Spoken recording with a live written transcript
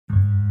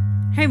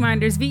Hey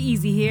Minders, be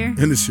easy here.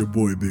 And it's your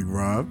boy, Big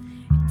Rob.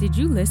 Did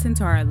you listen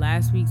to our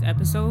last week's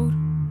episode?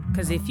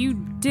 Because if you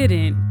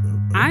didn't,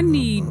 I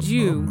need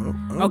you.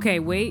 Okay,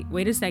 wait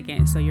a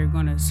second. So you're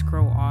going to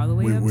scroll all the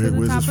way up to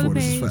the top of the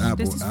page. This is for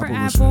Apple. This is for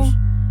Apple.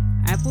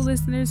 Apple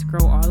listeners,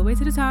 scroll all the way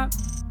to the top.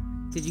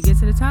 Did you get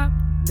to the top?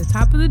 The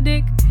top of the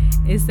dick.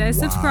 It says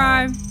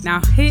subscribe.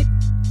 Now hit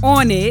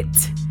on it.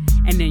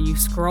 And then you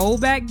scroll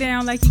back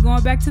down like you're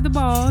going back to the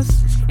balls.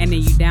 And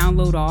then you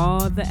download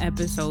all the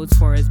episodes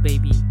for us,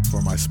 baby.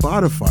 For my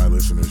Spotify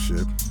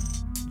listenership,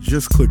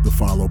 just click the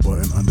follow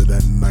button under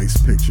that nice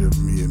picture of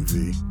me and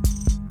V.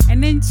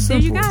 And then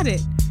Simple. there you got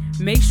it.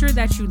 Make sure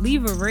that you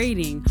leave a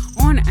rating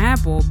on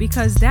Apple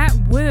because that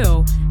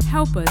will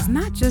help us,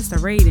 not just a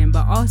rating,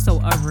 but also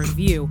a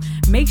review.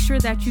 Make sure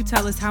that you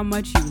tell us how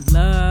much you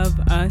love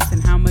us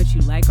and how much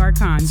you like our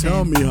content.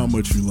 Tell me how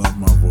much you love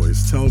my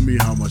voice. Tell me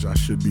how much I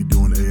should be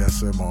doing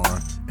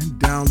ASMR. And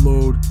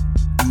download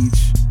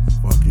each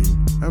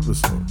fucking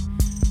episode.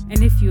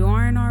 And if you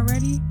aren't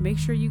already, make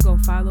sure you go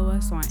follow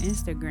us on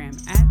Instagram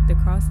at The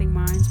Crossing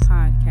Minds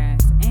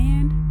Podcast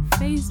and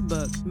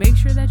Facebook. Make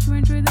sure that you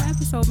enjoy the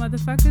episode,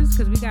 motherfuckers,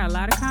 because we got a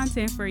lot of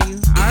content for you.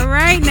 All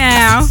right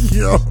now.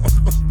 Yo.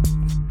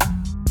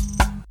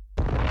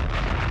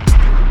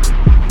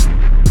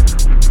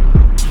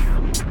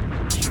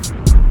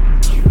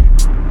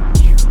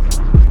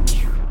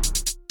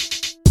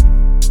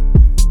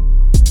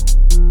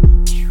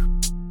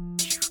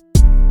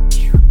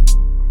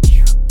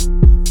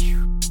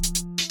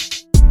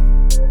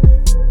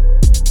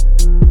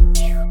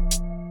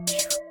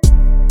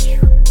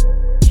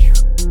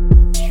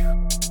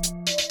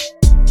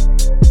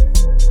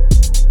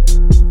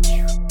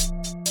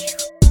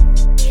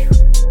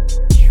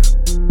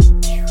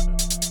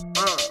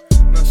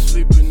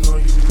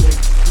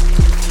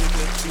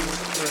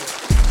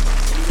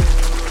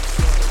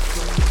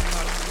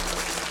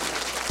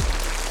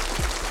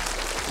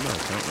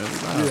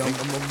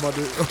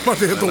 I'm about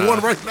to hit the one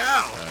right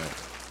now. Right.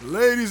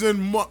 Ladies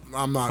and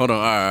I'm not. Hold on.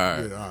 All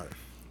right. Yeah,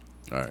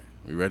 all right.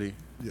 We ready?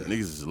 Yeah. Niggas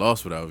is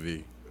lost without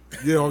V.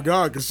 Yeah, oh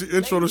God, because she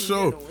intro the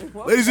show.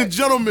 Ladies and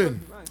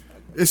gentlemen,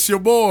 it's your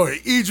boy,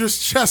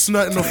 Idris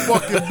Chestnut in the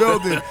fucking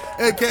building,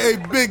 a.k.a.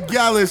 Big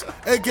Gallus,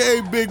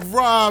 a.k.a. Big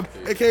Rob,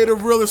 a.k.a. the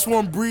realest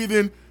one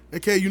breathing,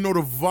 a.k.a. you know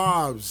the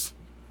vibes.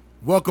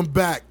 Welcome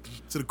back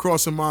to the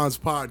Crossing Minds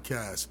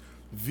Podcast.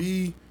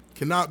 V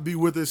cannot be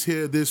with us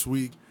here this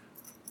week.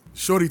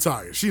 Shorty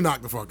tired. She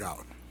knocked the fuck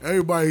out.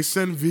 Everybody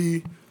send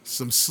V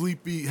some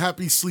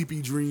happy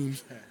sleepy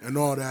dreams and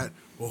all that.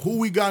 But who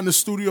we got in the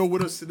studio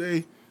with us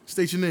today?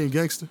 State your name,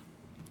 gangster.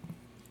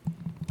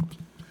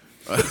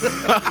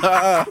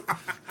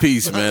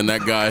 Peace, man.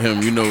 That guy,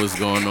 him, you know what's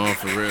going on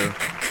for real. You know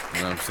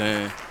what I'm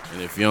saying?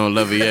 And if you don't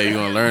love it yet, you're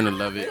going to learn to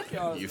love it.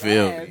 You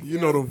feel me?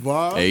 You know the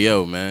vibe. Hey,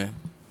 yo, man.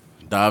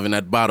 Dive in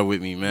that bottle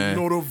with me, man.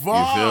 You know the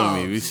vibe. You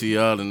feel me? We see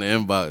y'all in the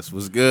inbox.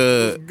 What's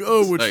good? What's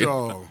good with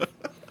y'all?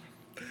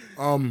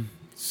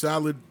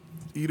 Salad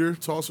eater,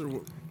 tosser.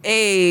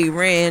 Hey,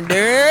 Randers.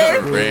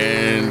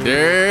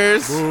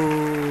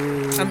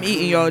 I'm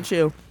eating, y'all.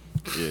 Chill.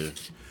 Yeah.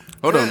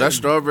 Hold on, that's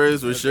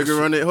strawberries with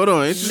sugar on it. Hold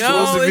on, ain't you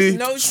supposed to be?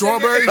 No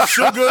strawberry,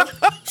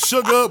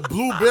 sugar,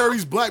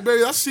 blueberries,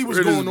 blackberries. I see what's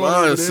going on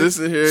over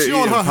there. Here she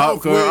on her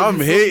popcorn. I'm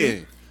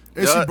hating.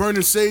 And she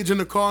burning sage in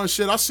the car and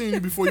shit. I seen you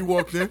before you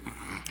walked in.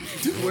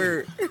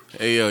 Word.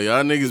 Hey, yo,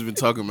 y'all niggas been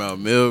talking about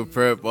meal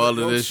prep, all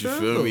of this, you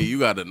feel me? You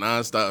got a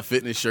non-stop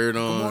fitness shirt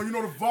on. Come on, you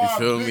know the vibe. You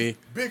feel me?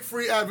 Big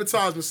free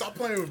advertisement. Stop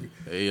playing with me.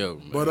 Hey, yo,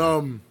 man. But,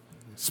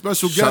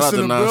 special shout guest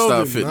in the non-stop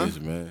building, fitness,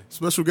 man.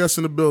 Special guest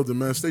in the building,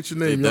 man. State your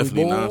name, young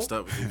definitely boy.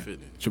 non-stop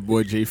fitness. It's your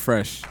boy Jay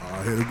Fresh.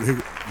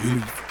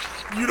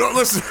 You don't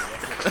listen.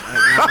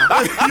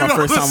 My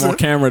first time on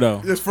camera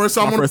though. It's first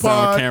time my on first the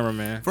pod. time on camera,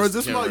 man. First,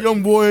 this is my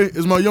young boy.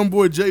 Is my young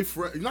boy Jay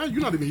Fresh? You're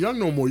not even young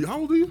no more. How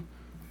old are you?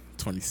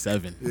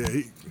 27. Yeah.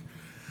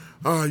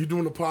 You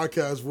doing the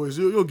podcast voice?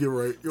 You'll get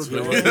right. You'll get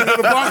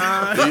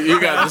right.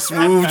 You got the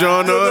smooth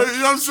John You know up.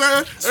 what I'm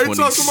saying? Every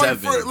time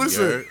somebody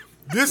listen.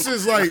 This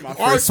is like our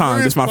first time.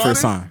 This is my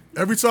first time.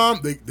 Every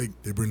time they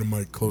bring the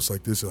mic close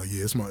like this, like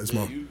it's my You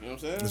know what I'm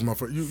saying? it's my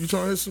first. You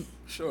trying to hit some?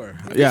 Sure.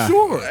 Yeah.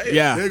 Sure.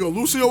 Yeah. There you go.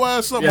 Loosen your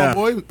ass up, my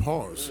boy.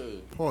 Pause.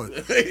 Yo,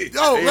 Hey,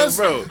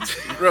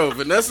 bro,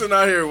 Vanessa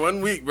not here 1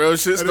 week, bro.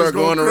 Shit start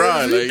going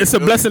awry. Like, It's a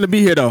blessing to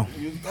be here though.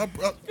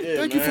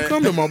 Thank you for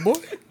coming, my boy.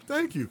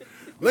 Thank you.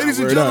 Ladies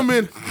and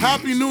gentlemen,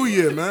 Happy New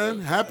Year,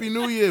 man. Happy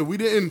New Year. We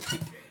didn't, you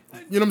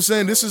know what I'm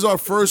saying? This is our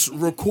first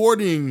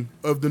recording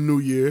of the new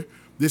year.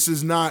 This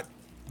is not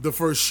the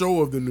first show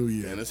of the new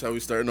year. And that's how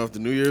we starting off the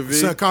New Year, V.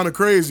 It's kind of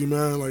crazy,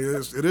 man. Like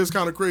it is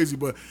kind of crazy,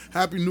 but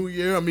Happy New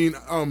Year. I mean,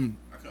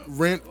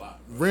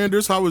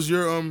 Randers, how was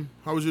your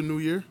New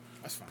Year?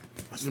 That's fine.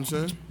 You know what I'm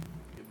saying?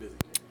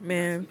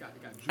 Man,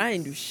 I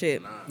ain't do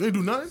shit. They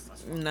do nothing?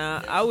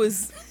 Nah, I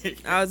was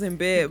in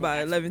bed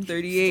by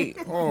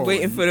 11:38,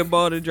 waiting for the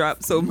ball to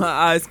drop so my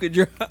eyes could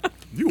drop.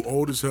 You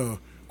old as hell.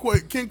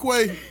 King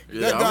Quay,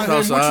 Yeah, that guy I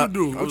was him, what outside.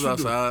 you do? I was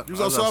outside. You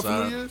was outside for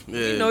New Year's?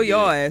 Yeah, You know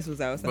your ass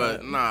was outside.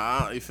 But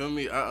nah, you feel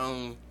me?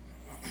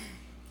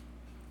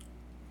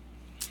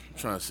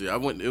 trying to see. I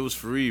went. It was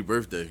Fareed's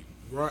birthday.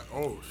 Right.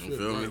 Oh You shit.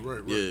 feel me?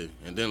 Right. Yeah,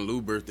 and then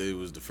Lou's birthday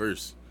was the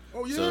first.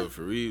 Oh yeah. So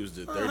Fareed was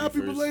the 31st.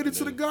 Happy belated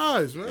to the and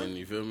guys, man. And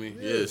you feel me?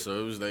 Yeah. Yeah. So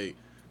it was like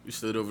we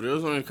stood over there. There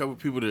was only a couple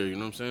people there. You know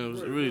what I'm saying? It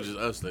was really just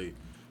us. Like,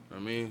 I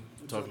mean,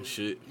 talking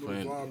shit,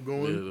 playing, vibe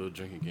going. yeah, little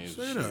drinking games.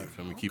 Say and that. shit.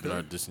 Feel me? Keeping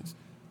our distance.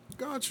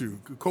 Got you.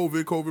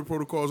 COVID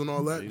protocols and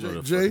all that. You know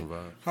the Jay, fucking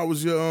vibe. how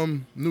was your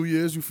New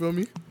Year's? You feel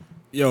me?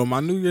 Yo, my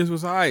New Year's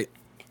was alright.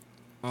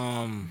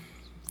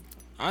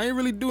 I ain't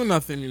really do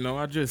nothing, you know.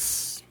 I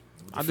just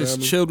family?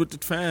 chilled with the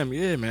fam.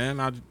 Yeah, man.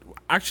 I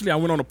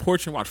went on the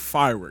porch and watched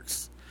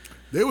fireworks.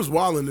 They was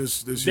wilding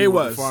this They year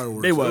with was. the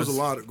fireworks. They There was. was a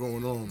lot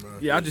going on, man.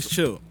 Yeah, I just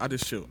chilled.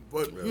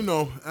 But you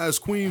know, as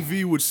Queen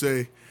V would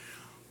say,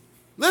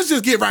 let's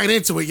just get right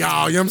into it,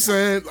 y'all. You know what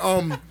I'm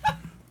saying?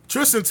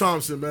 Tristan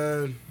Thompson,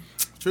 man.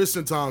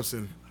 Tristan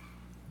Thompson.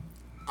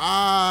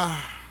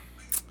 I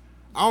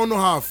don't know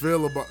how I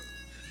feel about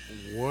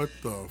what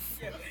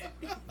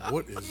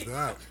is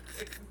that?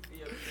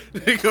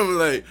 He come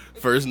like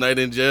first night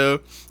in jail.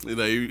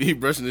 He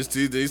brushing his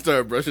teeth. Then he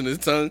started brushing his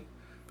tongue.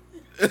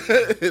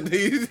 And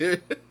he's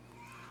here.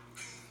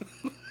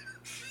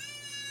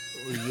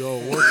 Yo,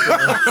 what the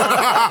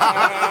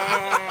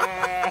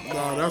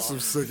Nah, that's some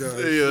sick ass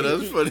shit. Yo,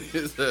 that's funny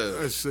as hell.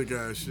 That's sick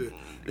ass shit.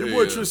 Your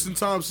boy Yeah. Tristan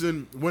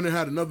Thompson went and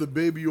had another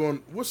baby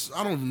on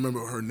I don't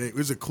remember her name.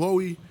 Is it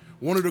Chloe?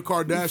 One of the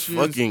Kardashians.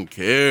 Fucking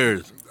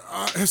cares.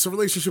 It's a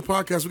relationship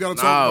podcast. We gotta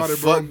talk Nah, about it,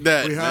 bro. fuck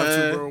that, we have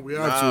man. to, bro. We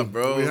have Nah, to,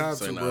 bro. We have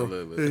Say to, nah, bro.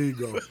 look. There you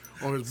go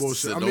on his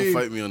bullshit. So I don't mean,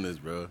 fight me on this,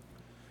 bro.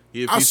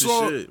 He a I piece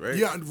saw, of shit, right?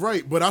 yeah,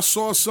 right. But I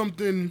saw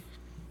something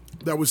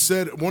that was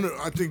said.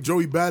 I think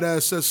Joey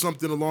Badass said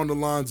something along the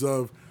lines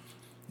of,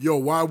 "Yo,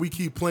 why we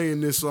keep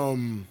playing this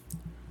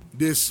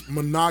this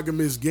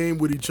monogamous game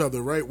with each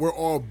other? Right? We're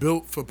all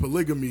built for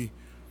polygamy.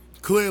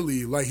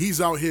 Clearly, like he's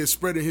out here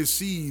spreading his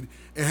seed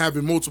and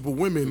having multiple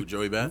women." Who,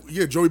 Joey Bad?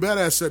 Yeah, Joey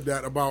Badass said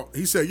that about.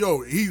 He said,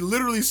 "Yo," he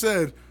literally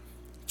said,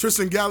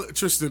 Tristan Thompson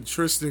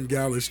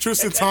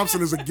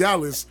is a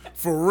gallus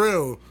for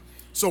real.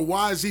 So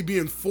why is he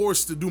being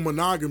forced to do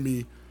monogamy?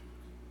 You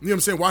know what I'm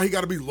saying? Why he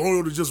got to be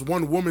loyal to just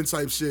one woman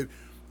type shit?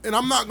 And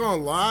I'm not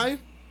gonna lie,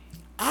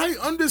 I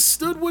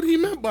understood what he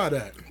meant by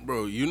that.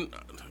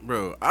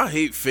 Bro, I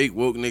hate fake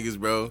woke niggas,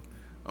 bro.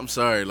 I'm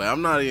sorry, like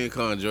I'm not even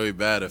calling Joey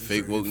Bad a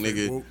fake woke fake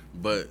nigga, woke.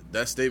 but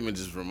that statement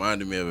just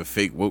reminded me of a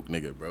fake woke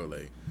nigga, bro.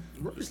 Like,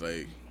 it's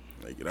like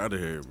get out of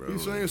here, bro.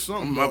 He's saying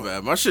something, My bro.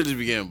 bad. My shit just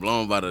be getting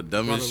blown by the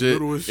dumbest the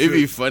shit. littlest It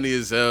be shit. funny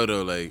as hell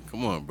though. Like,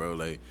 come on, bro.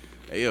 Like,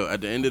 hey, yo, at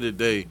the end of the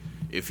day,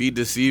 if he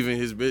deceiving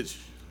his bitch,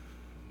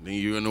 then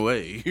you in the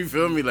way. You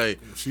feel me? Like,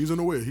 She's in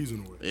the way. He's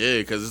in the way. yeah,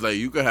 because it's like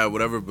you can have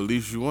whatever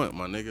beliefs you want,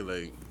 my nigga.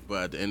 Like,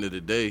 but at the end of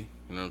the day,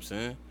 you know what I'm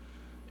saying?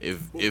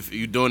 If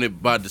you doing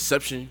it by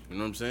deception, you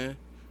know what I'm saying?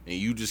 And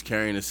you just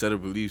carrying a set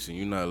of beliefs and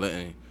you not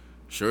letting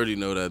Shorty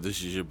know that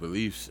this is your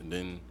beliefs, and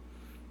then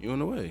you in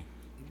the way.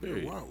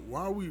 Period.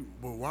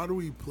 Why do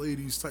we play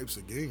these types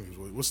of games?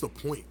 What's the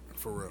point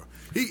for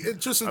real?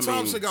 Tristan I mean-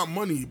 Thompson got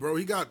money, bro.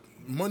 He got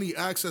money,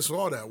 access,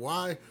 all that.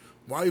 Why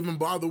even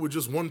bother with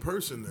just one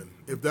person then?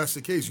 If that's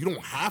the case, you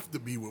don't have to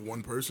be with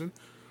one person.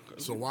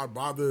 So why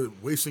bother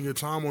wasting your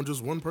time on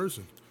just one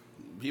person?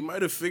 He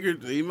might have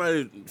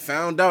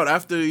found out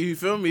after, you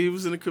feel me, he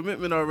was in a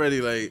commitment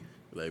already.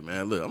 Like,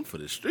 man, look, I'm for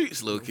the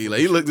streets, low key. Like,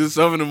 he looked at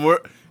himself in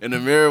the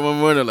mirror one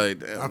morning, like,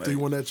 damn. After he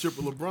won that chip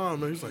with LeBron,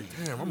 man, he's like,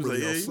 damn, I'm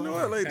really yeah, outside. you know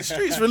what? Like, the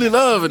streets really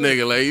love a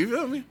nigga. Like, you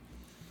feel me?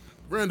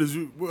 Brandis,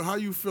 how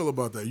you feel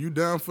about that? You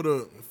down for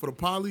the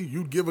poly?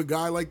 You'd give a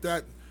guy like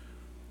that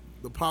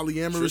the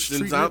polyamorous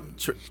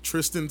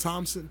Tristan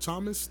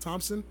treatment?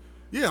 Thompson?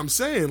 Yeah, I'm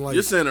saying like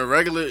You're saying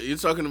you're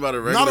talking about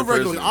a regular not a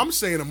regular. person I'm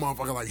saying a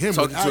motherfucker like him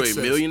talking with to access.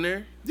 a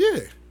millionaire? Yeah,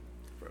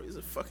 Bro, he's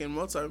a fucking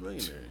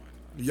multi-millionaire.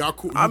 y'all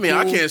cool. I mean,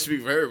 I cool? can't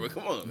speak for her, but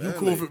come on, You man.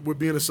 cool Like, with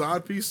being a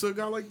side piece to a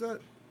guy like that?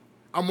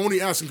 I'm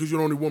only asking because you're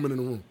the only woman in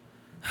the room.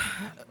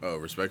 oh,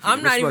 respectfully.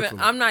 I'm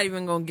not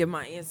even gonna give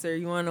my answer.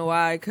 You wanna know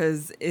why?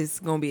 Because it's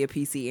gonna be a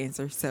PC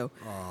answer. So,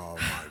 Oh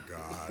my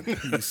God,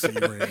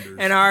 PC Randers.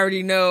 and I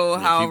already know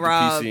how Keep the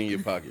Rob. PC in your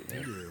pocket, man.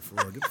 Yeah, for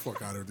real. Get the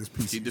fuck out of this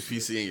PC. Keep the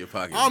PC in your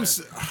pocket. I'm man.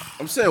 sa-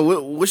 I'm saying,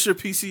 what's your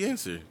PC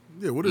answer?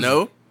 yeah. What is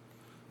No? it?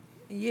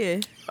 Yeah,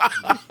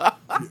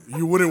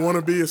 You wouldn't want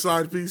to be a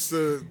side piece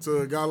to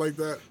a guy like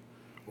that,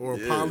 or a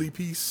Yeah. poly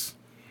piece.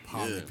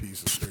 Poly Yeah.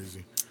 piece is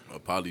crazy. A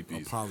poly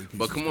piece. poly piece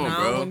But is come no, on, I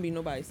don't bro. wanna be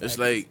nobody's It's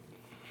side like,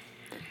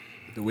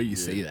 The way you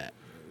say that.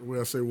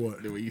 Where I say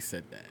what? The way you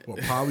said that.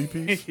 What poly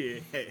piece?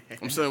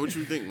 I'm saying, what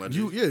you think, my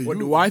G? What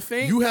do I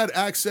think? You had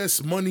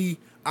access, money,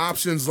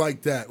 options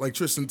like that, like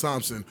Tristan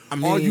Thompson.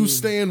 I Are you mean-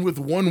 staying with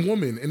one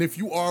woman? And if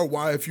you are,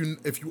 why? If you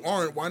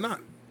aren't, why not?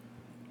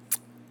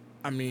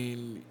 I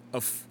mean,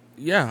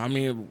 yeah. I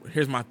mean,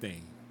 here's my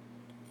thing.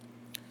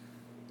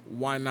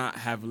 Why not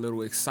have a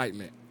little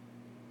excitement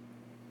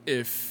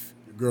if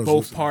Girls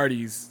both listen.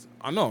 parties?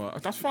 I know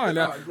that's fine.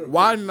 Yeah, good.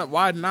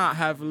 Why not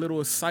have a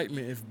little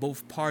excitement if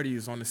both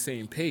parties on the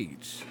same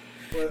page?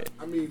 But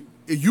I mean,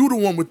 you the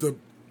one with the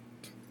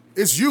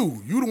It's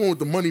you. You the one with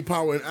the money,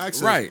 power, and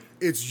access. Right.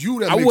 It's you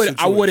that I makes wouldn't.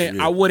 the I choice.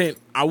 wouldn't.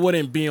 I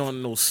wouldn't be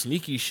on no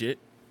sneaky shit.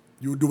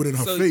 You would do it in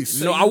her So- face.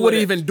 so No, you I wouldn't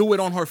would've- even do it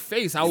on her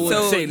face. I would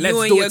So say, let's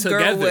you and do your it girl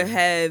together. would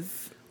have.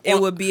 It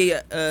Or- would be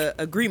a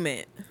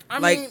agreement. I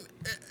like, mean,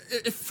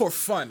 if for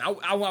fun.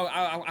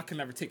 I can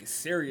never take it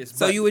serious.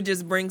 so but you would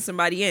just bring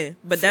somebody in,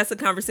 but that's a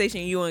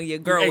conversation you and your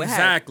girl would have.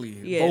 exactly.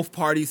 Yeah. Both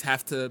parties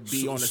have to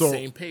be on the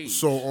same page.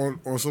 So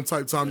on some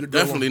type of time, your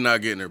girl Definitely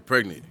not getting her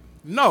pregnant.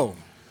 no,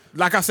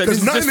 like I said, this because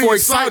is just nothing in for your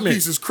side excitement.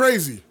 piece is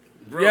crazy.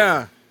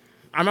 Yeah.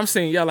 I'm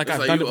saying yeah, like It's I've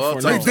like done you it all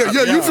before. talk. No.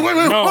 Yeah, you wait,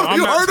 No, hold on, I'm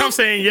you not- heard him? I'm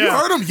saying yeah. You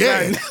heard him?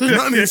 Yeah.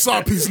 Nothing in your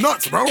side piece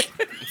nuts, bro.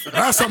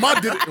 Last time I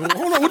did it,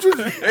 hold on, what you?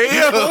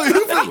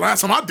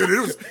 Last time I did it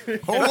was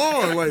hold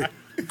on, like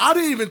I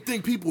didn't even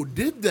think people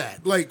did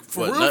that. Like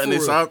for But real, nothing for real.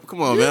 inside.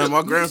 Come on, man.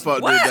 My grandpa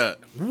did that.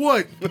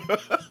 What?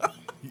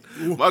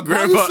 My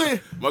grandpa. saying-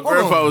 My hold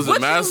grandpa on. was a What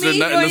you master mean you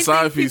nutting the ain't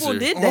side think people piecer.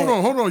 did Hold that?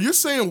 on, hold on. You're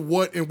saying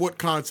what in what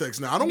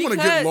context now? I don't want to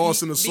get Because-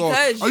 lost in the sauce.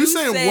 because Are you you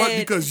saying what said-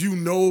 because you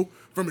know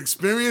from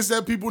experience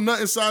that people nut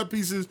in side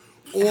pieces,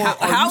 or are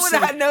How you would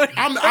saying, I know that?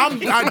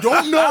 I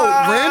don't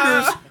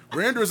know.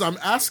 Randers, I'm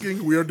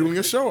asking. We are doing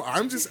a show.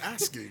 I'm just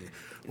asking.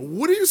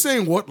 What are you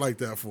saying what like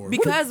that for?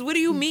 Because what do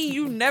you mean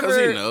you 'Cause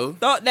never you know.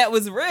 thought that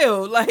was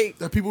real? Like,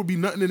 that people be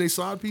nutting in their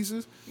side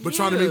pieces, but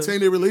trying to Yeah.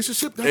 maintain their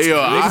relationship. That's Hey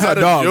yo, I Niggas had are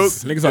a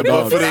dogs. joke. Niggas are but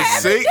dogs. For the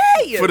Every sake,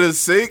 day. for the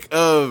sake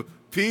of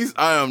peace,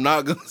 I am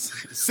not gonna say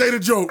say the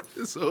joke.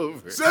 it's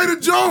over. Say the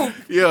joke.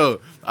 Yo,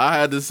 I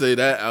had to say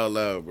that out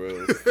loud,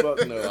 bro.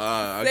 Fuck no,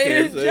 I Say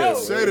can't the say joke.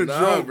 it. Say the Nah,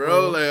 joke, bro.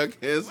 bro. Like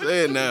I can't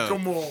say it now.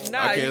 Come on. nah,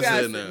 I you can't guys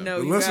say it now. no.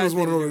 The You listeners guys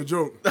want to know the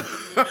joke.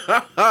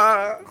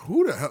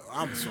 Who the hell?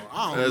 I'm sorry.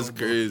 I don't That's know,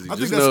 bro. crazy. I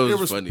Just think know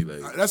that's it's funny,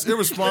 like. That's no,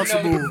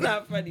 irresponsible. it's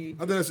not funny.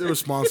 I think that's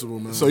irresponsible,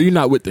 man. So you're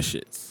not with the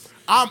shits.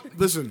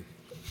 Listen.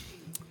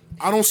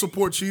 I don't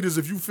support cheaters.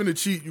 If you finna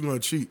cheat, you're gonna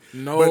cheat.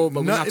 No, but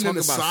we're not nothing in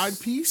talking the about side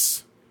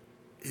piece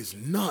is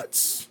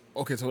nuts.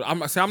 Okay, so I'm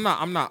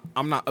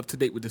not up to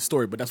date with this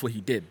story, but that's what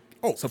he did.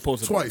 Oh,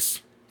 supposedly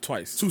twice,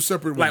 twice, two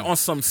separate. like ones. on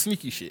some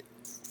sneaky shit.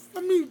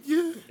 I mean,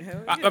 yeah,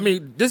 I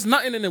mean, there's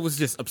nothing in it was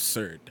just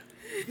absurd.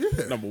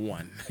 yeah. Number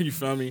one, you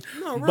feel me?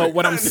 No, right. But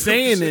what I'm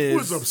saying it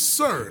was is,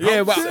 absurd.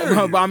 yeah, How dare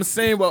you? but I'm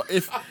saying, well,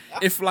 if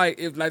like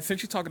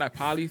since you're talking that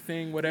poly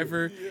thing,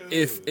 whatever,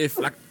 if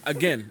like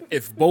again,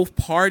 if both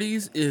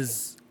parties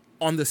is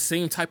on the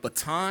same type of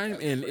time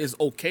and is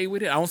okay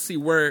with it, I don't see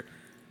where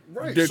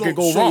they could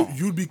go wrong.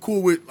 You'd be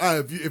cool with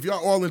if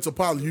y'all all into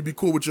poly, you'd be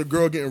cool with your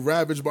girl getting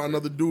ravaged by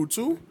another dude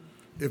too.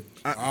 If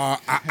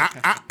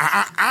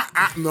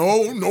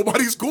no,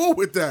 nobody's cool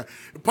with that.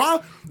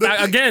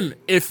 Again,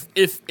 if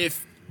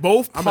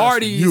both I'm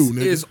parties asking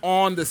you, nigga. is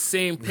on the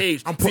same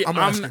page, I'm see,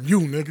 asking you,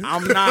 nigga.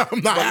 I'm not.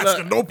 I'm not but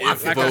asking nobody.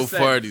 like I Both said,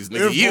 parties,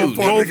 nigga. If You. both parties-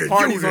 Both nigga,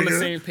 parties you, on the nigga.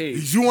 same page.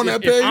 Is you on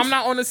that If page? I'm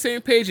not on the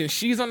same page and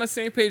she's on the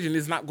same page, and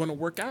it's not going to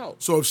work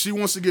out So if she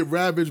wants to get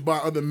ravaged by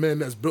other men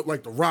that's built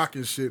like The Rock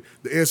and shit,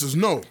 the answer's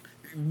no.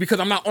 because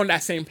I'm not on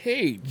that same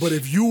page. But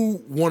if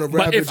you want to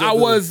ravage, But if I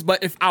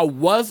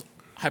was you'd be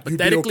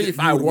hypothetically, okay. if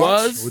You I would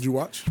watch? was, Would you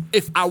watch?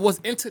 if I was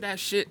into that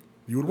shit,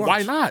 You would watch.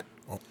 why not?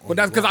 Oh, But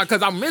that's you'd watch.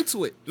 because I'm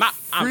into it. Not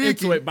I'm Freaky.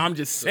 into it, but I'm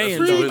just saying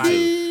what though. you Like,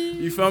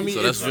 into. you feel me?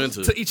 So that's It's what you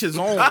into. to each his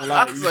own. Like, you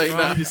like, feel nah.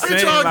 me? I'm just I saying.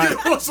 ain't trying Like, to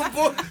get on some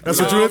boy. That's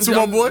what no, you into,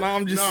 my boy? No,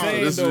 I'm just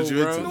saying that's though, what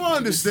you bro. into. No, I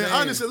understand.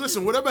 I understand.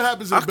 Listen, whatever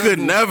happens in I could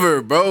bedroom-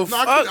 never, bro. No,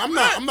 Fuck.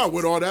 I'm not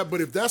with all that.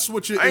 But if that's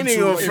what you're I ain't into,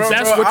 even gonna like, front,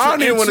 that's bro. what I you're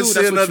don't even want to into,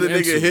 see that's what another you're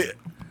nigga into. hit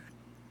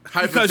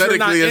Because you're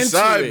not hypothetically into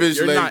inside, it. bitch.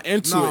 You're like, not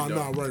into it.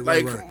 Though. right,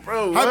 Like, right.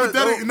 bro, what?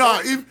 Hypothetically,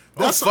 Don't-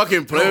 that's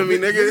fucking play with me,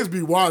 nigga. Niggas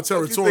be wild you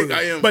territorial. think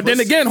I am? But then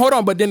pussy? again, hold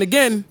on. But then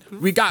again,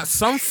 we got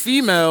some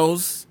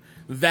females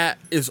that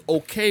is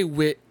okay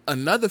with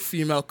another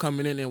female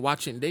coming in and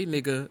watching they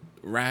nigga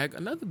rag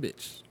another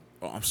bitch.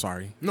 Oh, I'm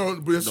sorry. No,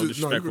 but it's No no, you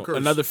disrespectful. can curse.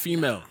 Another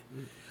female.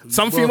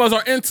 Some Well- females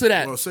are into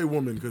that. Well, say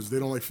woman because they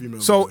don't like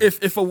females. So if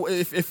your Oh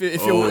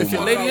your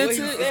my. lady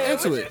into it,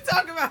 it's into it.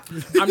 Talking about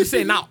I'm just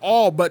saying not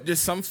all, but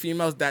just some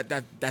females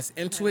that's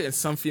into it and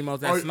some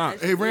females that's not.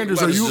 Hey, Randers,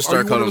 About are to you just start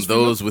are you one calling of them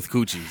those those with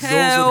coochies. females?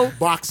 Hell. Those are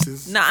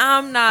boxes nah,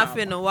 I'm not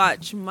finna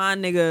watch my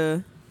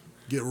nigga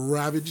get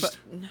ravaged.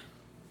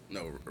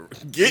 No,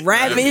 get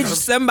ravage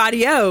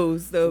somebody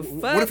else. The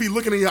fuck? What if he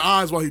looking in your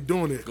eyes while he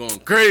doing it? going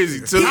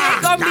crazy too. He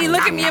ain't gonna be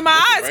looking me in my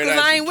eyes because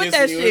I ain't with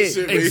that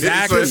shit.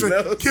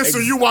 Exactly.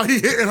 Kissing you while he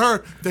hitting her.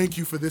 Thank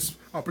you for this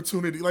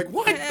opportunity. Like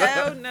what?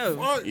 Hell no.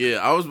 What? Yeah,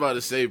 I was about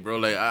to say, bro.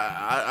 Like,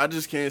 I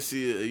just can't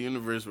see a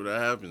universe where that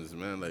happens,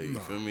 man. Like, you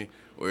feel me?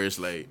 Where it's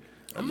like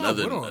not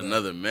with all that.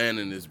 another man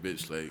in this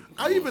bitch. Like,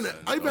 I even have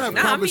Nah, I mean, some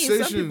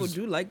conversations. people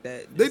do like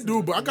that. They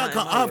do, but I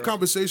have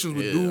conversations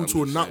with Yeah, dudes I'm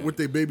who are just not saying. with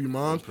their baby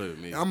moms. Don't play with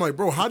me. And I'm like,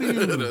 bro, how do you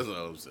that's what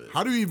I'm saying.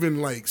 how do you even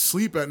like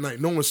sleep at night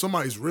knowing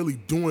somebody's really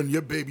doing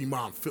your baby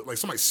mom feel like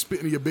somebody's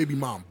spitting in your baby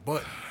mom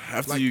butt?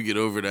 After like- you get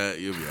over that,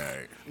 you'll be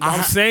alright.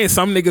 I'm saying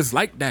some niggas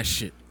like that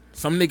shit.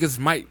 Some niggas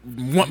might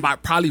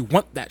probably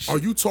want that shit. Are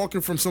you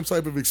talking from some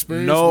type of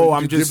experience? No, Where you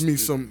I'm could just- give me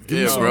some. Give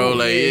Yeah, me some bro.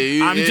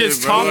 Like, I'm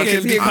just bro. talking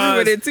Because he agree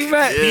with it too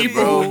much. Yeah,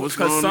 bro. What's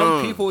Because going some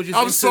on? people just.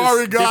 I'm into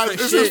sorry, guys.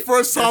 different It's shit. his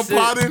first time That's it.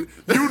 potting.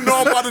 You know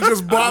I'm about to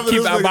just bother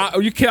this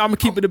nigga. I'm gonna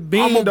keep it a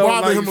bean. I'm gonna though,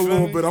 bother like, him a you feel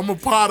little me? bit.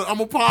 I'm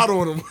gonna pot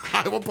on him.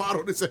 I'm gonna pot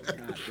on his ass.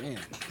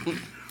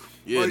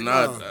 Yeah, Like,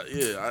 nah.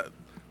 nah.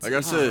 Like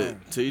I said,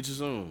 to each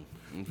his own.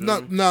 You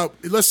feel me? Now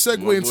let's My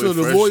segue boy into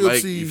the Fresh loyalty.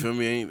 Like, you feel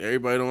me? Ain't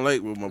everybody don't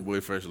like what my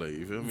boy Fresh like.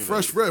 You feel me?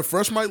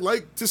 Fresh might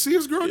like to see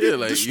his girl Yeah, get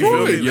like, you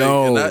feel me?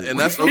 destroyed. Like, Yo. and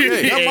that's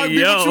okay. That might be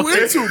Yo. what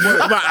you into,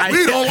 but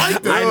we don't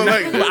like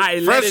that. I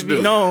let Fresh it be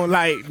do. known,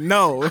 like,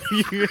 no. Yo.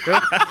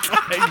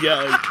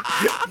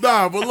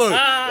 Nah, but look,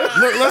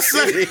 let's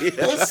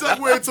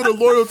segue into the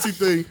loyalty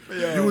thing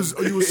you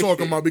was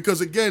talking about, because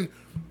again,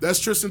 that's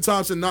Tristan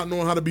Thompson not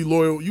knowing how to be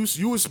loyal. You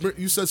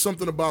said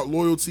something about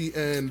loyalty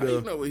and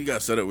You know what he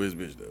got set up with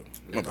his bitch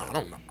though. I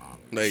don't know.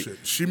 Like, Shit.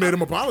 She made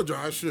him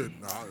apologize. Shit,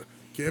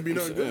 can't be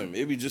nothing good.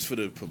 maybe just for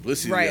the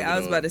publicity. Right, of it I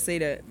was all. about to say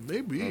that.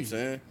 Maybe. You know what I'm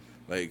saying?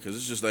 Like, cause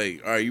it's just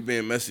like, all right, you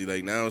being messy.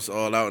 Like now it's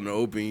all out in the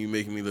open. You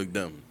making me look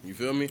dumb. You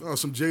feel me? Oh,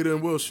 some Jada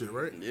and Will shit,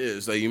 right? Yeah,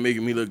 it's like you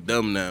making me look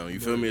dumb now. You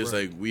feel Right, me? It's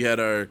right. like we had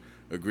our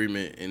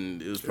agreement,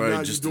 and it was now probably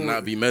you just doing- to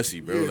not be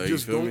messy, bro. Yeah, like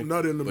just you feel don't me?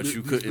 nut in them But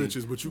you these couldn't.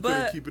 bitches, but you But-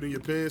 couldn't keep it in your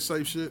pants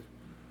type shit.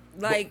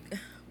 Like,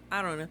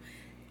 I don't know.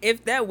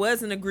 If that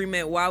was an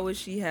agreement, why would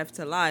she have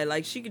to lie?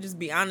 Like, she could just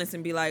be honest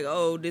and be like,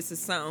 "Oh, this is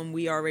something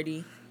we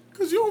already."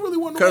 Because you don't really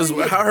want. Cause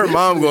nobody how her bitch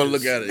mom gonna niggas.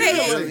 look at it? Hey, You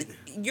know what I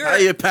mean? you're How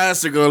your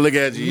pastor gonna look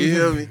at you? You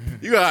feel me?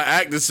 You gotta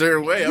act a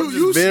certain way. I'm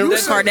You just being the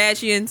said-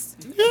 Kardashians,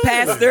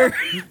 pastor.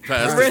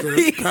 pastor.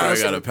 Really?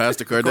 Probably got a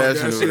Pastor Kardashian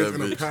Kardashian over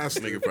and a that bitch.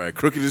 pastor. Nigga probably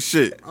crooked as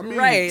shit. I mean,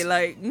 Right,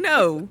 like,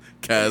 no.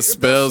 Cast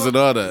spells and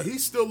all that. He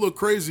still look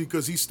crazy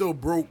because he still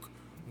broke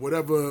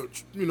whatever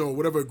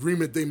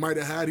agreement they might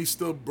have had. He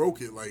still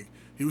broke it. Like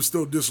he was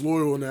still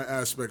disloyal in that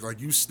aspect. Like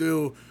you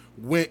still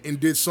went and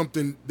did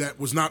something that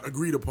was not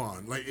agreed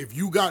upon. Like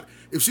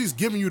if she's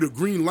giving you the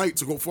green light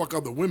to go fuck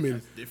other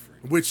women,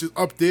 which is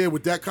up there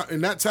with that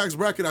in that tax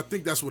bracket, I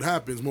think that's what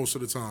happens most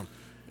of the time.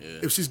 Yeah.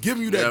 If she's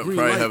giving you Yeah, that green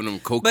probably light, having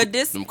them But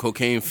this- them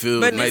cocaine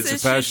filled But nights this of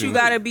is shit passion. you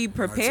gotta be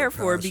prepared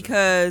for passion.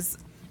 because,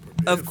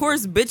 of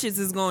course, bitches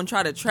is gonna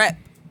try to trap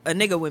a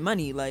nigga with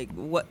money. Like,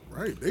 what?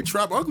 right? They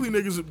trap ugly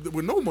niggas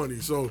with no money,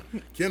 so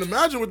can't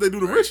imagine what they do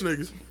to rich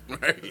niggas.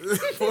 Right. You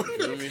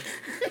feel me?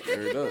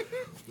 Word up.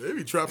 They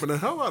be trapping the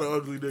hell out of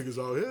ugly niggas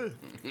out here.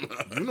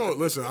 You know,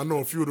 listen, I know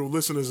a few of the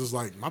listeners is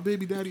like, my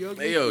baby daddy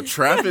ugly. Hey yo,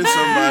 trapping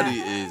somebody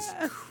is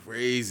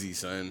crazy,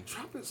 son.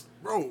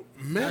 Bro,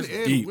 men That's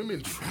and deep.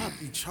 women trap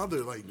each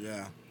other. Like,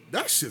 Yeah.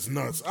 that shit's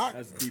nuts.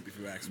 That's deep if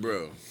you ask me.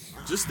 Bro,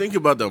 just think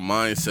about the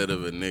mindset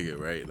of a nigga,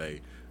 right?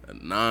 Like a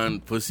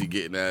non-pussy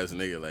getting ass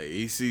nigga. Like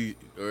he see,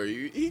 or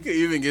he could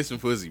even get some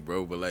pussy,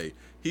 bro. But like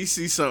he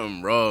see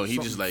something wrong, he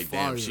just Something like,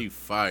 damn, fire. she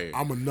fire.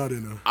 I'm a nut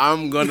in her.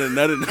 I'm gonna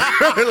nut it.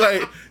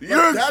 Like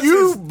that's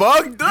you his-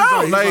 bugged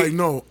out. he's like,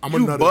 no, I'm a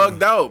you nut in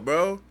bugged her. out,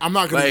 bro. I'm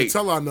not gonna Like, even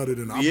tell her I nutted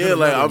in her. I'm yeah, gonna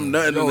like nut in I'm her.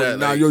 nutting in that.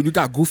 Nah, like, yo, you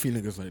got goofy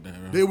niggas like that,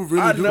 bro. They would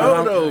really I do know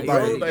that. though,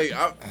 bro. Like,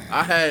 Like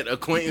I had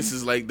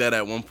acquaintances like that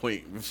at one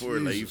point before.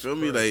 Like you Jesus feel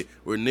me? Christ. Like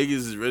where niggas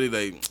is really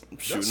like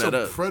shooting that's that some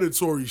up.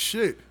 predatory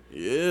shit.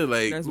 Yeah,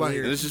 like, That's like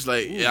weird. and it's just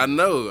like, yeah, I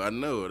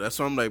know. That's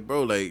why I'm like,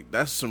 bro, like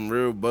that's some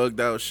real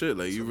bugged out shit.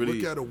 Like you really,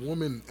 Look at a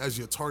woman as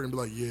your target and be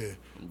like, yeah,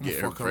 I'm gonna Get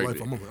her fuck her life.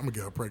 pregnant. I'm gonna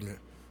get her pregnant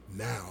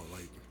now.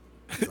 Like,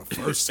 the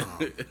first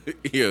time.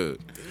 yeah,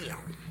 Damn.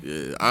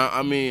 yeah.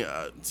 I mean,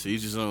 to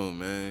each his own,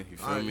 man. You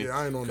feel me? Yeah,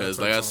 I ain't on that Because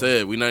type like I time.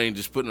 said, we not even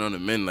just putting it on the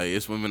men. Like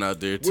it's women out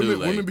there too. Women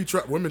like, be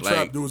women like,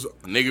 trap dudes. a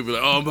nigga be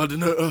like, oh, I'm about to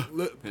nut.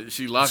 Look,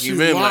 She locking She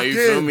him in. Like locked you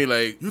feel in. me?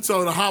 Like You tell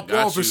her to hop Got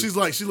off, and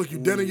you. she look you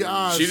dead in your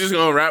eyes. she just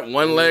gonna wrap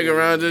one leg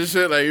around this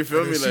shit. Like you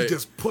feel and me? then Like she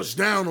just push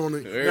down on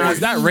it. Now, Now,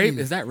 is that rape?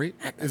 Is that rape?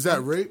 Is that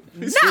rape?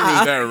 is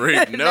that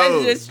rape?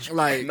 No, That's just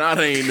Like, not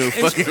ain't no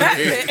fucking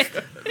rape.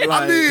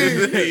 I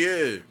mean,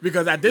 Yeah.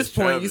 because at this It's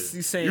point, you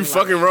trapping. saying You like,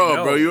 fucking raw,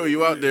 no. bro.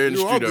 You out there in the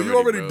you street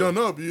already bro. done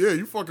up. Yeah,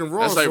 you fucking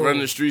raw. That's like so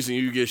running the streets and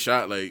you get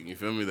shot. Like you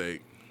feel me?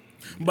 Like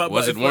But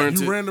was it if,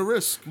 warranted? You ran the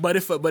risk. But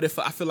if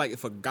I feel like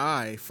if a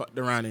guy fucked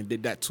around and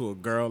did that to a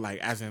girl, like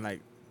as in like,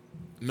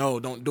 no,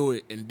 don't do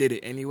it, and did it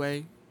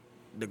anyway,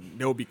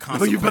 there will be Oh,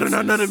 consequences. you better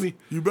not nut at me.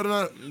 You better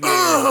not.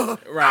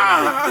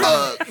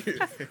 Right.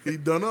 He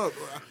done up.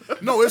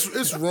 No,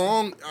 it's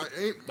wrong. I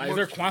ain't. Like, is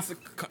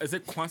there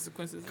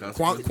consequences?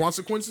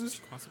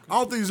 Consequences? I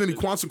don't think there's any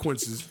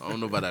consequences. I don't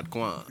know about that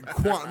quan.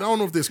 I don't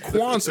know if there's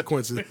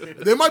consequences.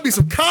 There might be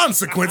some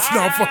consequences.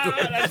 No, fuck it.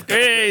 That's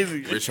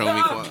crazy. Rich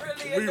homie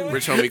quan.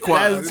 Rich homie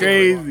quan. That's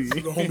crazy.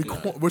 The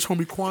homie, which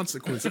homie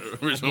consequences?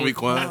 Rich homie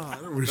quan.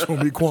 Rich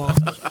homie Quan.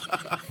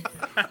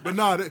 But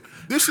nah,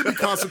 there should be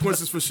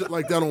consequences for shit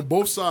like that on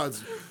both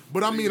sides.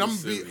 But I mean, I'm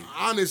gonna be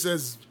honest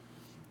as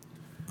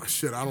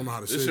shit. I don't know how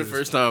to say This this. your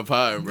first time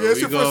potting, bro. Yeah, it's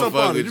We your first time gonna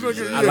fuck party. with You you, gonna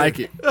get, son. yeah. I like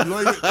it. You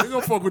like it? They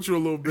gonna fuck with you a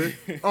little bit.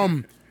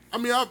 I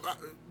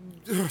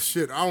mean,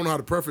 shit. I don't know how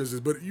to preface this,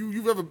 but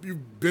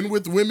you've been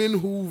with women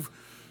who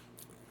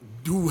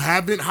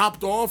haven't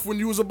hopped off when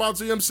you was about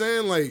to. You know what I'm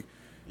saying, like.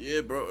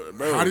 Yeah, bro.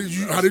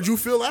 How did you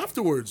feel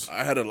afterwards?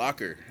 I had a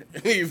locker.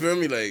 You feel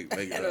me? Like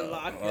a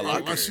locker.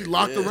 Like she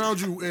locked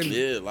around you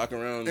and lock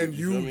around. and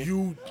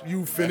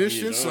you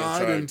finished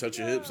inside try and touch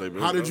your hips. Like,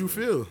 bro, how did you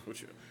feel?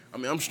 I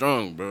mean, I'm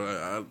strong, bro.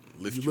 I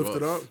lift you lift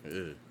it up?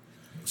 Yeah.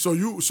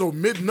 So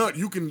mid nut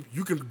you can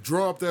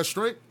draw up that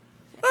strength.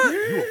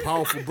 You a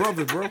powerful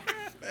brother, bro.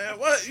 Man,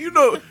 what? You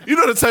know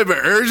the type of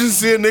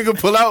urgency a nigga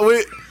pull out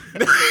with?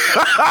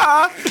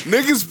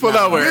 Niggas pull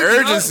out with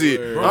urgency.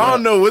 I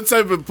don't know what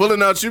type of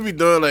pulling out you be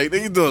doing. Like,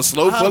 niggas doing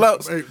slow pull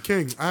outs. Hey,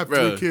 King, I have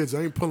 3 kids.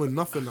 I ain't pulling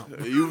nothing out.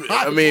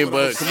 I mean,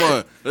 but come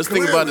on. Let's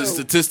think about the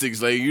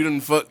statistics. Like, you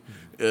done fuck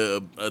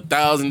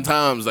 1,000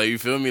 times. Like, you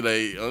feel me?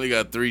 Like, only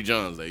got 3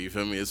 Johns. Like, you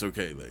feel me? It's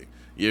okay. Like,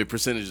 your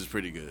percentage is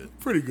pretty good.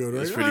 Pretty good,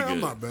 right? It's pretty good.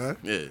 I'm not bad.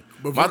 Yeah.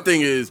 But my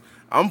thing is,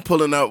 I'm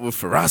pulling out with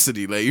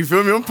ferocity. Like, you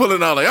feel me? I'm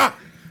pulling out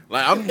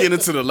like I'm getting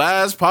to the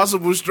last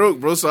possible stroke,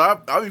 bro. So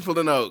I be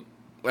pulling out.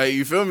 Like,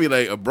 you feel me?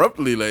 Like,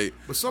 abruptly, like,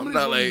 But some of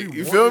I'm not these like, women be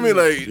you feel me?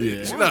 wanting-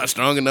 Like, she's not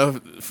strong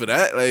enough for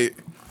that. Like,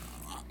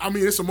 I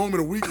mean, it's a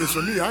moment of weakness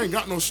for me. I ain't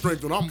got no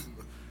strength when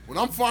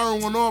I'm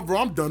firing one off, bro.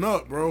 I'm done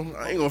up, bro.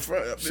 I ain't gonna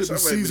front. Shit Bitch, I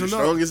be might be the seasoned up.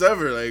 strongest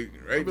ever. Like,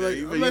 right be there. like-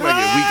 You I'm might like,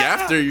 get weak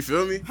after, you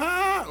feel me?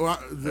 Ah, well,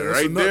 that's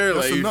Right a nut, there,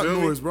 that's like, a you nut feel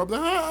me? noise, bro. Give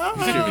me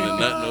the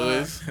nut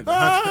noise.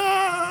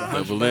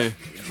 Double in.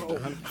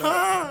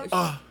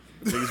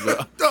 Niggas be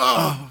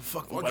like,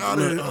 Fuck out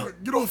of here.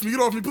 Get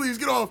off me, please,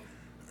 get off.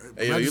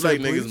 hey, yo, How'd you say,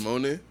 like please? niggas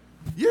moaning?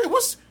 Yeah,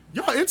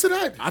 y'all into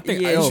that? I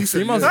think Yeah. she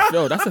females,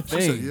 yo, that's a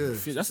thing. said,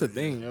 yeah. That's a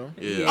thing, yo.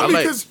 Yeah, I I mean,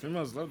 like. 'cause-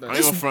 Females love I that.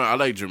 ain't gonna front. I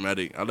like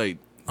dramatic. I like.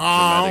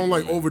 I don't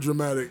like women. over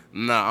dramatic.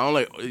 Nah, I don't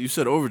like. You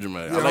said over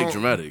dramatic. Yeah, I I like don't-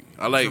 dramatic.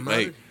 I like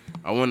Dramatic?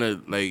 I want to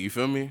like. You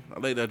feel me? I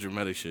like that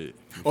dramatic shit.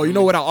 Oh, you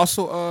know what? I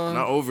also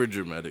Not over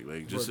dramatic,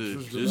 like just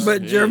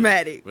But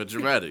dramatic. But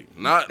dramatic.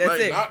 Not That's like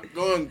it. not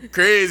going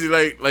crazy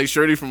like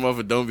Shorty from off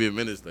of Don't Be a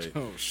Menace. Like,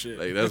 oh shit.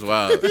 like that's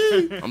wild.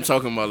 I'm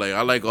talking about like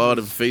I like all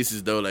the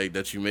faces though, like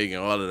that you making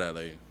all of that.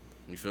 Like,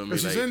 you feel me? And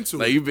she's like, into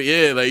like it.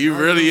 you, like you I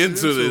really know into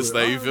she's into this. it.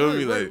 Like you feel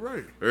me? Right, Like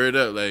right. heard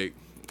up. Like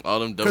all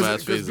them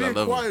dumbass faces. I being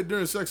love them. quiet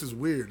during sex is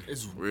weird.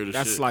 It's Weird as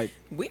that's shit. like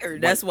Weird.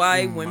 That's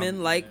why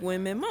women like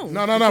women moan.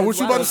 No, what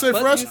you about to say,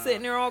 Fuck Fresh? You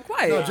sitting there all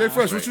quiet. No, Jay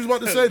Fresh, what you was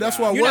about to say? That's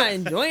why You're what? not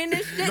enjoying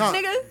this shit, Nah.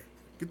 nigga.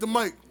 Get the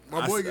mic,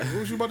 my boy. What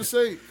was you about to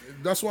say?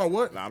 That's why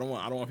what? I don't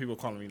want people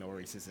calling me no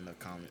racist in the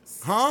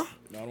comments. Huh?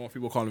 No, I don't want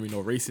people calling me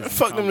no racist. in the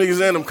Fuck them comments.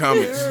 niggas and them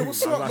comments. Yeah,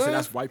 what's I was up, about to say man?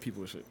 that's white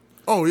people shit.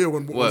 Oh yeah,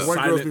 when What?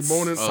 white girls be Silence.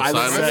 moaning, Oh,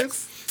 silent silence?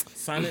 sex.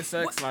 Silent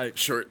sex, like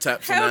Short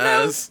taps Hell on the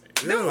no. ass.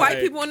 Them Yeah. white Like-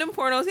 people in them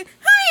pornos.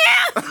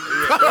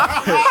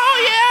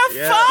 Oh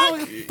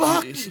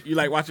yeah. you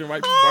like watching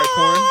white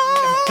porn?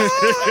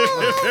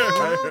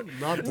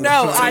 Not the-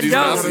 No, I Titties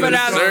don't, bouncing but in a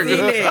I've circle.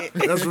 seen it.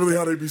 That's really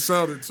how they be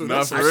sounding too. Nah,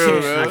 That's for I real,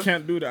 can't, man. I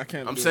can't do that. I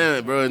can't. I'm do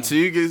saying, bro, until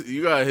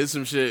you gotta hit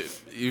some shit.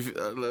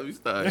 Let me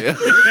start. Yeah.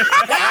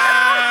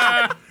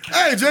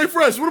 Hey, Jay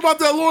Fresh, what about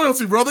that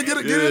loyalty, brother? Get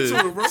into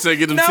it, bro. Say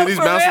get them No, titties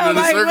for bouncing real, in a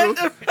like, circle. what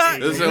the fuck?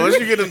 Listen, once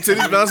you get them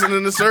titties bouncing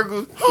in the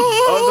circle,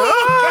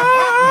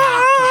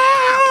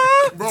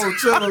 Bro,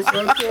 chill us,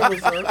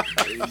 son.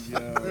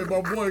 Hey,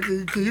 my boy,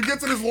 can you get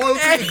to this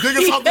loyalty and dig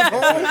us out this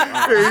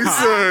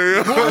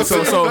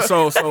hole?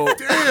 So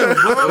Damn,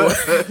 bro.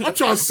 I'm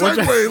trying to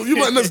segue. You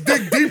letting us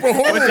dig deeper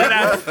hole.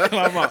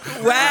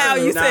 Wow,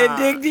 you said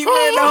dig deeper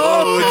in the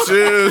hole. oh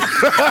shit.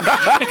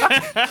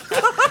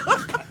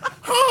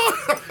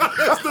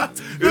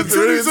 It's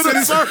Titties in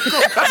a circle.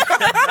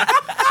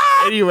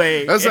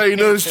 anyway, That's how you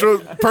know the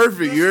stroke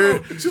perfect. You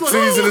heard? She's like,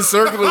 Titties in a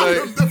circle, like.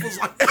 Them nipples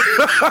like-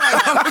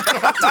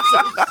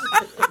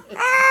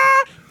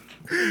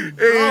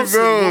 Hey,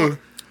 bro.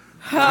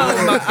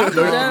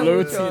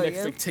 loyalty and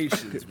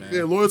expectations, man.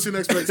 Yeah, loyalty and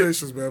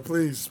expectations, man.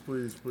 Please.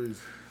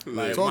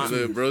 Like, Talk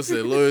to me. bro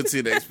said loyalty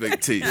and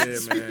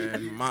expectations. Yeah,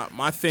 man.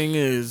 My thing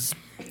is,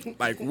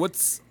 like, what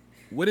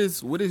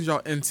is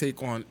your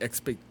intake on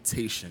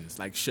expectations?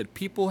 Like, should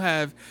people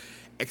have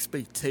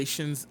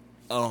expectations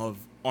on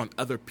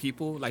other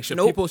people? Like, should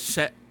Nope. people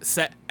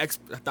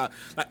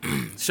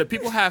should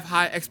people have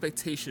high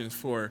expectations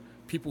for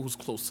people who's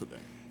close to them?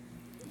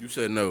 You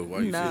said no. Why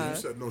you Nah. You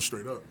said no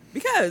straight up.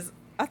 Because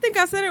I think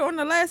I said it on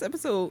the last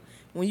episode.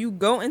 When you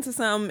go into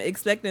something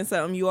expecting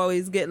something, you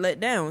always get let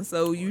down.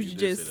 So you you did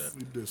just say that.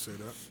 You did say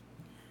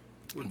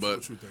that. What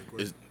But you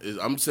think, Quay?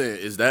 I'm saying,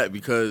 is that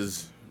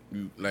because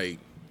you like?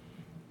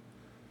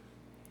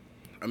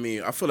 I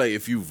mean, I feel like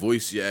if you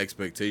voice your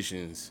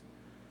expectations,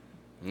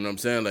 you know what I'm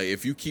saying. Like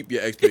if you keep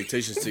your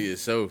expectations to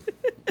yourself,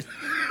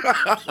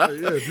 Yeah,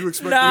 if you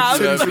expect Nah,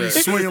 your titties to be I'm-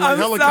 swinging like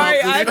I'm sorry,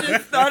 helicopters. I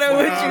just thought of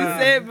what you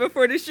said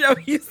before the show.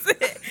 You said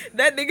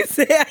that nigga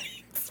said I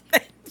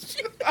expect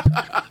you.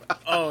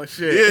 Oh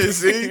shit! yeah,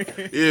 see,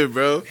 yeah,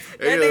 bro.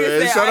 Hey, That nigga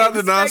man, said, shout I out to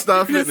expect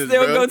Nonstop you to Fitness,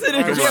 still bro. go to the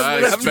Come on, gym,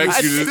 I but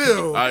expect you to.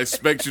 Still. I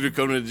expect you to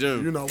come to the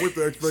gym. You're not with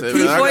the Say, expectations.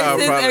 He man, I got voiced a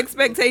his problem.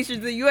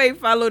 expectations and you ain't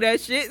follow that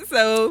shit.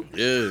 So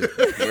Yeah,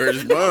 word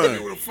is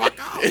bond. Fuck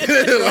out.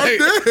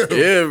 Like,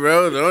 yeah,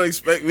 bro. Don't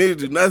expect me to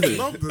do nothing.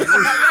 Something.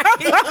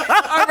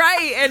 All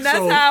right, and that's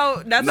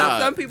how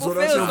some people so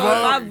feel. that's So your if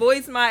vibe? I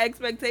voice my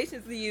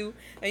expectations to you,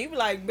 and you be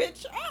like,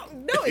 "Bitch, I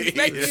don't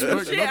expect you to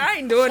do shit. I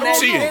ain't doing that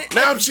cheating. shit."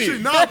 Now I'm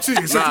cheating. Now I'm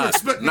cheating. So you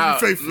expect me to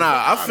be faithful.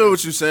 I feel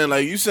what you're saying.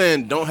 Like you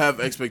saying, don't have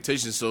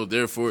expectations, so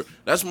therefore,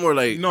 that's more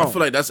like No. I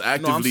feel like that's No, I'm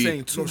actively.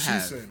 saying to No, she's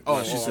have. saying-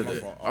 Oh, she said my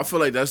that. fault. I feel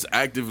like that's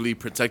actively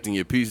protecting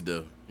your peace,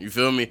 though. You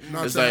feel me?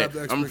 Not It's to like have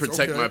the I'm gonna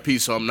protect okay. my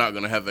peace, so I'm not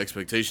gonna have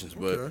expectations.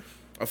 But Okay.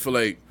 I feel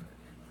like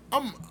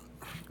I'm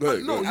go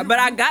ahead, no, go ahead. But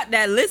I got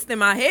that list in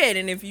my head,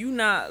 and if you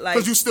not like,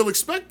 because you still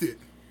expect it.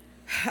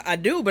 I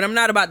do, but I'm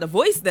not about to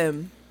voice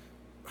them.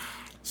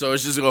 So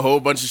it's just a whole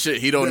bunch of shit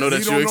he don't know that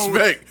He you don't know-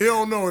 expect. He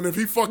don't know, and if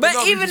he fucking But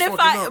up, he even just if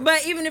fucking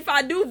up. even if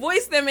I do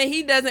voice them and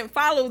he doesn't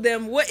follow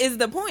them, what is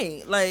the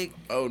point? Like,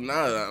 Oh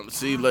nah,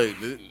 see, like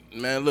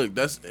man, look,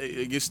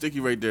 it gets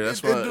sticky right there. That's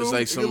It why do, it's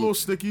like it get a some. little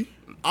sticky.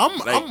 I'm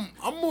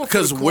more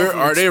Because for the where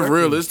are they confident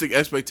realistic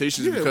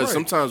expectations? Yeah, Because right.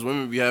 sometimes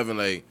women be having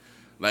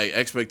like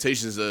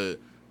expectations of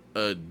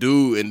a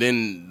dude, and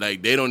then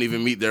like they don't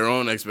even meet their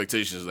own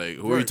expectations. Like,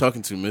 who are you Right.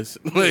 talking to, miss?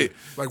 Like,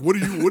 Like, what are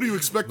you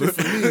expecting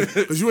from me?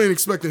 Because you ain't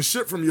expecting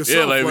shit from yourself.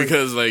 yeah, like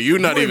because like you're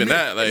not you even ain't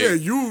that. Like, yeah,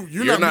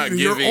 you're not meeting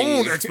giving your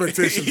own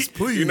expectations.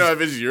 Please, you know,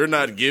 you're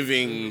not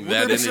giving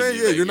that they energy. saying?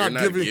 Yeah, like, you're not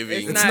giving- it's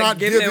It's not, not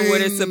giving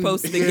what it's giving-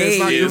 supposed to yeah, it's give.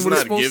 not Yeah, giving it's what it's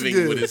not supposed to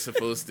giving what give. it's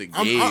supposed to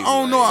I give.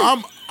 don't know.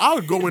 like- I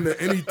would go into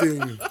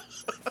anything.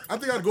 I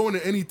think I'd go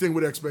into anything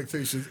with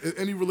expectations.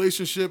 Any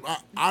relationship,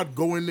 I'd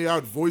go in there.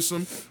 I'd voice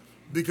them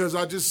because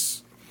I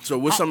just. So,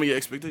 what's some of your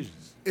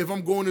expectations? If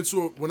I'm going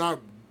into it, when I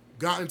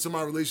got into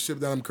my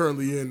relationship that I'm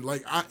currently in,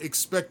 like I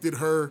expected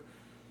her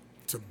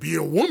to be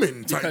a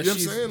woman type. You know what I'm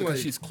saying? Because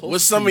Like, she's close.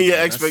 What's to some of you, your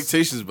man. That's-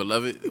 expectations,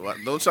 beloved?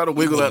 Don't try to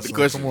wiggle out the come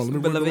question. on, let me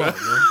wiggle Beloved.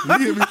 out, man.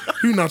 You hear me?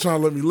 You're not trying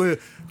to let me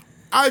live.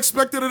 I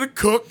expected her to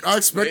cook. I'm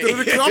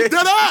dead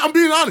ass. I'm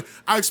being honest.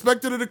 I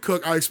expected her to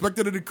cook. I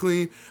expected her to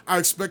clean. I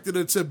expected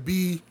her to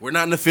be We're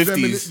not in the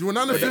feminine. 50s. We're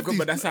not in the 50s.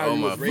 But that's how Oh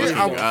you my was raised.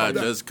 fucking I- God,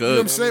 that- just You know what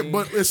I'm cook. saying?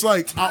 But it's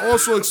like I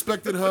also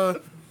expected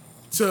her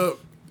to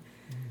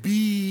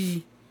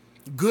be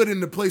good in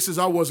the places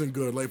I wasn't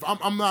good. Like if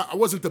I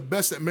wasn't the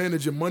best at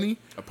managing money.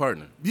 A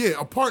partner. Yeah,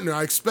 a partner.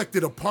 I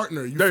expected a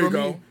partner. You There feel you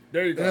go. me?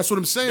 There you go. And that's what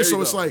I'm saying. There you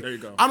So it's go. like There you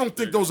go. I don't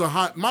think those are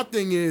high. My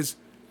thing is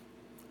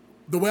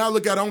the way I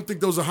look at it, I don't think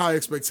those are high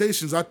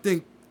expectations. I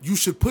think you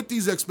should put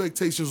these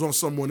expectations on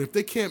someone. If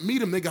they can't meet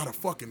them, they gotta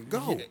fucking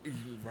go.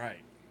 Right.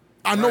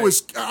 I know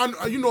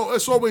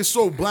it's always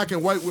so black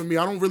and white with me.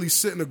 I don't really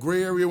sit in the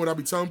gray area when I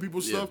be telling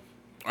people Yeah. stuff.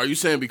 Are you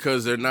saying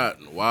because they're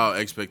not wild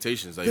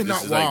expectations? Like They're this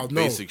not is wild, like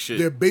no. basic shit.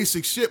 They're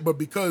basic shit, but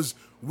because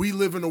we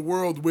live in a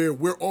world where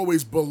we're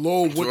always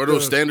below So what are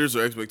those standards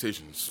or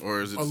expectations,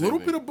 or is it a little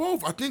bit of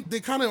both. I think they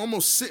kind of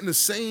almost sit in the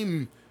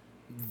same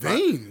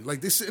vein.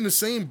 Like they sit in the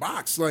same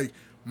box. Like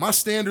my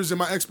standards and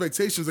my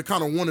expectations are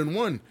kind of one and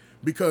one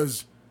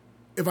because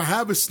if I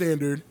have a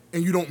standard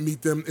and you don't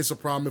meet them, it's a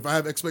problem. If I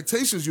have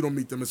expectations, you don't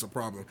meet them, it's a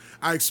problem.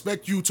 I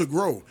expect you to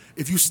grow.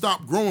 If you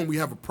stop growing, we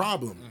have a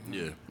problem.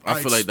 Yeah,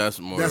 I feel like that's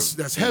more.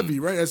 That's heavy,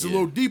 right? That's a yeah.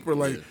 little deeper.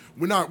 Like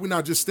Yeah. we're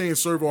not just staying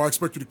serve. I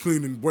expect you to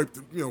clean and wipe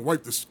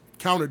the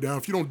counter down.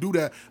 If you don't do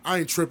that, I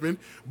ain't tripping.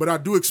 But I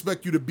do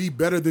expect you to be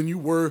better than you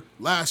were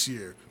last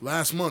year,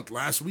 last month,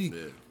 last week.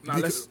 Yeah. Now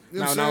Because- let's you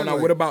know what I'm now saying?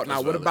 Like, what about that's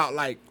what valid. about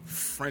like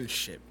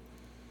friendship?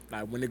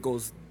 Like when it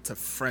goes to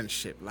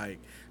friendship, like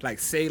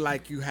say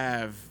like you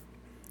have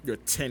your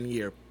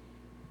 10-year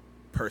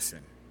person.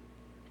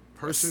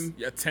 person,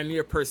 A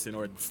 10-year person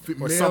or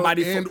male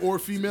somebody and from, or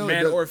female?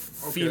 man That- or okay.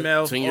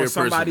 female 10-year or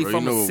somebody person, bro.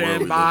 from You know a what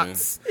world we live in.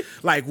 sandbox.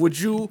 Like would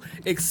you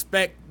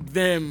expect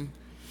them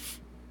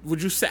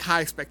would you set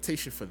high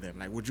expectation for them?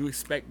 Like would you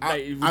expect like,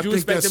 would I you think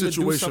expect that's them to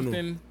do situational.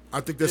 something? I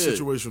think that's Yeah.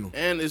 situational.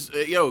 And it's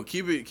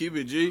keep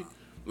it G.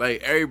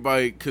 Like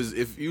everybody, because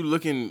if you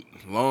looking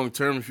long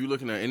term, if you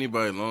looking at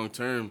anybody long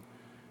term,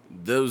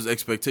 those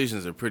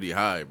expectations are pretty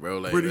high, bro.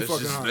 Like Pretty let's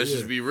fucking just, high. Let's yeah.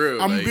 just be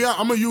real. I'm like,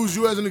 gonna use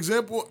you as an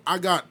example. I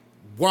got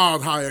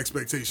wild high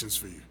expectations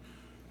for you.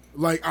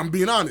 Like I'm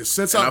being honest.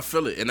 Since and I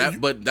feel it, and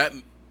that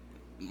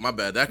my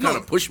bad. That kind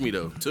of pushed me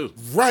though too.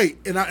 Right,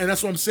 and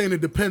that's what I'm saying.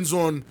 It depends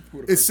on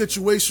it's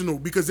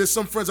situational because there's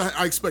some friends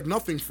I expect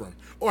nothing from,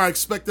 or I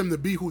expect them to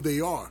be who they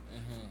are.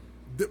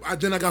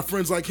 Then I got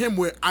friends like him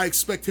where I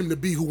expect him to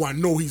be who I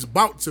know he's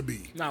about to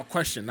be. Now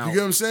question. Now You get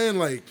what I'm saying?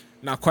 Like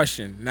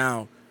question.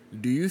 Now,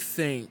 do you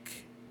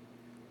think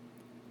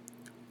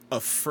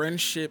a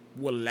friendship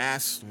will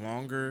last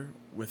longer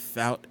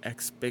without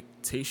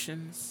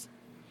expectations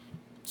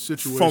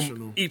situational.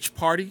 from each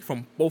party,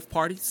 from both I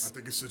parties?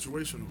 think it's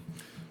situational.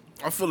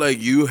 I feel like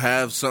you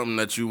have something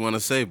that you want to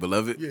say,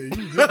 beloved. Yeah,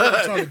 you're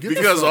trying to get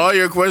Because to all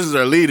your questions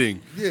are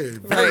leading. yeah,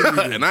 very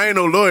leading. And I ain't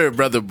no lawyer,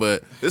 brother,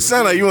 but it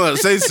sounds like you want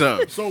to say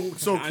something.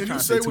 So can you trying to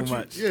say say what too you?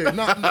 much.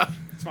 Yeah,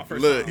 It's my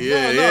first Look, time.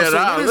 yeah, So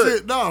nah, what is look.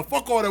 it? Nah,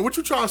 fuck all that. What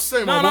you trying to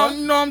say, my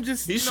No, boy? I'm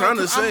just. He's you know, trying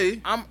to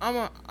say,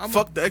 I'm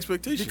Fuck the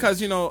expectations.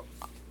 because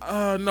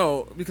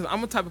No, because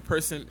I'm a type of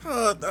person.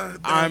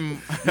 I'm.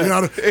 You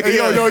gotta, hey,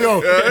 yo.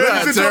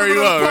 Ladies and gentlemen of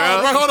the pod,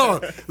 right? Hold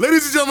on.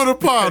 Ladies and gentlemen of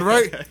the pod,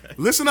 right?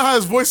 Listen to how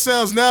his voice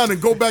sounds now and then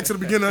go back to the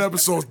beginning of the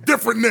episode.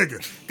 Different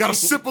nigga. Gotta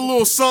sip a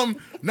little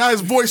something. Now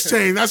his voice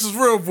changed. That's his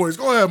real voice.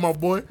 Go ahead, my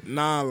boy.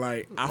 Nah,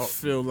 like, I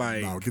feel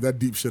like. No, get that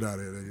deep shit out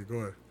of there, nigga. Go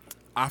ahead.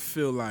 I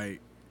feel like.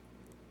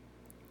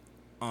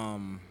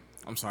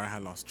 I'm sorry, I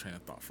had lost train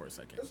of thought for a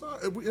second. It's not,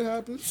 it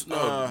happens.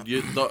 No,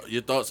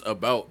 your thoughts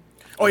about.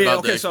 Oh yeah, about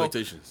okay. the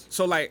expectations.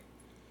 So like,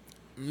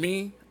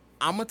 me,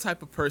 I'm a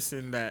type of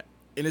person that,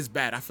 and it's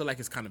bad. I feel like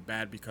it's kind of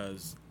bad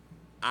because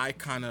I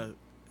kind of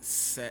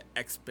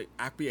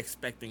I be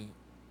expecting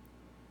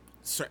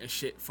certain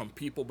shit from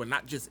people, but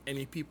not just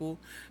any people.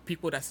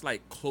 People that's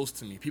like close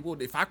to me. People,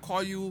 if I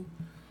call you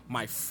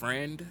my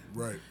friend,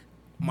 Right.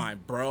 my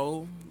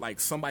bro, like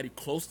somebody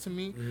close to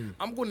me,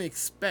 I'm gonna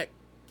expect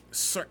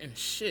certain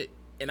shit.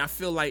 And I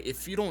feel like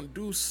if you don't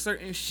do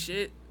certain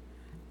shit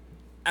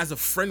as a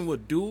friend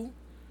would do,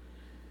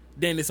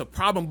 then it's a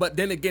problem. But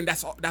then again,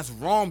 that's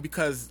wrong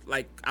because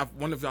like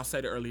one of y'all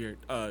said it earlier.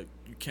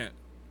 You can't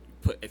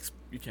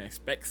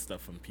expect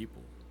stuff from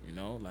people. You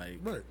know, like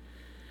Right.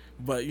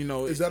 But you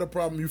know, Is that a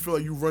problem you feel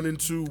like you run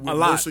into with a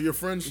lot. most of your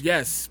friends?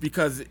 Yes,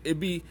 because it'd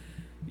be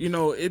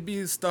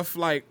stuff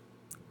like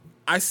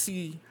I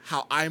see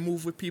how I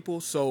move with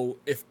people. So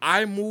if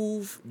I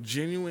move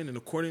genuine and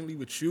accordingly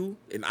with you,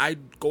 and I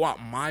go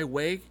out my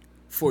way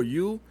for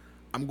you,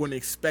 I'm going to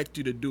expect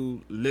you to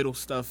do little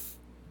stuff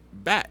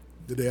back.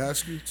 Did they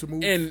ask you to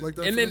move And like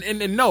that? and for then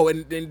them? and no,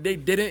 and then they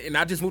didn't, and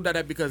I just moved out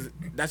that because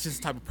that's just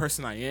the type of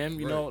person I am,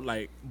 you know. Right.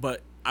 Like,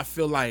 but I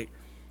feel like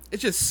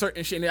it's just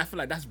certain shit, and I feel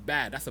like that's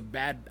bad. That's a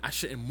bad. I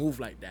shouldn't move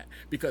like that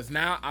because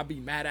now I'll be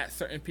mad at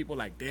certain people.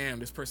 Like, damn,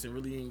 this person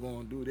really ain't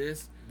gonna do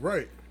this.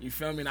 Right. You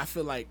feel me? And I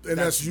feel like And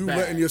that's you bad.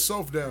 letting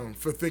yourself down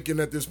for thinking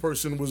that this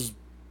person was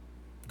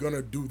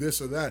gonna do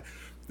this or that.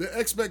 The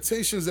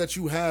expectations that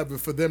you have are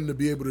for them to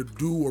be able to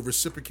do or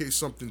reciprocate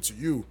something to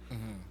you.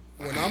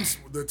 When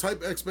the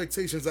type of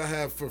expectations I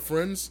have for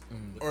friends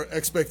are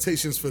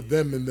expectations for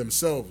them and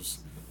themselves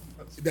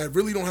that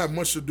really don't have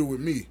much to do with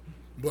me.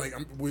 Like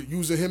we're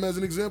using him as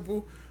an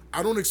example.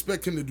 I don't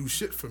expect him to do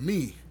shit for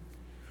me.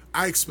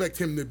 I expect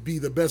him to be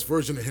the best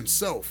version of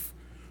himself.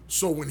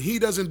 So when he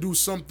doesn't do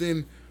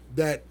something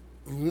that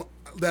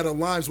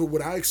aligns with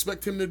what I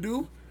expect him to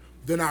do,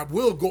 then I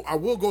will go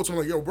to him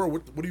like, yo, bro,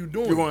 what are you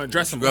doing? You're going to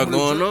address him. Got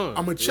going on.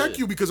 I'm gonna check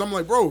you because I'm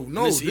like, bro,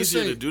 no, It's this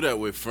easier to ain't. do that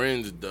with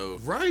friends though,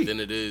 Right. than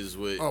it is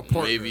with A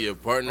partner. maybe a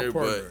partner. A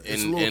partner. But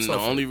It's a and little the tougher.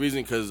 only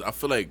reason because I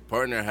feel like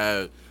partner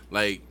have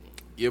like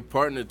your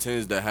partner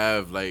tends to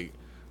have like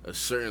a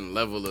certain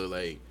level of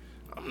like.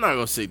 I'm not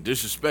gonna say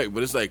disrespect,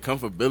 but it's like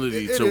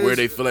comfortability It to where is.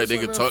 they feel like It's they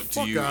like, can man, talk to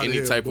fuck you outta any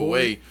here, type of boy.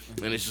 way,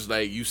 and it's just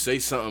like you say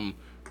something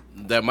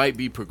that might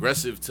be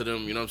progressive to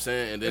them, you know what I'm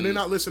saying? And then they're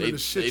not listening to the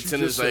shit they you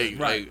tend just to said.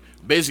 like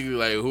basically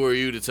like who are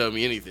you to tell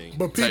me anything?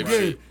 But type peep game,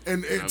 shit.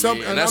 and I tell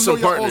mean, me, and and I that's know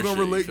some y'all all partner gonna shit,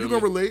 relate. you You feel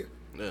gonna me? relate?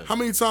 Yeah. How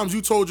many times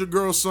you told your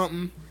girl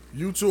something?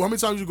 You too. How many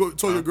times you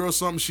told your girl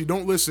something? She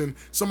don't listen.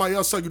 Somebody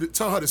else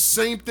tell her the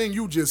same thing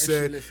you just And she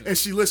said, listened. and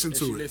she listened And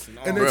to she it. listened.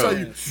 And they Oh, tell Bro,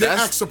 you they that's-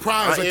 act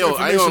surprised. Like yo, the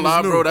I ain't information gonna lie,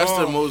 is new. bro. That's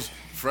the Oh, most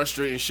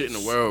frustrating shit in the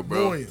world,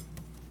 bro.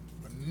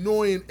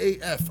 annoying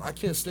AF. I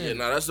can't stand Yeah, it.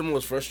 nah, that's the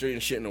most frustrating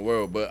shit in the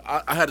world. But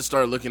I had to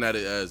start looking at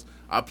it as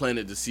I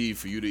planted the seed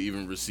for you to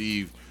even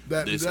receive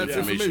That this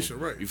information, information.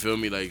 right. You feel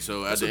me? Like,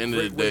 so That's at the a end of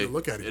great the way day, to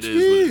look at it. it is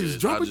what it Jeez, is.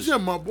 drop I a just-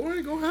 gem, my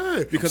boy. Go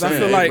ahead. Because saying, I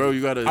feel hey, like bro,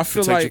 you gotta I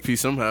feel protect like your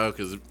peace somehow.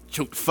 Because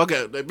choke the fuck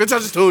out, like, bitch. I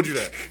just told you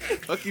that.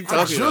 Fuck you I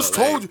talking just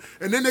about, told you,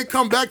 and then they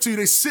come back to you.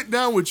 They sit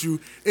down with you,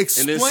 and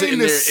explain then sitting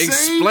the there, same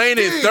explain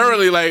it thing.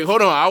 thoroughly. Like,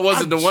 hold on, I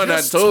wasn't the one that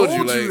just told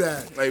you.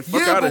 that. Like,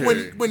 fuck yeah, out of but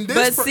here. when this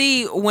But per-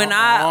 see, when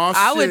Aw,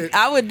 I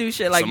shit. would do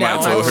shit like somebody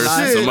that. told on her.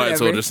 live, shit. Somebody told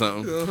her whatever.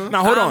 something.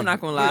 now hold I'm on. not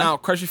gonna lie. Now,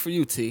 question for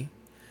you, T.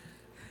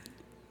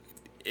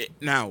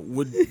 Now,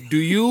 do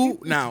you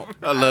now?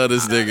 I love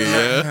this nigga.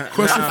 Yeah.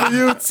 Question for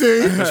you,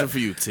 T. Question for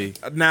you, T.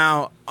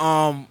 Now,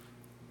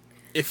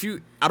 if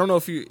you, I don't know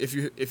if you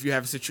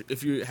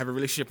have a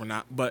relationship or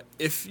not, but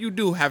if you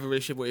do have a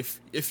relationship, or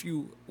if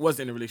you was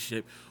in a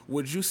relationship,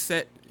 would you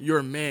set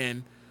your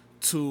man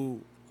to?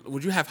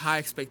 Would you have high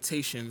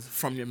expectations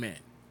from your man?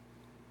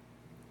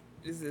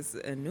 Is this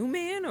a new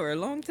man or a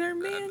long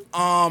term man?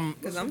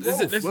 Because I'm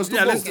Let's Let's do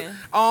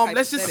both.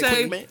 let's just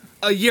say Hypothetically.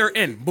 a year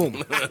in,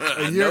 boom,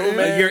 A year in?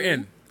 a year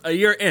in, a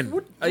year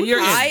in, a year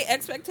in. high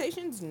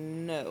expectations?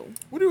 No.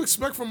 What do you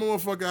expect from a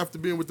motherfucker after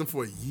being with them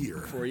for a year?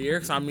 For a year,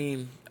 'cause I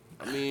mean,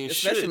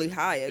 Especially shit.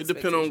 high It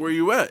depends on expectations. where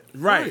you at.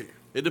 right.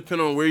 It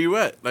depends on where you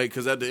at. Like,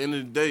 because at the end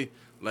of the day,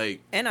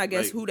 like. And I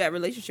guess like, who that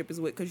relationship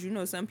is with, because you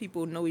know some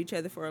people know each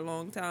other for a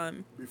long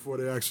time. Before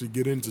they actually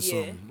get into Yeah.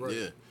 something. Right.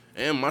 Yeah.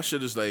 And my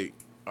shit is like,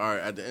 all right,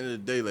 at the end of the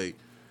day,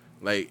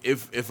 like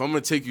if I'm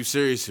gonna take you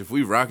serious, if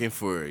we rocking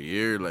for a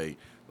year, like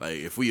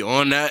if we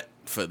on that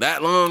for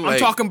that long, I'm like,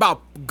 talking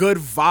about good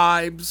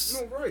vibes.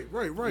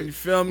 No, right. You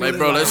feel me? like,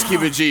 bro, let's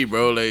keep it G,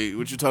 bro. Like,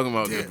 what you talking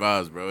about? Damn. Good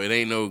vibes, bro. It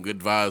ain't no good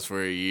vibes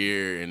for a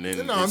year, and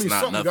then No, I it's mean not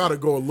something nothing. gotta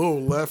go a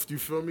little left. You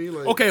feel me?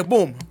 Like, Okay,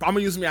 boom. I'm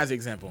gonna use me as an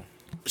example.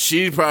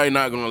 She's probably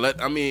not gonna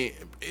let. I mean,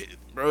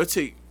 bro, it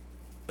take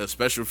a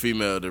special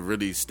female to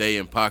really stay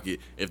in pocket.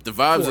 If the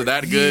vibes For are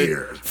that a good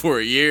year. for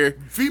a year,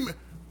 Female,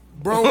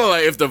 bro.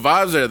 like if the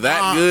vibes are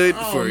that good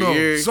I for don't a know.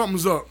 year,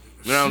 Something's up.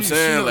 You know what I'm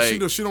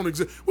saying? She don't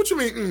exist. What you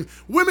mean?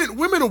 Women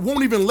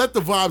won't even let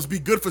the vibes be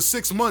good for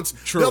 6 months.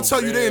 True. They'll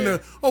tell you they in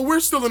the we're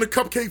still in the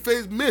cupcake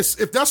phase. Miss,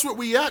 if that's what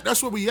we at,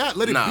 that's what we at.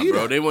 Let it nah, be.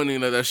 bro, that. they wouldn't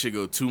even let that shit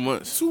go 2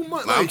 months. 2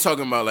 months, Like, I'm like-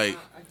 talking about like.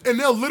 And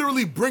they'll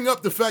literally bring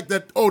up the fact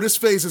that this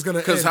phase is gonna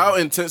end. Cause how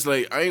intense,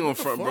 like I ain't gonna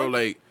front, bro.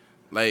 fuck?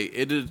 Like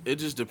it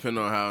just depend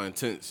on how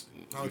intense.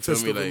 How You intense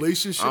feel me? the Like,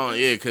 relationship I don't- is?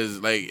 yeah, cause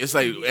like it's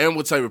like and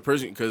what type of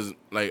person? Cause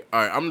like all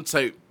right, I'm the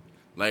type.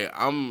 Like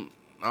I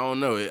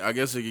don't know. I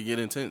guess it could get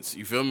intense.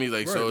 You feel me?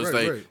 Like so, Right, it's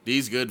right, like right.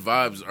 these good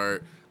vibes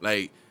are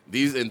like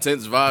these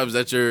intense vibes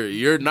that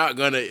you're not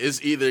gonna. It's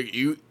either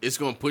it's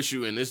gonna push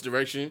you in this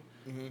direction,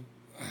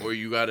 Mm-hmm. or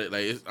you gotta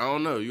like I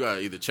don't know. You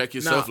gotta either check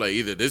yourself. Like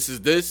either this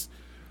is this.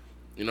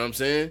 You know what I'm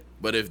saying?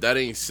 But if that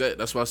ain't set,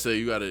 that's why I say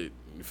you gotta,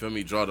 you feel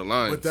me, draw the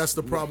line. But that's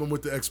the problem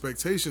with the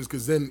expectations,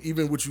 because then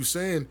even what you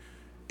saying,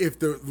 if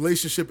the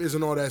relationship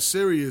isn't all that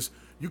serious,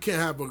 you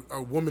can't have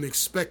a woman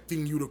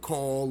expecting you to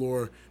call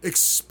or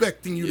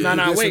expecting you to do this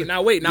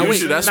and-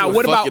 Usually that's Now, what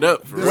what fuck about it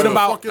up. For That's real.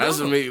 what fuck it That's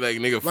up. what make like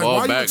nigga Like, fall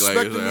why back. you Like,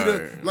 expecting it's me like,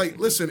 to alright. like?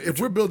 Listen, if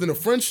we're building a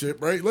friendship,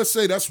 right? Let's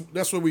say that's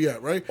where we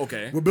at, right?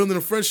 Okay. we're building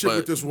a friendship But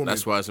with this woman.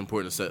 that's why it's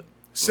important to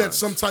Set lines.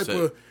 some type Set-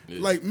 of yeah.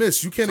 like,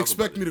 Miss, you can't Talk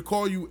expect about me to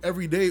call you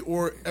every day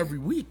or every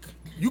week.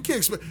 You can't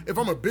expect. If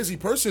I'm a busy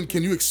person,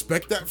 can you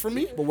expect that from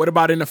me? But what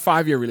about in a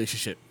 5-year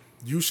relationship?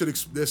 You should.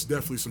 There's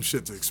definitely some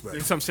shit to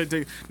expect. Some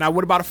shit. Now,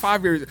 what about a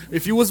 5 years?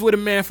 If you was with a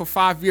man for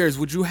 5 years,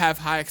 would you have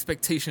high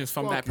expectations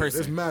from Fuck that it, There's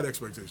person? mad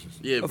expectations.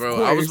 Yeah, Of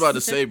bro. I was course. about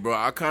to say, bro.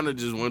 I kind of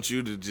just want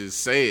you to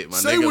just say it, my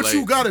Say nigga. what like,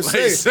 you gotta like,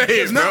 say. Say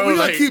it, Now bro. we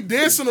gotta Like, keep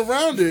dancing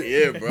around it.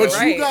 Yeah, bro. But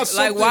Right. you got Like,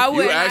 something. why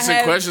would You I asking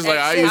have questions like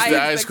I used to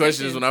high ask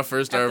questions when I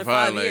first started after 5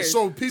 finding. Like, years?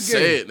 So, Pete,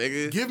 say Game, it,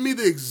 nigga. give me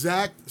the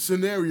exact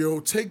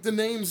scenario. Take the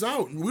names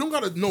out. We don't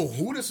gotta know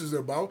who this is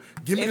about.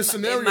 Give me the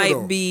scenario. It might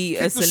though. be Keep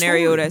a the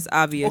scenario story. that's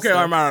obvious. Okay, though.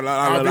 all right.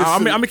 I'm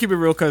Obviously. gonna keep it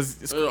real because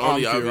it's It's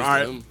only all obvious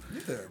right. to them.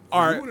 Yeah,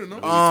 All you right. wouldn't know.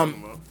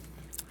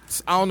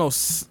 I don't know.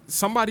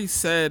 Somebody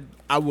said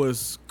I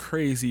was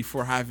crazy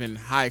for having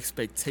high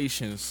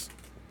expectations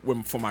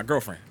for my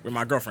girlfriend. With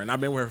my girlfriend,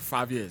 I've been with her for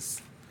 5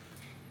 years.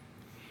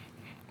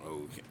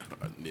 Okay.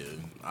 Yeah,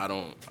 I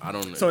don't.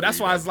 So that's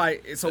agree why that- it's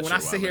like. So that when I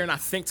shit sit here wild. and I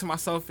think to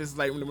myself, it's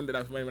like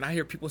when I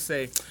hear people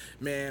say,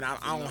 "Man, I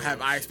don't have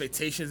high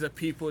expectations of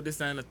people," this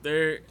that, and the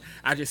third.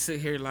 I just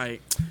sit here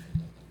like,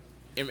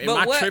 am But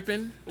I what-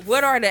 tripping?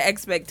 What are the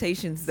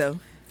expectations though?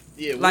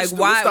 Yeah, Like what's the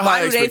why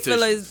high do they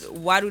feel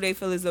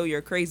expectations? as though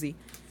you're crazy?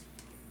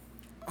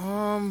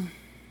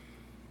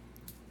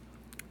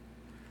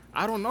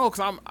 I don't know,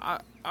 cause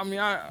I mean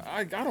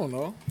I don't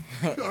know.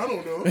 I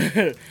don't know.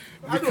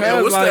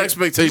 Yeah, what's like- the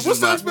expectations? What's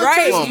the like?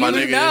 expectations? Come on, my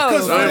You nigga. know.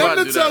 Because Don't let nobody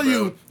me do tell that, you,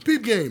 bro.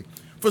 peep game.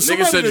 For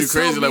somebody said to you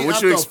crazy, tell like, me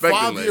what you after expecting,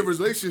 a 5-year like?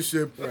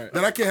 relationship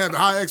that I can't have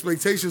high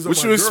expectations of What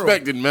my you girl.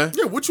 expected, man?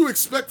 Yeah, what you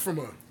expect from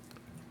her?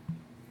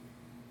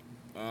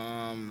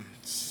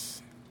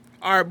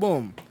 All right,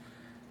 boom.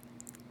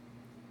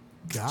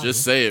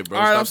 Just say it, bro.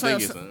 All right, Stop I'm saying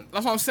thinking, son.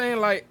 that's what I'm saying.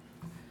 Like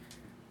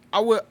I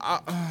would.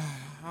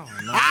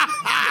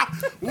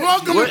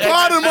 Welcome What to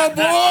Potter, my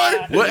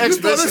boy. What You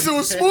thought this expectations? shit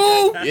was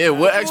smooth? Yeah, what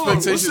what's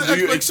expectations the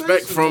do you expect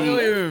expectations? it don't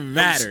from even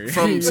matter.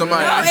 from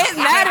somebody? No, it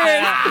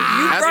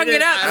matters. You brought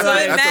it up, so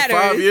it After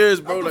 5 matters.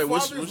 years, bro. After Like, 5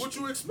 what's years, what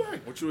you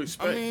expect? what you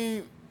expect? I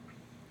mean,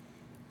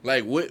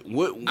 like, what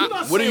not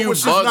are saying you what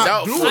she's bugged not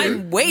out doing. for?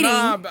 I'm waiting.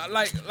 nah, but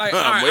like I'm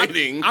all right,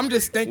 waiting. I'm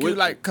just thinking What-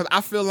 like because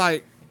I feel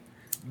like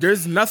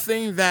there's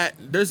nothing that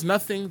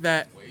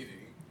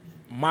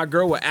my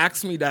girl would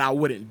ask me that I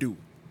wouldn't do.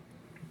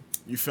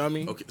 You feel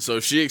me? Okay, so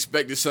she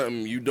expected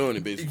something, you doing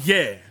it, basically.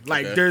 Yeah,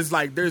 like Okay.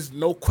 there's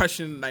no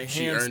question, like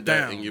She hands earned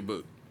down. that in your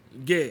book.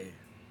 Yeah,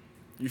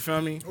 you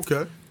feel me?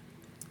 Okay.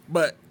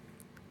 But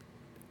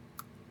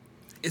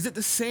is it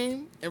the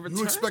same in return?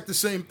 You expect the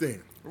same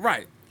thing.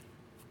 right?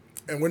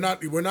 And we're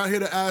not here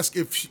to ask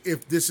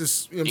if this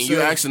is, you know what I'm And saying?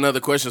 you asked another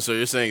question, so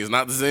you're saying it's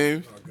not the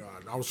same? Oh, God,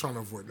 I was trying to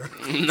avoid that.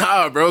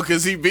 Nah, bro,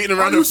 because he beating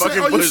around Are you the fucking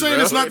saying, bush,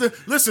 it's bro. not the...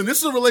 Listen, this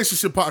is a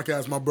relationship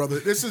podcast, my brother.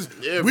 This is...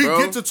 Yeah, we bro.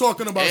 get to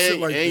talking about shit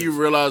like and this. you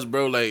realize,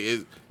 bro, like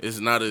it's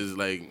not as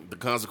like the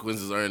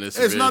consequences aren't as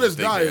It's severe not you as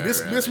think dire. they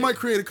This are, this right? might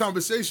create a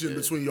conversation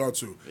between y'all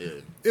two. Yeah.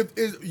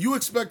 If you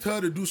expect her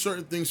to do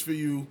certain things for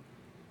you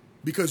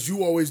because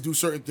you always do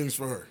certain things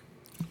for her.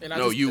 And I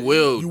No, just- you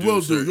will. You will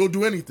do. certain- You'll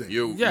do anything.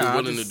 You're Yeah, I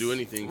willing just- to do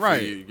anything right,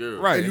 for your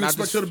girl. right. and you I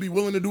expect just- her to be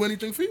willing to do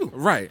anything for you.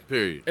 right.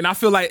 Period. And I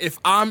feel like if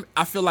I'm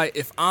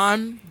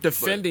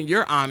defending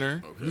your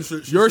honor, You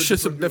should, yours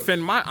should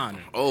defend my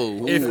honor.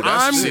 Oh, If ooh,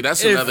 I'm-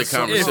 that's if- another if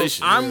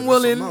conversation. I'm that's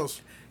willing- something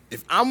else.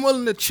 If I'm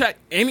willing to check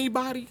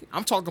anybody,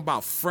 I'm talking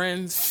about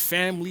friends,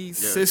 family,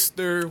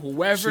 sister,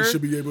 whoever. She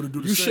should be able to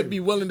do the You same. should be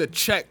willing to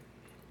check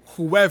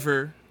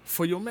whoever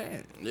for your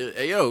man. Yeah,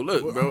 hey, yo,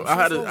 look, bro.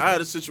 I'm so I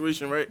had a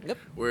situation right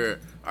where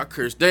I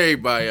cursed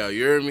everybody out.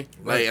 You heard me?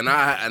 Like, and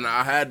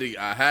I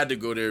had to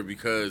go there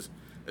because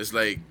it's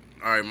like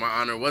all right, my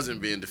honor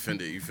wasn't being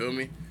defended. You feel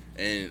me?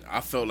 And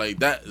I felt like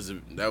that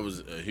was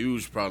a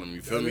huge problem.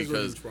 You feel me?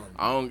 Because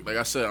I don't, like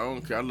I said, I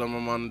don't care. I love my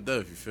mom to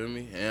death. You feel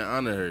me? And I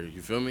honor her.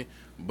 You feel me?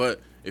 But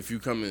if you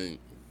come in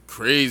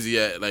crazy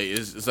at like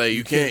it's like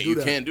you can't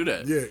do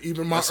that. Yeah,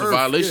 even my that's Earth, a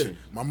violation. Yeah.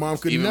 My mom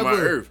could even never.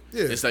 My Earth.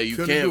 Yeah, it's like you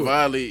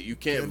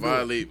can't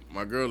violate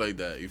my girl like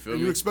that. You feel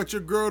me? You expect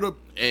your girl to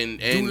and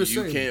do the you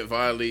same. Can't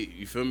violate.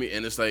 You feel me?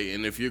 And it's like,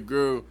 and if your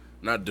girl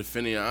not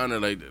defending your honor,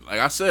 like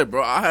I said,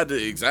 bro, I had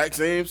the exact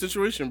same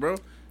situation, bro.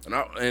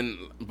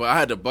 But I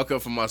had to buck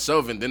up for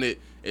myself, and then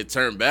it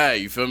turned bad.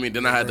 You feel me?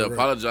 Then I had to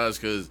apologize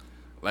because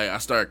like I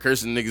started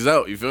cursing niggas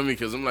out. You feel me?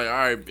 Because I'm like, all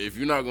right, if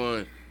you're not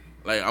going,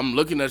 like I'm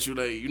looking at you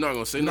like you're not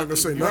gonna say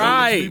nothing,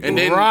 right? And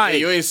then and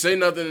you ain't say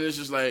nothing, and it's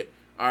just like,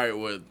 all right,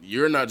 well,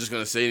 you're not just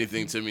gonna say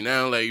anything to me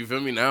now. Like you feel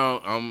me?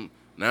 Now I'm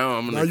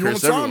gonna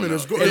curse everyone.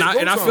 And,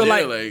 and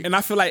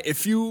I feel like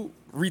if you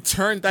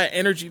return that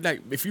energy,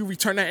 like if you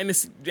return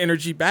that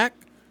energy back,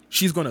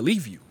 she's gonna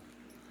leave you.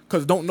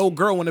 Cause don't no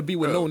girl want to be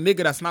with no nigga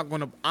that's not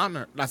gonna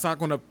honor. That's not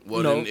gonna.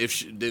 Well, then if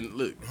she then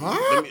look,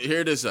 let me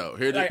hear this out.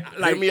 Hear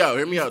me out.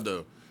 Hear me out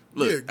though.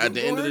 Look, at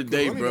the end of the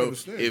day, bro.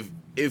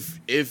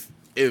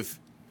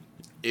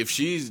 If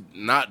she's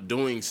not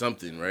doing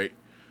something right,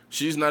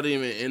 she's not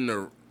even in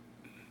the.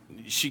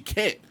 She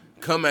can't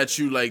come at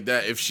you like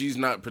that if she's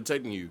not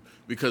protecting you.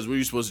 Because were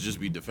you supposed to just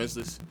be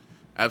defenseless?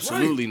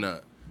 Absolutely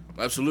not.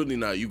 Absolutely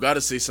not. You got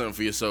to say something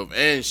for yourself,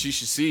 and she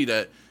should see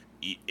that.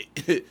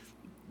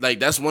 Like,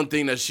 that's one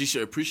thing that she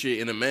should appreciate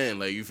in a man.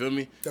 Like, you feel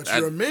me?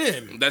 You're a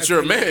man.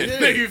 You're a man.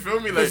 Yeah. You feel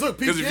me? Like,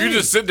 because if you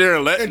just sit there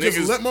and let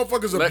niggas let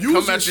motherfuckers abuse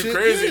come at you shit,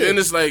 crazy, then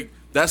it's like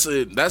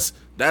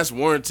that's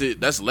warranted.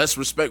 That's less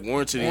respect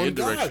warranted in your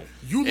direction.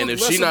 And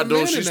if she not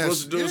doing what she's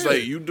supposed to do, it's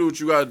like you do what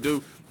you gotta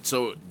do.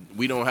 So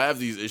we don't have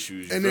these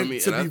issues. You feel me?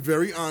 To be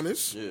very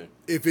honest,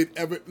 if it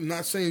ever,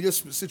 not saying your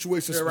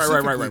situation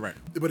specifically, right.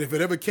 But if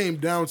it ever came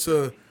down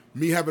to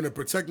me having to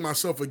protect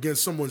myself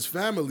against someone's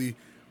family,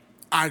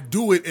 I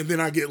do it and then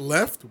I get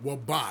left. Well,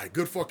 bye.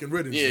 Good fucking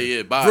riddance.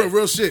 Yeah, bye.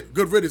 Real shit.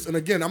 Good riddance. And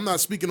again, I'm not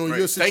speaking on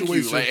your situation.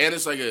 Thank you. Like, and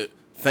it's like a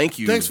thank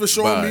you. Thanks for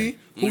showing me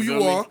who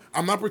you are.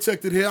 I'm not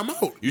protected here. I'm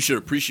out. You should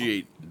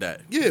appreciate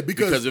that. Yeah,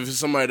 because if it's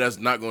somebody that's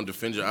not going to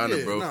defend your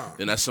honor, bro,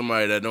 then that's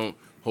somebody that don't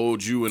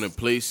hold you in a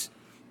place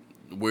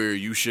where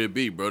you should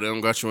be, bro. They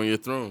don't got you on your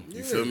throne.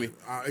 You feel me?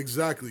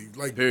 Exactly.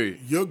 Like, period.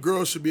 Your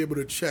girl should be able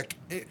to check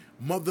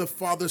mother,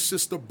 father,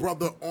 sister,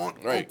 brother, aunt,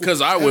 right? Because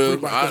I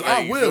will.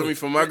 I will. You feel me?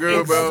 For my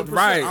girl, bro.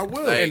 Right. I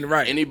will.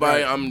 Like,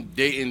 anybody I'm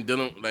dating,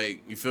 dealing,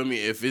 like, you feel me?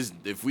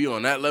 If we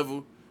on that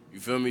level, you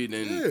feel me?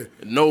 Then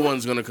no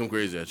one's gonna come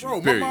crazy at you.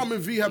 Bro, period. my mom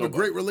and V have a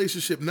great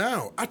relationship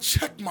now. I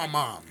check my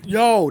mom.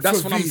 Yo,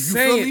 that's what I'm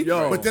saying.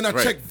 Yo, but then I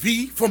check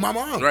V for my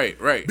mom. Right.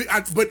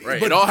 But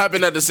it all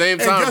happened at the same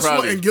time. Guess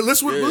probably. What?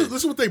 And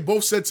listen what they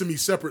both said to me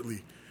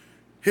separately.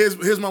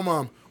 Here's my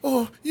mom.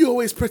 Oh, you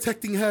always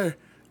protecting her,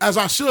 as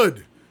I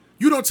should.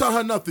 You don't tell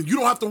her nothing. You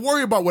don't have to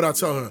worry about what I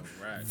tell her.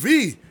 Right.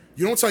 V,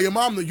 you don't tell your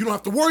mom that you don't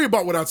have to worry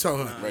about what I tell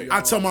her. Right.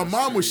 I tell my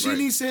mom what she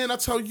needs to hear, and I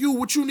tell you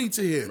what you need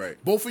to hear.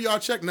 Right. Both of y'all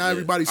check. Now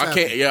everybody's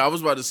happy. I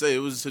was about to say, it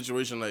was a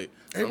situation like,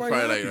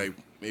 probably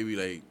maybe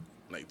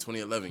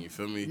 2011, you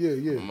feel me?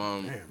 Yeah. My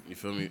mom, you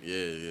feel me?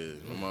 Yeah.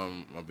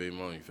 My baby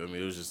mom, you feel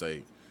me? It was just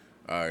like,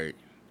 all right,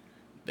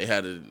 they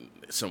had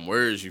some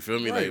words, you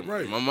feel me?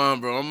 Right. My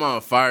mom a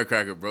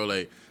firecracker, bro.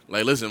 Like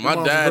listen,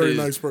 my dad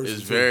is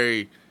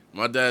very...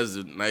 My dad's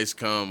a nice,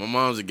 calm. My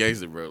mom's a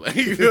gangster, bro. Like,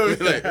 you feel me?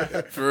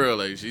 Like, for real,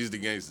 like, she's the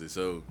gangster.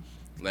 So,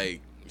 like,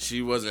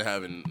 she wasn't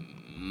having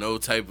no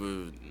type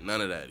of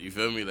none of that. You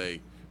feel me? Like,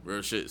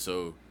 real shit.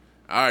 So,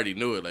 I already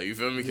knew it. Like, you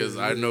feel me? Because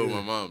I know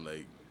my mom.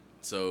 Like,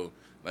 so,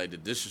 like, the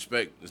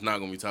disrespect is not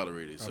going to be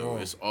tolerated. So,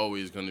 it's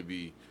always going to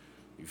be,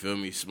 you feel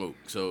me, smoke.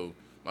 So,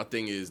 my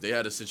thing is, they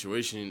had a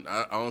situation.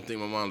 I don't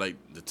think my mom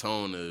liked the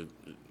tone of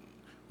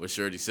what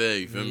Shorty said.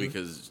 You feel me?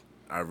 Because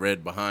I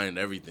read behind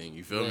everything,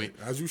 you feel me?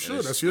 As you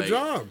should. That's your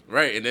job.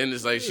 Right, and then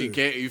it's like she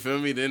can't, you feel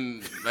me?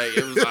 Then, like,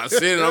 it was, I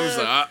seen it, I was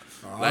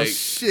like,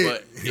 shit.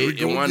 But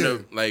it wound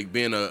up, like,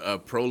 being a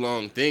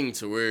prolonged thing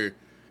to where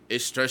it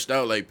stretched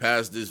out, like,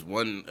 past this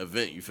one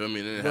event, you feel me?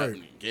 And then it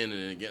happened again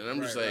and again. And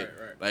I'm just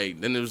like,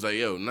 then it was like,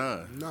 yo,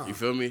 nah. You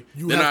feel me?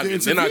 Then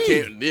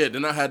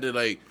I had to,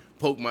 like,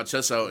 poke my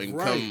chest out and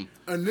come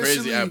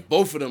crazy at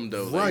both of them,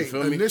 though. Right. Like, you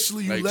feel me?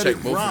 Initially, you let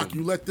it rock.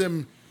 You let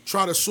them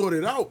try to sort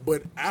it out,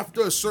 but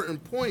after a certain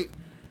point,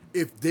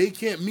 if they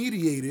can't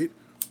mediate it,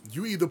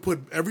 you either put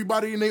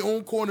everybody in their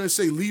own corner and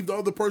say leave the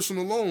other person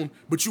alone,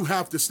 but you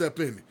have to step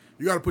in.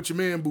 You got to put your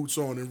man boots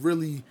on and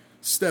really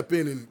step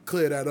in and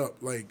clear that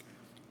up. Like,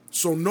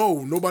 so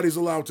nobody's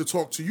allowed to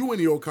talk to you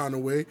any old kind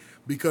of way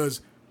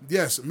because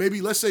yes,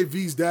 maybe let's say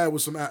V's dad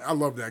was I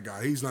love that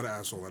guy. He's not an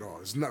asshole at all.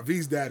 It's not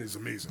V's dad is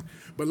amazing,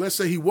 but let's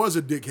say he was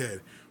a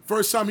dickhead.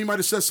 First time he might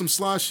have said some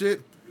sly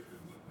shit.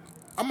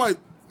 I might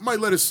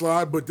let it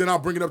slide, but then I'll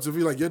bring it up to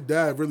V like your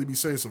dad really be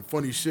saying some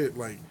funny shit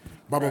like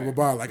blah blah blah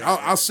blah. Like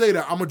I'll say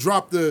that I'm gonna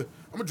drop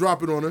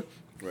it on her.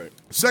 Right.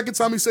 Second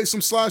time he say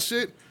some sly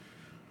shit,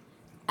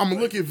 I'm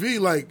gonna look at V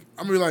like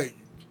I'm gonna be like,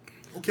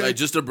 Okay, Like,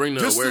 just to bring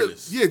the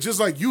awareness. Just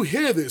like you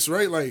hear this,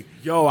 right? Like,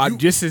 Yo,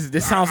 this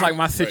sounds like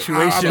my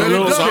situation I a bet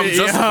little it does. bit. I'm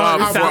justified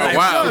Yo, for it sounds a like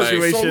while, my like,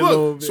 situation so a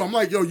little look, bit. so I'm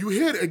like, yo, you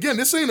hear it again.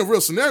 This ain't a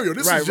real scenario.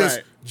 This Right, is just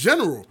right.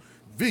 general.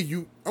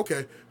 V,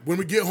 okay. When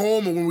we get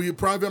home or when we get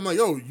private, I'm like,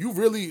 yo, you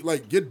really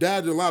like your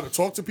dad allowed to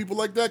talk to people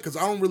like that? Because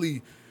I don't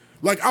really,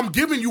 like, I'm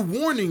giving you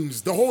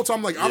warnings the whole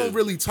time. Like, I don't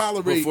really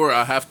tolerate. Before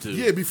I have to.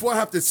 Yeah, before I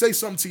have to say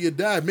something to your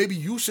dad, maybe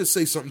you should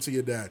say something to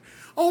your dad.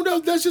 Oh no,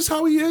 that's just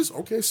how he is.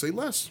 Okay, say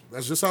less.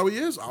 That's just how he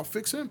is. I'll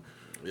fix him.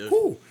 Yeah.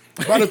 Cool.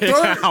 By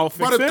the I'll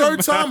fix him.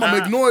 third time, I'm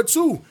gonna ignore it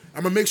too.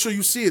 I'm gonna make sure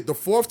you see it. The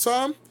fourth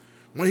time,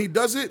 when he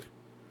does it,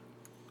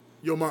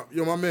 yo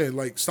my man,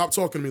 like, stop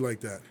talking to me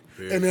like that.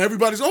 Yeah. And then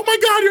everybody's, oh my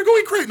God, you're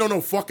going crazy.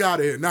 No, fuck out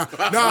of here. Nah,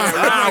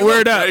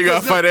 word up. You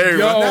gotta fight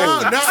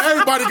everybody. now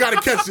everybody gotta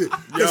catch it.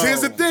 Because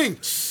here's the thing.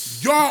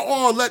 Y'all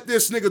all let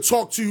this nigga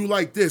talk to you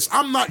like this.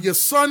 I'm not your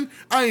son.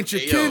 I ain't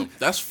your Hey, kid. yo,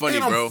 that's funny,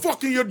 and I'm bro.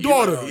 fucking your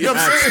daughter. You know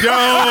what I'm saying?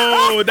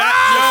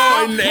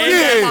 Yo,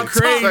 Yeah,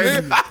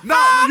 crazy.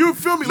 Nah, you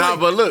feel me? Nah, Like,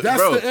 but look,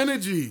 that's bro. the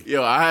energy.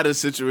 Yo, I had a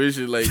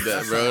situation like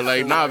that, bro.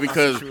 Like, nah,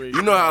 because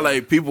you know how,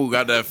 like, people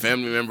got that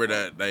family member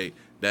that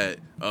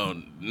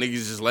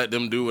niggas just let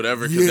them do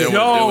whatever because they don't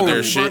want to deal with their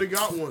everybody shit.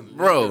 got one.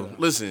 Bro,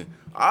 listen,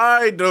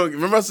 I don't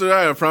remember. I said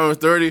I had a Promise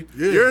 30.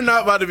 Yeah. You're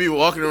not about to be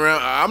walking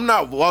around. I'm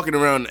not walking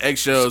around in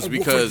eggshells So,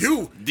 because for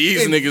you,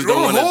 these in niggas your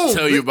don't want home, to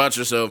tell you but- about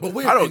yourself. but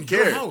wait, I don't in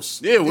your care.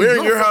 house. Yeah, we're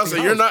in your house, fucking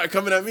and you're house. not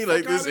coming at me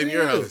like this outta in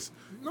your here. house.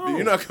 No.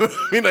 You're not coming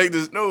at me like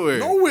this nowhere.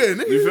 Nowhere,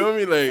 nigga. You feel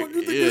me? Like, What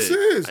you think yeah, this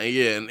is? And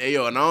yeah, and hey,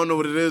 yo, and I don't know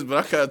what it is, but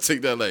I kind of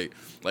take that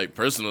like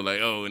personal, like,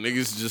 oh,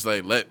 niggas just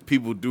like let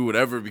people do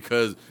whatever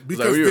because it's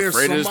like, we're they're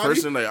afraid of this somebody?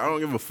 person. Like, I don't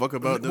give a fuck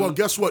about them. Well,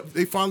 guess what?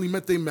 They finally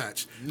met their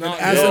match. No,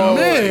 And as yo, a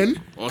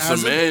man, on as some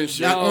a- man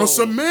shit. No. on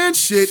some man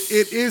shit,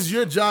 it is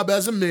your job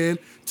as a man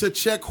to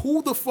check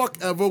who the fuck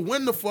ever,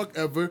 when the fuck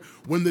ever,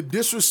 when the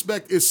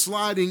disrespect is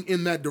sliding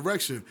in that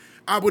direction.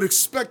 I would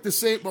expect the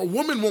same. A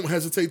woman won't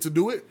hesitate to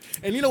do it.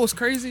 And you know what's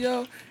crazy,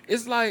 yo?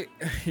 It's like,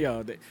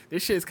 yo,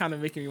 this shit is kind of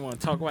making me want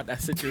to talk about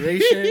that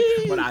situation,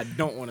 but I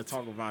don't want to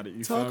talk about it.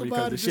 You feel me?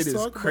 Because the shit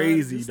is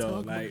crazy, though.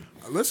 Like,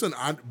 Listen,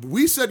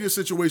 we said your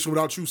situation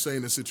without you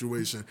saying the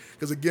situation.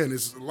 Because again,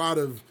 it's a lot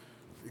of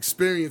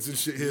experience and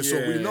shit here, so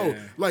we know.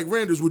 Yeah. Like,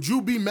 Randers, would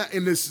you be mad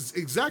in this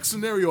exact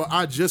scenario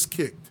I just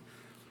kicked?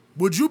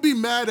 Would you be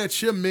mad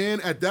at your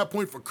man at that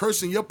point for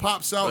cursing your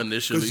pops out?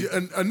 Initially.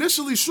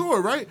 Initially,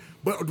 sure, right?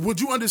 But would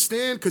you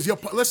understand? Because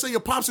let's say your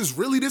pops is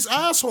really this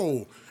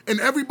asshole, and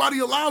everybody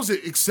allows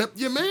it except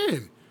your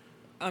man.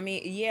 I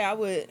mean, yeah,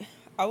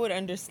 I would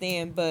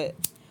understand, but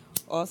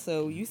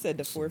also you said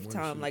the fourth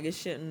time, like it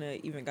shouldn't have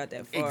even got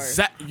that far.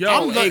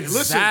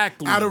 Listen,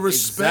 out of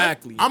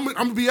respect, Exactly. I'm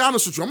gonna be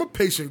honest with you. I'm a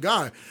patient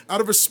guy.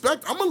 Out of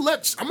respect, I'm gonna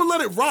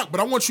let it rock. But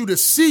I want you to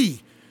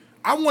see.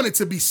 I want it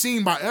to be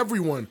seen by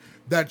everyone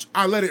that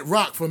I let it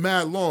rock for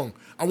mad long.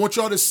 I want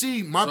y'all to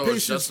see my So it's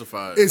patience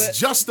justified. is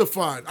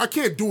justified. I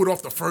can't do it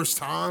off the first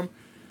time.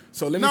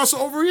 So let me. Now it's an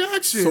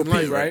overreaction. So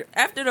like, Pete, right?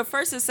 After the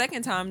first and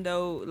second time,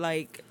 though,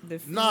 like the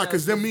Nah,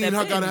 because then me and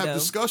her step gotta in, have though.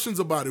 discussions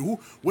about it.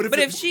 But But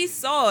if she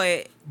saw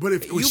it,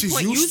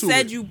 she's you used to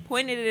said it. you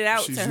pointed it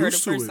out She's to her the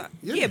used to first it. time.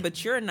 Yeah. Yeah,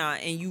 but you're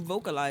not, and you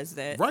vocalized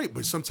that. Right,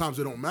 but sometimes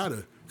it don't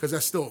matter because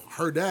that's still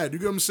her dad. You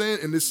get what I'm saying?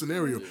 In this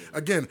scenario,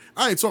 again,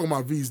 I ain't talking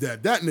about V's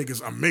dad. That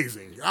nigga's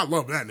amazing. I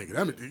love that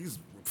nigga. He's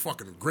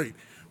fucking great.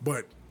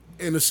 But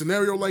in a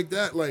scenario like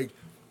that, like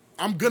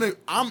I'm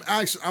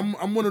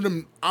one of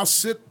them. I'll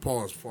sit.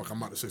 Pause. Fuck. I'm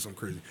about to say something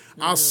crazy.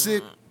 I'll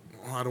sit.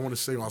 Oh, I don't want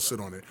to say I'll sit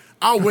on it.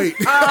 I'll wait.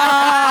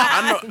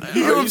 I know.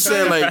 You know what I'm you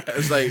saying saying? like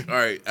it's like, all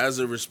right, as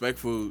a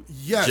respectful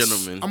Yes,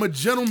 gentleman, I'm a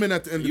gentleman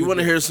at the end. you of want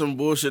the to day. hear some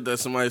bullshit that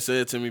somebody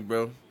said to me,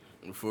 bro,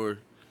 before,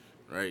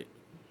 right?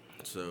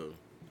 So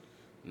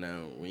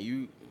now when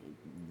you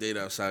date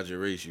outside your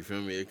race, you feel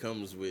me? It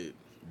comes with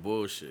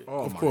bullshit.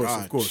 Oh, Of my course,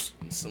 God. of course.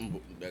 Some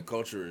that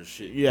culture and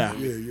shit. Yeah. you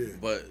feel me? Yeah, yeah.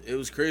 But it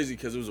was crazy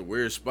because it was a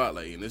weird spot.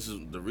 Like, and this is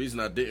the reason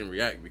I didn't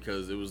react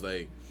because it was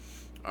like,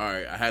 all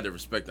right, I had to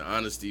respect the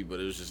honesty, but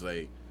it was just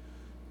like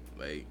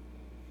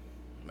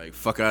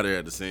fuck out of there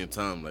at the same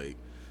time. Like,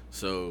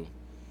 so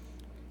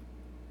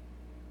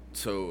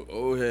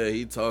old head,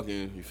 he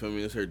talking. You feel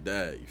me? It's her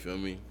dad. You feel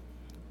me?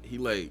 He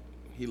like,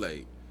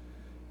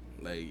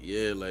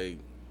 yeah, like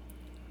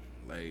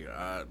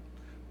I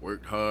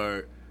worked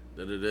hard.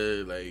 Like,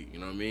 you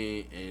know what I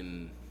mean?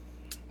 And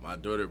my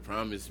daughter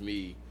promised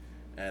me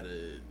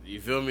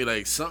you feel me,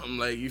 like something,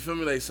 like, you feel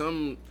me, like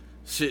some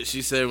shit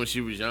she said when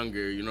she was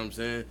younger, you know what I'm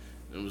saying?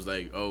 And it was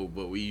like, oh,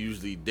 but we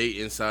usually date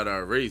inside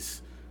our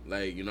race,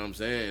 like, you know what I'm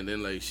saying? And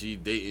then, like, she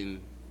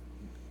dating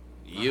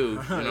you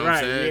know what I'm Right,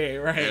 saying? yeah,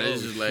 right. And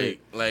it's Oh, just shit.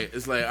 like,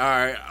 it's like, all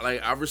right,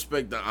 like, I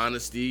respect the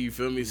honesty, you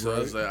feel me? So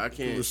Right. it's like, I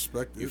can't,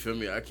 Respect you it. feel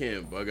me? I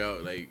can't bug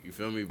out, like, you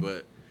feel me?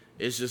 But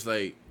it's just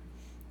like,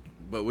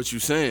 but what you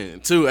saying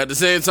too? At the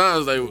same time,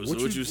 it's like,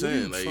 so what you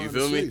saying? Like, you trying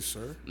feel to me? say,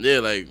 sir? Yeah,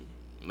 like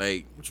you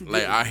like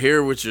getting? I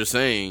hear what you're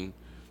saying,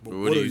 but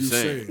what are you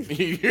saying?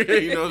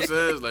 You know what I'm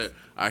saying? It's like,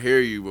 I hear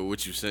you, but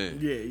what you saying?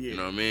 Yeah, yeah. You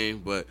know what I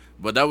mean? But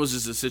that was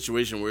just a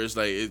situation where it's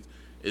like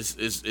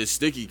it's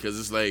sticky because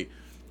it's like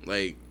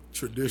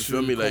Tradition, you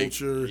feel me?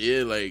 culture, like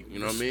yeah, like you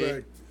know what I mean.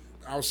 respect.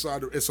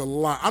 Outside, it's a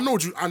lot. I know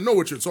what you're talking You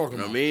know about.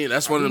 what I mean?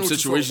 That's one of them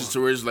situations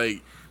to where it's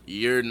like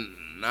you're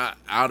not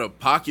out of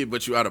pocket,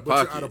 but you out of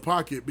pocket. You're out of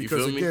pocket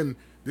because again,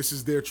 this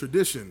is their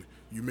tradition.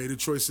 You made a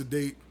choice to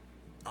date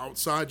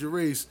outside your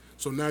race,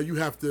 so now you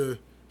have to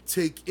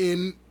take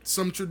in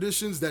some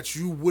traditions that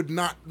you would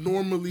not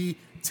normally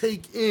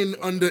take in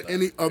under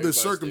any other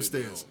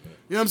circumstance.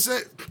 You know what I'm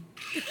saying?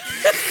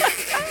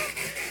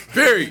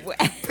 Period.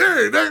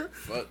 Period. Nigga.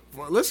 Fuck.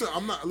 Well, listen,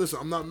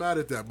 I'm not mad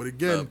at that, but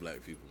again, Love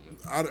black people.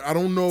 Man. I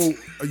don't know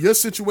your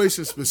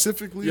situation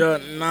specifically. Yeah,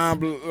 nah,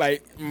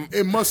 like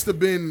It must have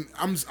been.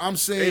 I'm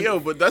saying. Hey yo,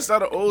 but that's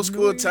not an old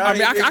school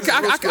Italian. I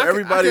mean,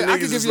 Everybody I niggas can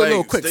give is you a little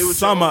like, quick stay with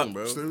sum your up own,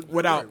 bro.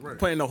 without Right.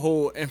 putting the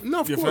whole.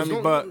 No, of you course. feel me?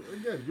 Don't, But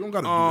again, you don't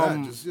gotta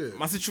do that. Just, yeah.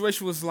 my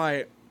situation was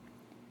like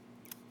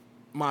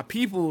my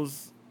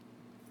people's.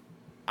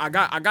 I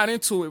got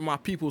into it with my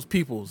people's,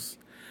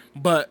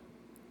 but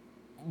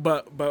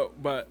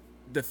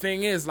the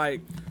thing is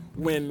like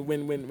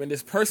when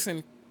this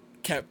person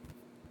kept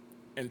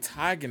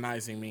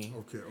antagonizing me.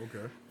 Okay.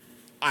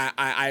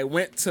 I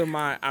went to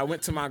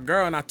my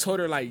girl and I told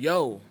her like,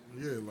 yo,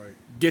 Yeah, like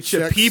get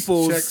your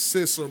peoples. check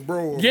sis or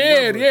bro. Or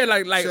Yeah, whoever. yeah,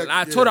 like Check-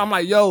 I told her, I'm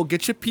like, yo,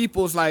 get your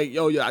peoples, like,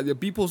 yo, your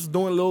people's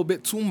doing a little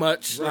bit too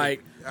much. Right.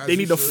 Like, As they you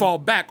need to should. fall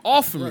back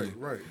off of me.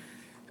 Right.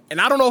 And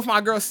I don't know if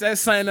my girl said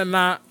something or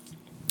not,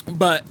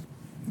 but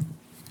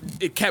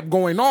it kept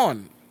going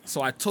on.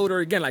 So I told her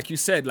again, like you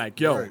said, like,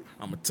 yo, Right.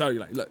 I'm gonna tell you,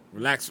 like, look,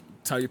 relax,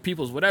 tell your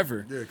peoples,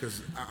 whatever. Yeah,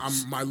 because I'm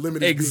my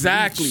limit. Is being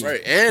Exactly. reached.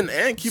 Right,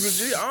 and keep it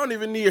G. I don't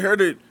even need her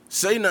to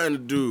say nothing to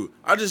do.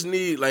 I just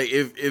need like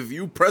if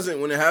you present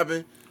when it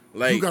happened,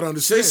 like You gotta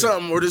say understand.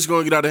 something or this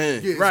gonna get out of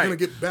hand. Yeah, it's Right. gonna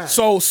get bad.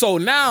 So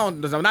now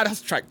that's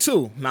strike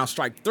 2. Now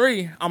strike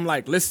 3, I'm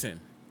like, listen,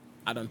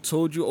 I done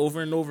told you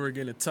over and over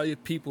again to tell your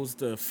peoples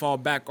to fall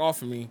back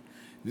off of me.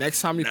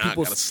 Next time your Nah, I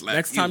peoples, gotta slap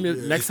next you. time your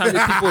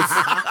peoples,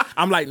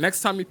 I'm like,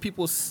 next time your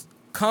peoples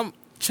come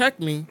check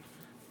me,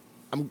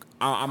 I was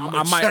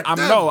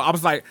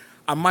like,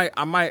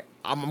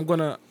 I'm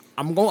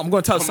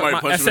gonna tell I some might my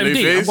punch him in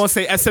SMD. their I'm face. gonna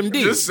say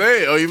SMD. Just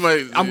say it. Oh, you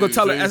might. I'm gonna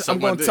tell her. you I'm suck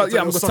gonna my tell. dick.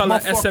 Yeah, I'm gonna Suck tell my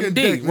her fucking SMD.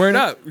 dick, Word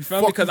man. up. You feel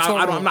me? Fuck Because you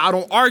talking about? I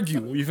don't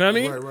argue. You feel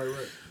me? Right.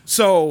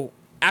 So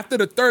after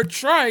the third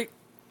strike,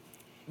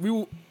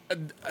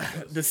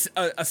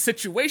 a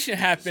situation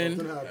happened,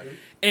 Something happened.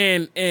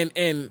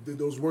 and Did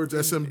those words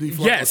SMD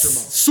fly yes, out your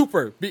mouth?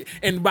 super.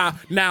 And by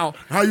now,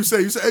 How you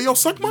say? You say, hey, yo,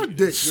 suck my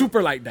dick.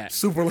 super like that.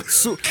 Super.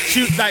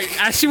 She like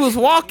as she was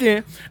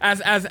walking, as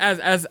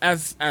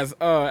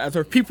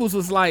her peoples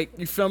was like,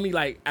 you feel me?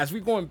 Like as we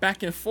going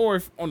back and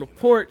forth on the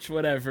porch,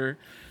 whatever.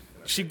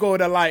 She go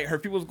to like her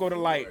peoples go to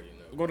like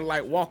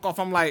walk off.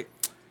 I'm like,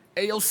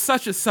 hey yo,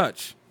 such and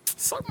such.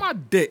 Suck my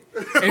dick,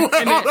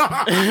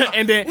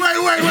 and then Wait.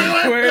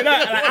 word up.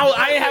 Like,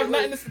 I ain't have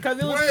nothing because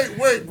it was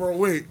Wait, bro,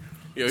 wait.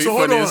 Yo, he So,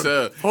 hold funny on. as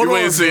hell. Hold You wait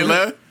on, and say man.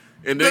 left,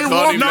 and then They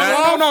call walk- him no,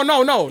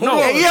 back.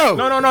 no. Hey, yo.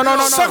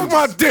 No. Suck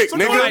my dick, my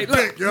nigga.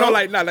 dick. Yo.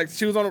 Like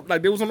she was on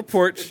like they was on the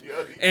porch,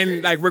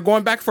 and like we're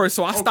going back first.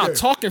 So I stopped Okay.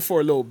 talking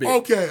for a little bit.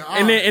 Okay,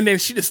 and then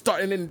she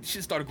started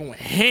going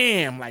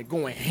ham,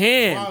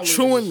 Violent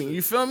chewing and me. shit.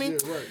 You feel me? Yeah,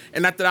 right.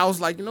 And after that, I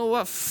was like, you know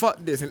what? Fuck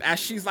this. And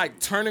as she's like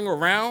turning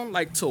around,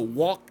 like to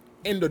walk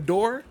in the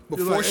door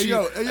before like, hey, she,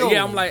 yo, hey, yo.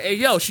 yeah, I'm like, hey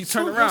yo, she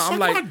turned Suck- around. suck I'm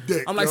my like,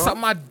 dick, yo. suck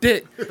my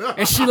dick,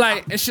 and she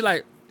like,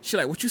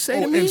 what you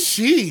say to Oh, me? and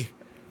she.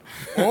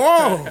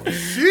 Oh,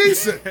 she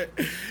said.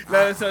 No,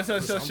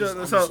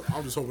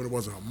 I'm just hoping it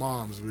wasn't her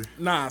mom's. B.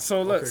 nah.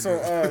 So look, Okay,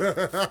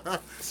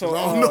 so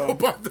I don't know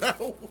about that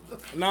one.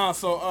 nah.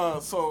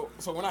 So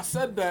when I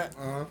said that,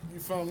 you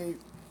feel me?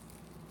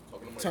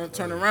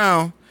 Turn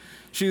around.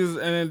 She was,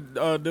 and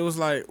then there was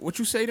like, "What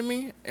you say to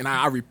me?" And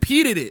I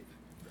repeated it,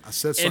 I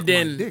said suck and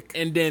then my dick.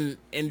 and then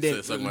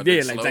said, "Suck my yeah,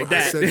 dick like slow." that.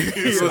 I said,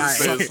 Like-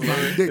 Say it slow. my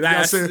dick. You know what I'm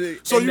That's saying?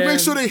 it. So And you make then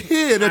sure they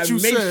hear that I you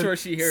make said sure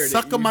she heard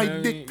suck it. You my feel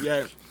me? dick.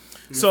 Yeah.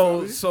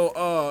 feel me?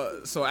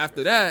 So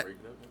after that,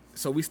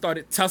 so we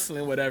started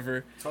tussling,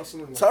 whatever.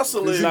 Tussling.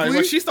 Like,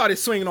 well, she started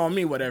swinging on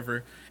me,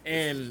 whatever,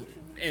 and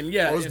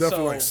yeah. Oh, it's and definitely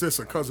so, like sis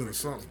or cousin or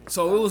something.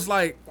 so it was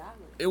like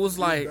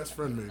Best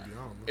friend maybe. I don't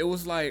know. it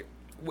was like,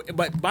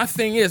 but my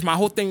thing is, my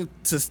whole thing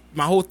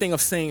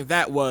of saying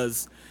that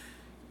was,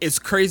 it's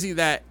crazy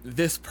that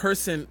this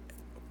person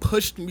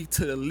pushed me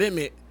to the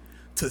limit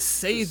to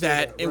say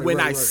that, and Right, when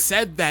right, I right.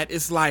 said that,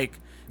 it's like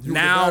You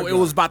now the bad it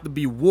was guy. about to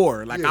be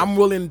war. Like Yeah. I'm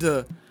willing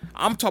to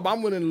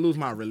lose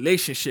my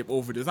relationship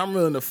over this. I'm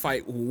willing to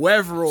fight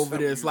whoever over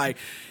this. Like,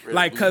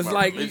 cause my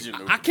like religion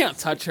over I can't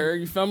touch her.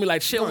 You feel me?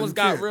 Like shit No, almost you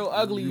got can't. real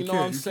ugly. You You know what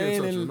I'm can't. You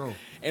saying? can't touch her, no.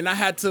 And I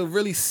had to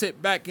really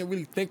sit back and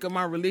really think of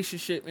my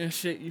relationship and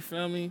shit. You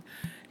feel me?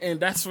 And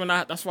that's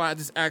why I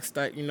just asked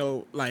that. You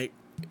know, like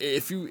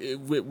if you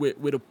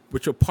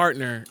with your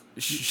partner,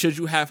 should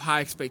you have high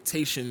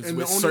expectations And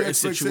with the only certain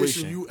expectation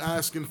situations? you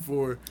asking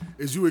for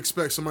is you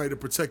expect somebody to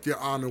protect your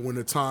honor when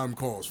the time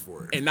calls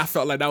for it. And I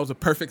felt like that was a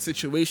perfect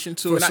situation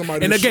too. For And,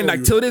 somebody and to again, show like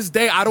you till that. this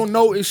day, I don't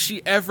know if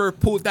she ever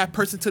pulled that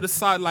person to the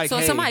side. Like, So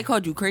hey, somebody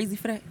called you crazy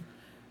for that?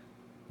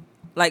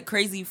 Like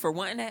crazy for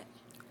wanting that?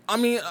 I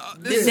mean,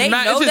 Did they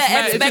know the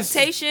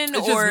expectation,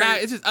 or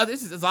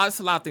it's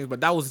a lot of things,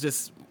 but that was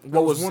just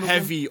what was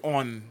heavy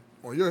on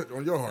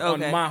your heart. on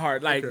my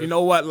heart. Like, you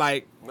know what,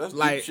 like That's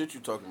like deep shit you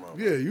talking about.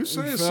 Yeah, you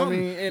saying feel something.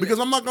 me? And- Because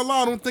I'm not gonna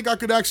lie, I don't think I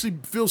could actually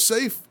feel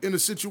safe in a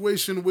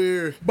situation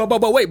where But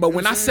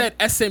when I said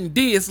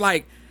SMD, it's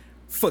like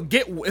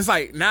forget. It's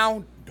like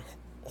now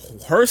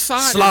her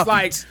side Sloppy. is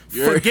like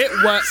forget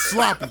what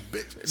sloppy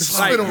bitch. it's Spit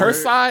like on her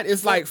side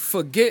is like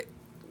forget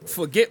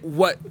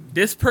what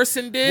this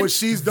person did. What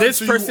she's done this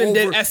to you person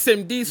did over-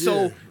 SMD.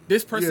 So Yeah.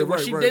 this person Yeah, what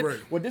right, she right, did right.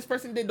 what this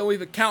person did don't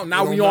even count.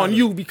 Now It we don't on matter.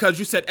 you because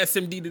you said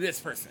SMD to this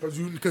person.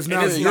 Because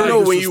now it's it's You not not know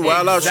when you disrespect.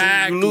 wild out,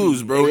 Exactly. you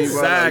lose, bro. When you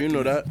wild out, you Exactly.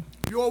 know that.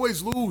 You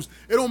always lose.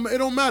 It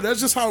don't matter. That's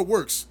just how it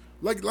works.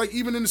 Like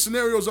even in the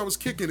scenarios I was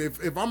kicking,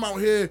 if I'm out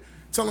here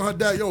telling her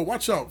dad, yo,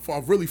 watch out, if I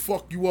really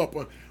fuck you up,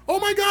 or, oh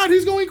my God,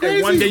 he's going crazy.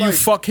 And one day you Like,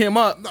 fuck him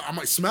up. no, I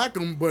might smack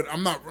him, but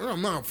I'm not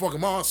gonna fuck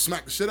him up. I'll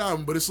smack the shit out of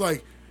him. But it's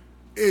like,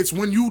 it's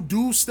when you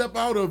do step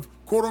out of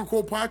quote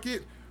unquote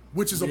pocket,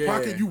 which is a Yeah.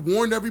 pocket you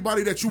warned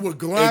everybody that you would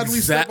gladly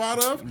step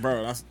out of.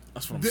 Bro, that's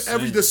what I'm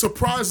saying. The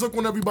surprise look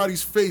on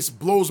everybody's face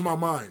blows my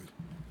mind.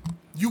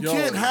 You Yo.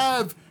 can't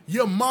have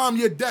your mom,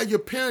 your dad, your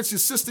parents, your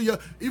sister,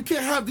 you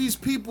can't have these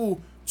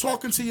people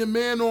talking to your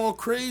man all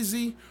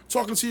crazy,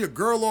 talking to your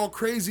girl all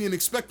crazy, and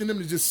expecting them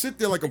to just sit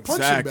there like a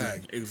punching Exactly.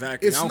 bag.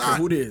 Exactly. It's I don't not. care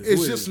who it is.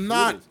 It's Who it just is. Who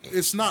not. it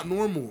It's not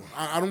normal.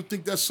 I don't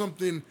think that's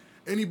something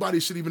anybody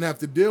should even have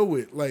to deal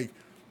with. Like,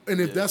 and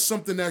if that's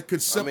something that could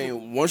I separate.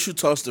 mean, once you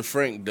toss to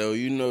Frank, though,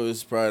 you know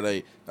it's probably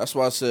like, that's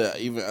why I said,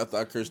 even after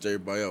I cursed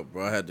everybody out,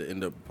 bro, I had to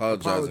end up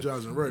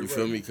apologizing. Right, You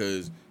feel right. me?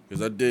 Because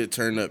I did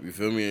turn up, you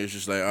feel me? It's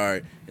just like, all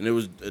right. And it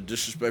was a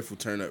disrespectful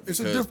turn up It's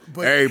a because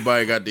but-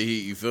 everybody got the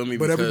heat, you feel me?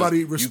 But Because everybody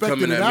you respected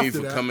coming it at me after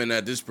for that. coming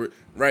at this,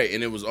 right.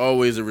 And it was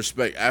always a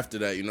respect after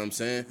that, you know what I'm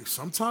saying?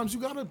 Sometimes you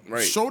gotta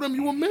Right. show them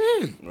you a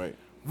man. Right.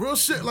 Real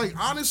shit. Like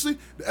honestly,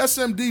 the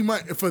SMD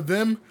might for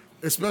them,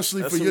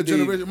 especially for your SMD.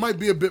 generation, it might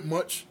be a bit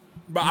much.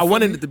 But I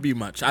wanted it to be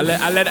much. I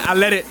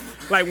let it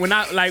like when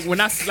I that's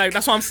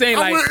what I'm saying.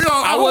 Like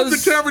I hope the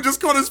camera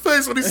just caught his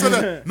face when he said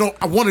that. No,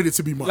 I wanted it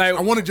to be much. Like-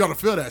 I wanted y'all to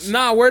feel that shit.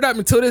 Nah, word up.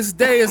 Until this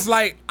day, it's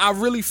like I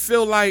really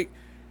feel like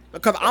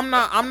because I'm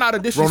not a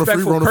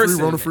disrespectful Rona free,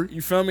 person. Rona free.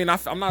 You feel me? And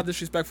I'm not a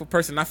disrespectful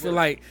person. I feel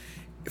like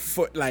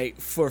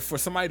for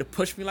somebody to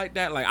push me like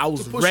that, like I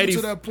was To push you ready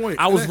to that point.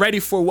 I was And ready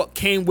for what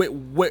came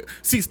with.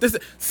 See,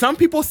 some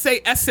people say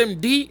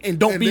SMD and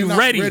don't And be they're not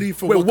ready, ready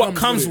for with what what comes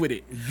comes with with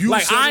it. it. You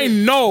Like said I it.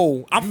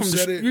 know I'm You from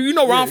said the it. you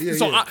know where Yeah, I'm yeah,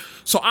 so yeah.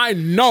 so I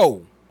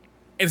know.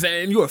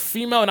 And you're a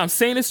female, and I'm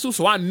saying this too,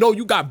 so I know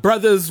you got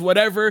brothers,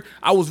 whatever.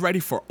 I was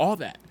ready for all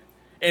that,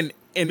 and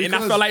I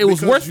felt like it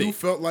was worth you it.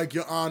 felt like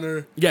your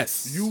honor.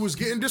 Yes. You was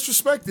getting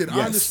disrespected. I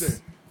Yes.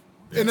 understand.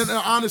 And then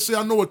honestly,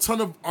 I know a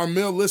ton of our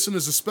male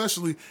listeners,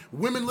 especially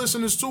women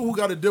listeners too, who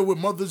got to deal with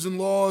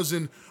mothers-in-laws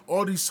and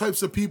all these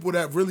types of people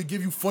that really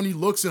give you funny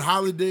looks at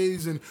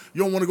holidays, and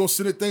you don't want to go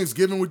sit at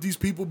Thanksgiving with these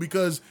people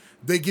because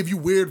they give you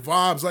weird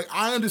vibes. Like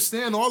I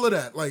understand all of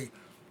that. Like,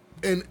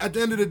 and at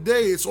the end of the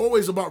day, it's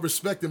always about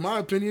respect. In my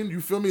opinion, you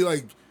feel me?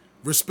 Like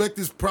respect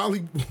is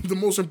probably the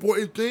most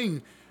important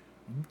thing.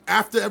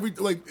 After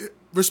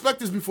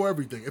respect is before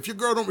everything. If your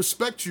girl don't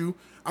respect you,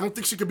 I don't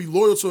think she can be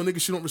loyal to a nigga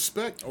she don't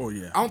respect. Oh,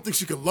 yeah. I don't think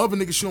she can love a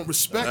nigga she don't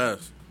respect.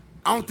 Yes.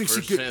 I don't think she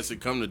First could. chance to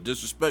come to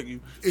disrespect you,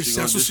 That's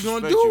what she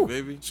gonna disrespect do, you,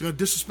 baby. She gonna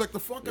disrespect the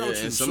fuck Yeah, out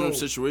you. and some of them So,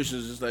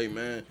 situations, it's like,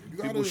 man,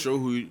 gotta- people show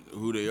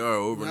who they are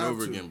over and have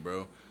over to. again,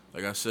 bro.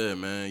 Like I said,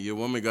 man, your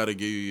woman got to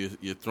give you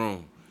your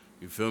throne.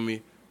 You feel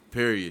me?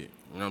 Period.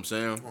 You know what I'm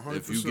saying? 100%.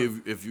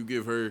 If you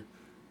give her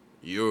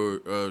your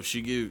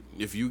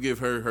if you give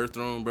her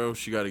throne, bro,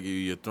 she got to give you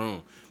your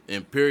throne.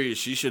 And period,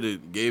 she should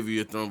have gave you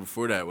your throne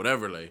before that,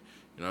 whatever, like,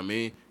 you know what I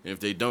mean? And if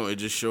they don't, it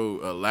just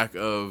show a lack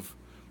of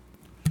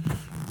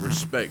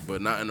respect,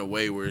 but not in a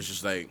way where it's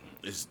just like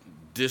it's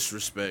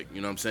disrespect,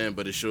 you know what I'm saying?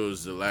 But it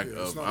shows the lack it's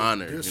of not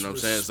honor, you know what I'm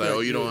saying? It's like, oh,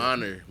 you don't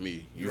disrespect, honor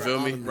me, you Right, feel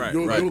me? honor me. Right,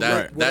 You'll- right. you'll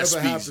That get whatever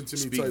speaks happened to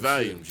me speak type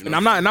volumes, shit. you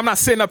And know I'm not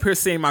sitting up here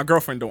saying my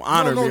girlfriend don't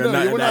honor no, me or no,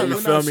 nothing we're like that. not- You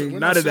we're feel not- me? we're None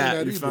not of saying that.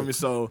 that You feel either. me?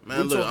 So Man,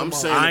 We're look, talking I'm about-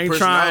 saying I the ain't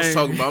person I was trying.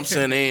 talking about, I'm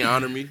saying they ain't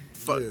honor me.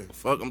 Fuck, Yeah.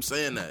 fuck, I'm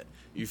saying that.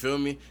 You feel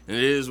me? And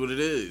it is what it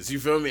is. You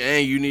feel me?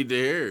 And you need to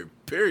hear it.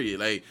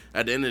 Period. Like,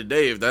 at the end of the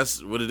day, if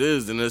that's what it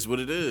is, then that's what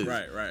it is.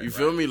 Right, right, You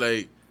feel right. me?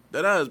 Like,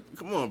 that eyes,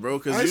 come on, bro.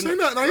 Cause I ain't you say know,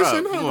 nothing. I ain't say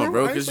nothing, Come on, bro.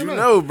 bro. I ain't Because say you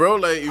nothing. know, bro.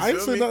 Like, you I ain't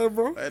feel say me? nothing,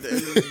 bro. At the end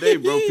of the day,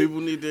 bro, people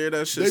need to hear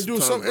that shit. They do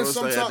sometimes, some- bro. and It's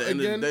like, at sometimes, the end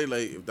again- of the day,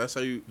 like, if that's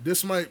how you.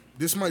 This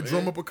might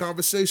drum up a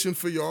conversation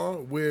for y'all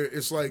where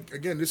it's like,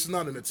 again, this is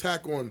not an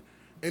attack on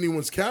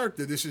anyone's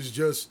character. This is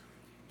just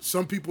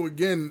some people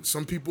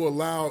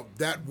allow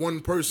that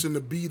one person to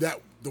be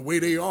the way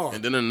they are.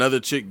 And then another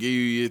chick give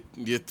you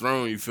your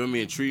throne, you feel me,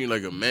 and treat you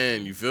like a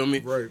man, you feel me?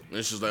 Right. And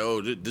it's just like, oh,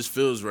 this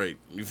feels right,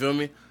 you feel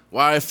me?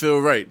 Why it feel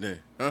right then,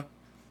 huh?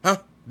 Huh?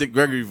 Dick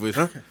Gregory voice,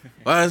 huh?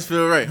 Why does it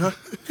feel right,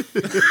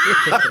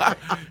 huh?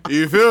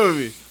 You feel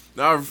me?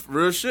 Nah,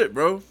 real shit,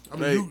 bro. I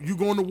mean, you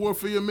going to war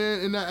for your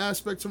man in that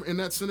aspect, in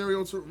that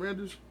scenario, to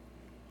Randers?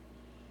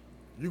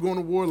 You going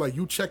to war like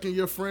you checking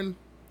your friend?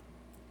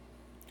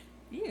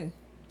 Yeah.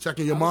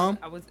 Checking your mom?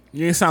 I was.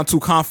 You didn't sound too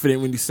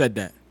confident when you said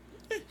that.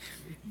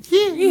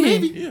 Yeah,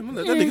 maybe. Yeah, I'm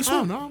gonna let that nigga I don't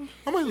swim. know.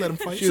 I might let him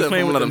fight. She was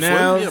playing with the swim.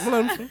 nails. Yeah, I'm gonna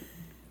let him swim.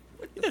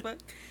 The fuck?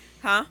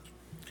 Huh?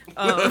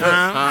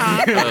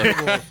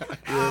 Yeah,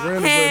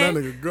 Randall let that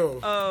nigga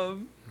go.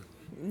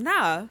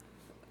 Nah.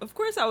 Of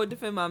course I would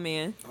defend my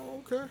man.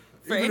 Oh, okay.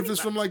 For Even if it's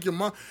from like your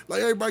mom,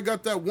 like everybody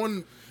got that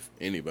one.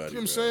 Anybody.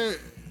 You know what I'm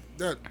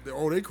bro.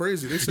 saying? They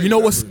crazy. They say You know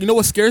whatever.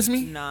 what scares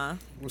me? Nah.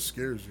 What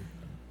scares you?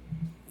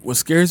 What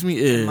scares me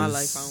is In my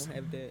life, I don't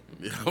have that.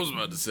 Yeah, I was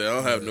about to say I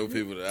don't have no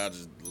people that I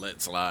just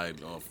let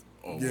slide off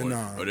Yeah,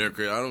 nah. or their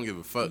career. I don't give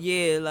a fuck.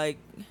 Yeah, like,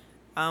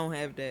 I don't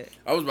have that.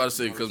 I was about to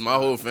say because my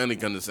whole family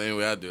come the same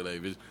way I do. Like,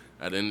 bitch,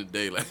 at the end of the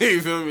day, like you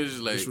feel me? It's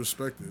just like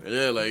Disrespected.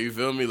 yeah, like you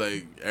feel me?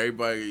 Like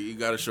everybody, you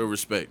gotta show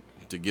respect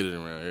to get it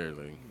around here.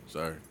 Like,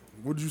 sorry.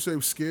 What did you say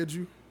scared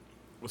you?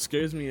 what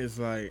scares me is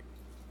like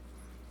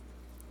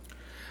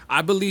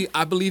I believe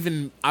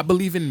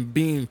in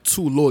being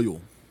too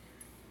loyal.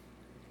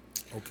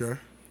 Okay.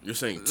 You're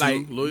saying too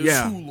Like loyal?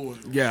 yeah, Too loyal.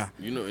 yeah.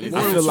 You know anything?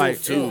 I feel Loyal like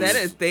so far. Is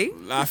that a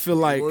thing? I feel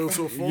like Loyal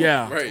so far?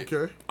 yeah, Right.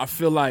 Okay. I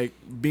feel like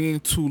being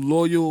too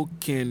loyal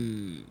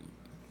can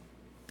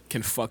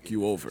fuck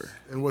you over.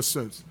 In what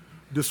sense?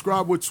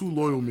 Describe what too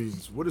loyal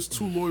means. What does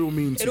too loyal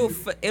mean to you?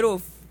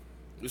 It'll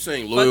You're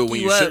saying loyal when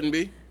you you up. shouldn't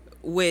be?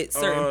 with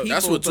certain people.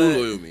 That's what but too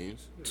loyal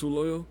means. Too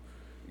loyal?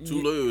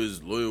 Too loyal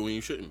is loyal when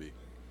you shouldn't be.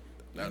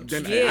 Not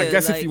Then just- Yeah, I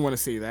guess if like- you want to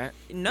say that,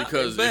 No,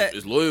 Because but if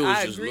it's loyal, it's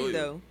I just agree loyal.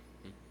 though.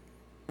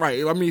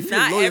 right? I mean, if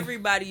Not you're loyal,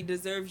 everybody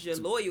deserves your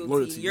loyalty.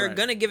 loyalty, You're right.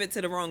 gonna give it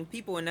to the wrong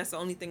people, and that's the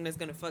only thing that's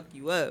gonna fuck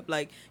you up.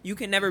 Like you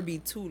can never be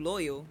too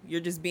loyal.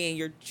 You're just being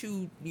your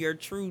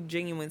true,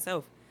 genuine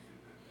self.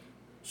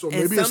 So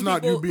And maybe it's some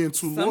not people- you being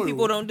too Some loyal.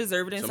 people don't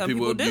deserve it, and some,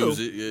 people do. abuse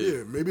it. Yeah.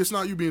 Yeah, maybe it's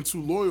not you being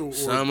too loyal. Or,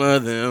 Some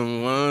of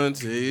them want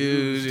to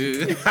use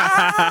you. Look,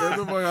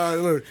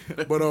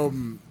 but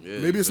Yeah,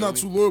 maybe it's feel not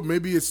me? too loyal.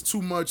 Maybe it's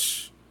too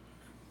much,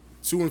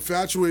 too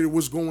infatuated with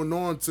what's going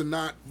on to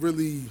not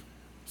really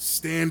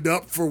stand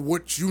up for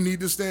what you need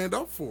to stand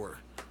up for.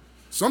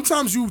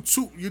 Sometimes you're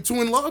too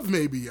in love.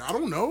 Maybe I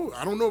don't know.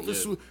 I don't know if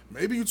it's Yeah. too,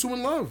 maybe you're too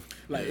in love.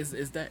 like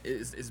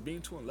is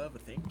being too in love a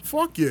thing?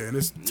 Fuck yeah, and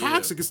it's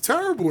toxic. It's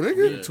terrible,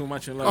 nigga. Yeah. Too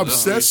much in love.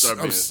 Obsessed. Start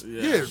being-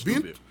 Yeah, being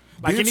stupid.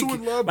 Like being can too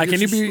in love. like can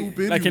gets you be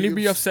stupid, like can you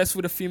be obs- obsessed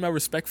with a female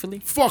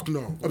respectfully? Fuck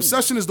no.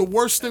 Obsession is the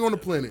worst thing on the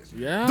planet.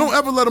 Yeah. Don't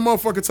ever let a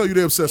motherfucker tell you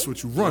they're obsessed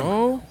with you. Run.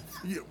 Oh,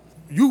 You.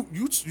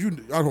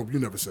 I hope you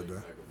never said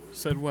that.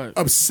 said what?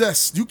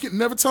 Obsessed. You can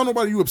never tell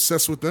nobody you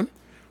obsessed with them.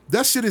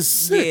 That shit is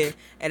sick. Yeah,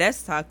 and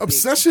that's toxic.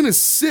 Obsession is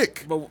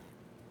sick. But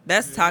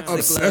That's toxic.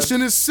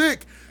 Obsession is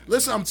sick.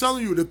 Listen, I'm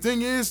telling you, the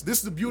thing is, this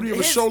is the beauty of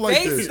a His show like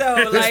face, this. though,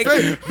 His like-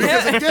 face.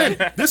 Because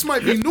again, this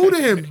might be new to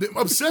him. The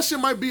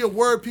obsession might be a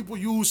word people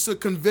use to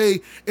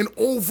convey an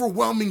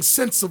overwhelming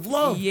sense of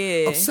love.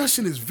 Yeah.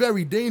 Obsession is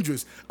very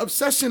dangerous.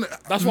 Obsession.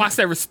 that's why I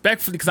said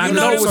respectfully because I You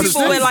know know, know those those what's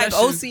people with obsession.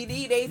 like obsession.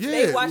 OCD, they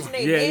Yeah. watching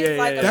their Yeah, kids yeah,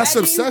 like yeah. That's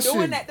imagine you obsession.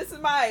 doing that to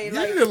somebody.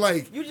 Like, Yeah,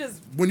 like you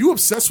just when you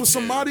obsessed with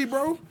somebody,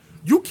 bro,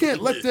 you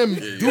can't let them Yeah,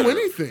 you do gotta-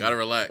 anything. Gotta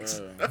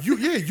relax.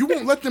 You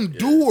won't let them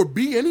do or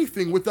be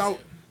anything without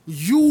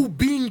you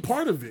being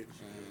part of it.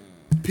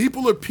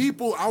 People are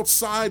people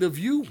outside of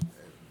you.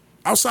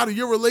 Outside of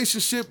your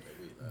relationship,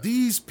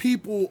 these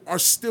people are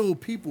still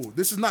people.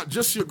 This is not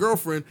just your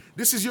girlfriend.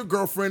 This is your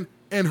girlfriend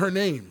and her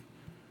name.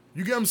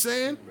 You get what I'm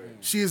saying?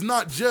 She is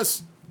not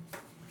just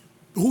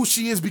who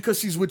she is because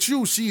she's with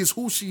you. She is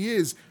who she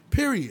is,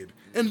 period.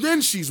 And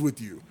then she's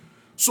with you.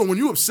 So when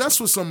you're obsessed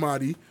with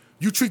somebody,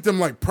 you treat them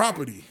like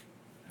property.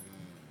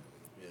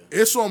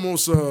 It's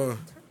almost, you know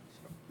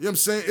what I'm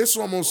saying? It's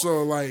almost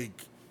like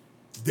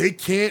they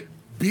can't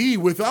be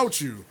without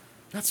you.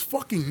 That's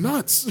fucking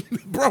nuts.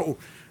 Bro,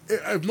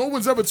 if no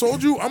one's ever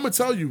told you, I'm going to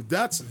tell you,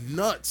 that's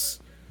nuts.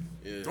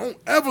 Yeah. Don't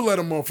ever let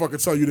a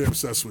motherfucker tell you they're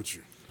obsessed with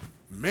you.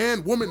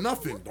 Man, woman,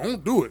 nothing.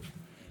 Don't do it.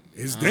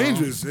 It's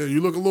dangerous. Yeah,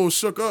 you look a little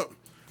shook up.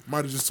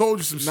 Might have just told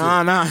you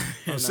some nah.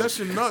 shit.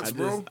 Obsession nuts,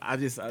 bro. I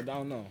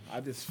don't know. I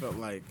just felt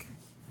like,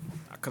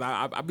 cause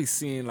I be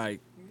seeing like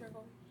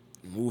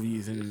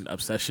movies and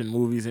obsession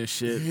movies and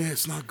shit. Yeah,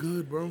 it's not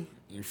good, bro.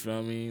 You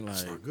feel me?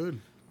 It's Like not good.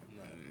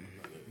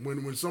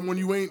 When someone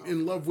you ain't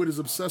in love with is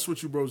obsessed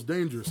with you, bro, it's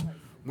dangerous.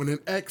 When an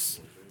ex,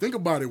 think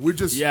about it. We're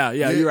just Yeah,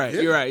 you're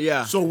right,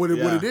 yeah. So what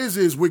Yeah. it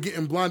is we're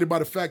getting blinded by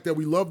the fact that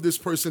we love this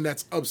person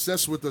that's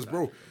obsessed with us,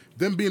 bro.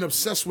 Them being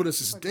obsessed with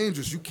us is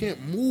dangerous. You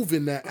can't move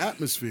in that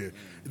atmosphere.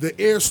 The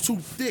air's too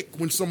thick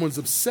when someone's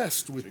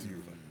obsessed with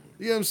you.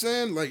 You know what I'm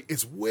saying? Like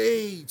it's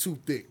way too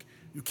thick.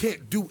 You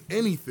can't do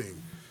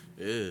anything.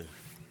 Yeah.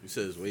 You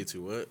said it's way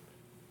too what?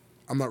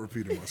 I'm not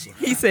repeating myself.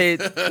 he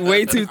said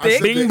way too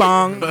thick. bing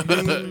bong.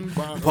 Bing,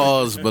 bong.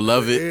 Pause,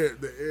 beloved.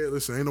 The air,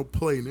 listen, ain't no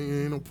play,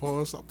 nigga, ain't no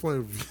pause. Stop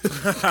playing with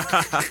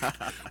me.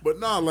 But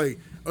nah, like,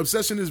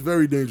 obsession is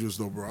very dangerous,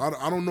 though, bro.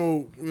 I don't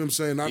know, you know what I'm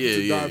saying? Not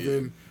to dive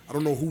in. I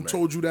don't know who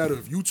told you that or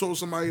if you told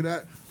somebody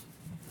that.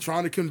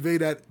 Trying to convey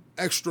that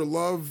extra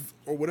love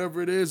or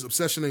whatever it is,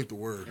 obsession ain't the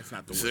word. It's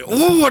not the Say, word.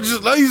 "Ooh, I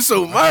just love you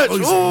so much. I love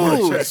you so much.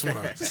 Ooh, That's what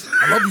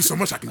I love you so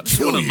much I can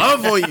kill you.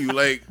 love on you,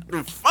 like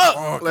the fuck,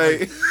 Oh, like."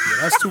 yeah,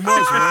 that's too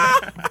much,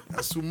 man.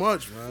 That's too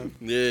much, man.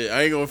 Yeah,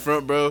 I ain't gonna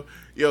front, bro.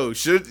 Yo,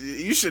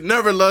 you should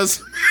never love.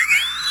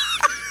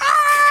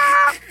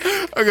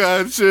 I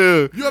gotta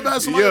chill. You ever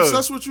had somebody Yo.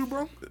 obsessed with you,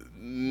 bro?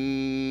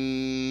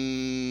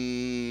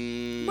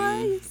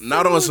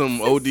 Not on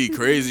some OD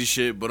crazy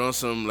shit, but on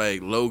some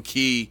like low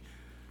key.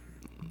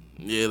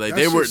 Yeah, like That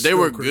they were shit's still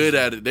good crazy.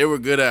 at it. They were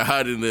good at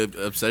hiding the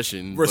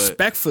obsession. but-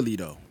 Respectfully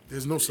though,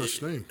 There's no such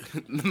thing.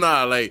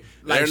 Nah, like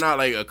they're Like- not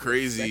like a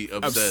crazy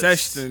obsessed.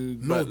 obsession.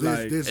 No, But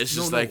like, there's It's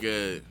just no. like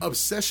a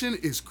Obsession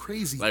is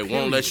crazy. like period.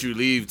 won't let you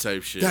leave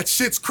type shit. That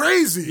shit's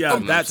crazy. yeah,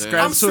 I'm that's saying.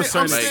 that's to a I'm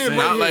certain like saying extent.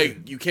 right not here.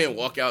 like you can't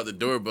walk out the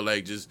door, but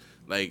like just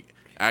like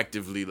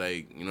actively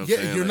like you know. What I'm Yeah,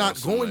 saying? you're Like, not on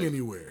some, going like-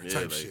 anywhere yeah,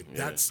 type like, shit. yeah.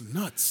 That's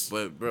nuts.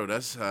 But bro,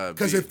 that's how. it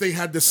Because be. if they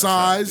had the That's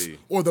how it size be.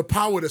 or the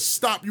power to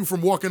stop you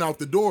from walking out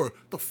the door,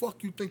 the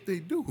fuck you think they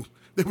do?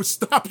 They would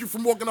stop you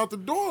from walking out the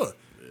door.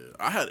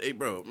 I had, hey,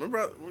 bro.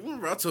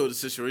 Remember I told the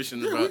situation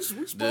Yeah, about we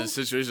the spoke.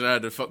 situation I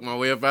had to fuck my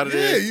way up out of Yeah,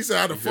 there. you said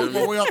I had to feel fuck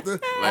my me? way out the,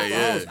 out Like, the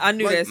yeah. house. I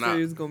knew Like, that story nah.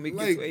 was gonna make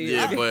Like, its way.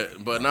 Yeah,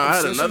 but no, I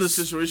had another Obsessions-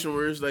 situation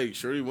where it's like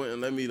Shorty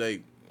wouldn't let me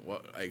like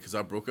because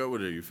I broke up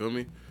with her. You feel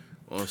me?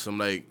 On some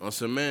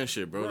man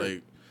shit, bro.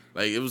 Right.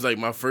 Like it was like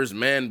my first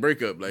man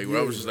breakup. Like where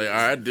I was just Yeah. like,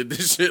 all right, I did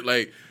this shit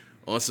like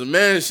on some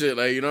man shit.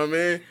 Like you know what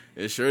I mean?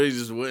 And Shorty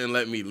just wouldn't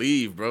let me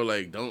leave, bro.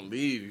 Like don't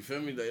leave. You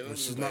feel me? Like, I'm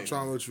She's just not like-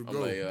 trying to let you I'm go.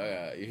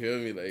 like, you feel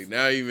me? Like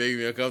now you make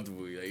me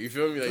uncomfortable. Like you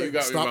feel me? Like you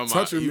got Stop me,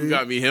 touching you me.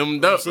 got me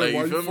hemmed I'm up. saying, Like why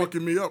you you feel me?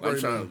 fucking me up I'm right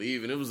trying now? to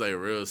leave, and it was like a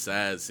real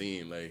sad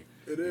scene. Like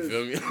It you is.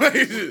 feel me? Like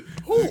just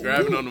Who-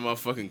 grabbing who- onto my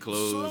fucking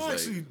clothes. So that like-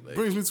 actually like,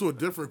 brings me to a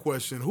different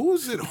question. Who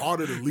is it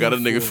harder to leave got a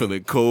nigga for?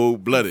 feeling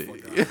cold blooded.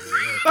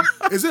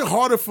 Is it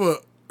harder for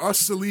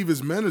us to leave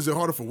as men, or is it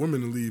harder for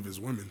women to leave as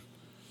women?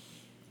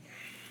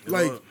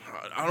 Like,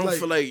 I don't like-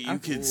 feel like you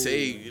could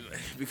say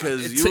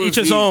because It's you and each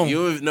his V, own.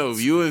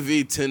 you and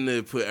V tend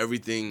to put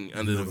everything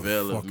under the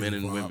veil of fucking men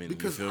and vibe. women.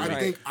 Because you feel I me?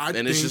 think- I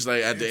and it's think just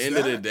like at the it's end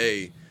of the that.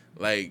 day,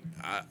 like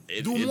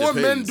do it more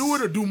men depends. do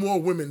it or do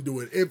more women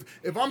do it?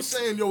 If I'm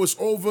saying yo, it's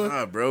over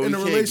Nah, bro, in you a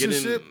can't get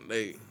relationship, in,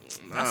 like,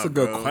 That's nah, a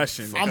good bro.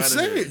 question. Fuck I'm outta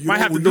saying here. you Might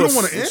don't, have to you do don't a-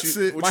 want to what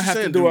answer you- it. what Might you have to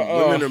saying? do Do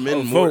a women or men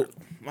a more? vote.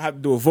 Might have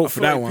to do a vote for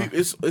I feel that like one.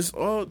 It's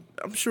all.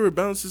 I'm sure it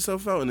balances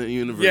itself out in the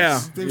universe. Yeah,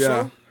 Think yeah.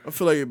 so? I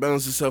feel like it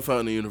balances itself out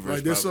in the universe.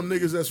 Like there's some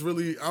probably. niggas that's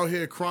really out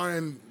here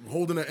crying,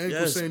 holding an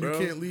ankle, Yes, saying bro.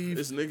 you can't leave,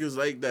 It's niggas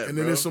like that, and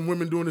then bro. there's some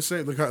women doing the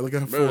same. Look at her Bro,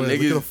 forehead. Look at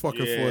niggas- her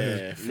fucking Yeah,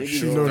 forehead. for Niggas She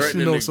sure. knows. She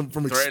threatening knows to- some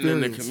from threatening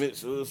experience. to commit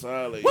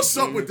suicide. Like, What's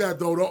you up feel with me? that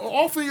though?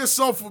 Offer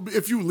yourself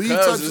if you leave. Type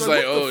Cause it's shit.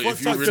 like, What the oh, fuck if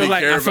you type really shit?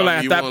 like- care I feel about like me,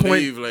 at you that won't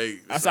point- leave. Like,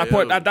 it's At like, that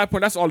point, yo, at that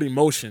point, that's all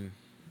emotion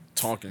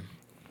talking.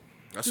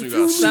 that's when you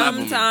gotta slap 'em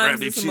and grab Sometimes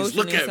their it's cheeks. emotion,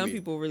 Look and at some me.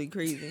 people really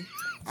crazy.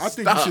 I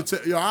think you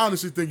should. I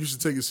honestly think you should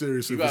take it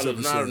seriously. You if it's gotta,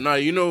 ever said. nah.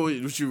 You know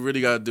what you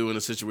really gotta do in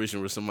a situation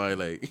where somebody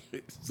like,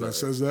 That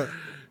says that.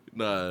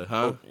 nah,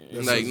 huh?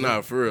 That Like, says nah,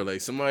 for real. Like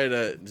somebody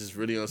that just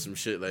really on some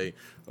shit, like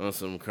on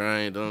some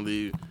crying, don't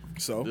leave.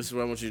 So This is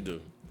what I want you to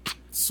do.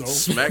 So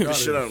Smack the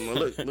shit out of him.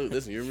 Look,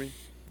 listen, you hear me?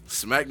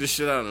 Smack the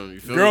shit out of him. You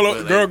feel girl,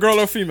 me? But, like, girl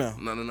or female?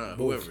 No,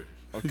 whoever.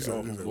 He's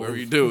like, Whoever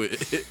you do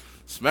it,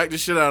 smack the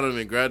shit out of them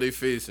and grab their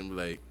face and be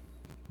like,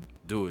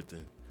 do it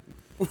then.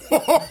 Like, do you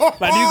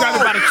grab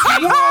it by the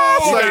cheek? You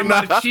grab it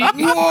by the cheek?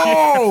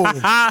 Whoa!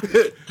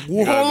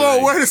 Hold on,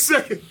 like- wait a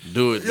second.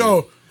 Do it.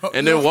 Yo, then.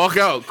 And then walk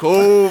out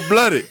cold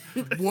blooded.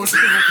 What?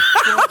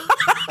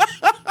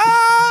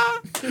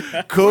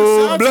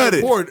 Cold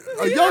blooded.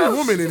 A young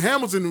woman in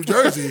Hamilton, New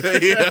Jersey,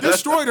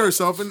 destroyed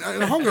herself and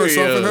hung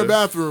herself in her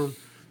bathroom.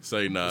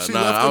 Say nah, She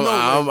nah. left a note.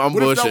 I'm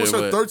What if that was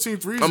bullshitting. her but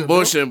 13th reason? I'm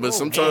bullshitting, but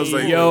sometimes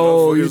like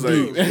Yo, you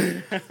motherfuckers,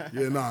 deep. like,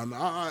 Yeah, nah.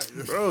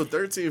 bro,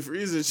 13th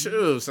reason,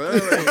 chill, son.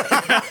 Like,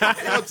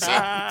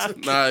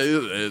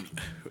 nah,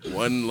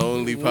 one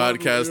lonely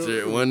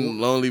podcaster,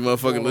 one lonely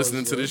motherfucker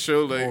listening to this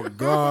show, Oh like.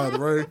 God,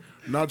 right?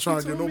 Not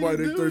trying to get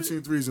nobody their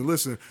 13th reason.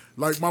 Listen,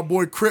 like my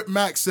boy Crip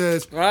Mac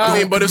says, I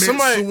mean, but if commit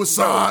somebody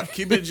suicide. bro,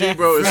 keep it G,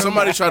 bro. If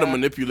somebody try to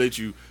manipulate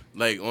you,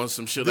 like on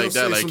some shit They'll like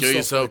that, say like some kill stuff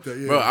yourself, like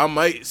that, yeah. bro, I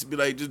might be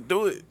like, just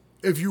do it.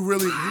 If you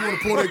really want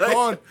to pull their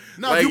card,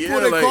 no, like, if you pull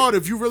yeah, their like, card,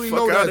 if you really fuck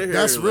know outta that here,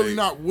 that's really like,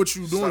 not what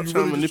you doing, stop you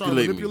trying really to just trying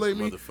to manipulate manipulate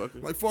me, me,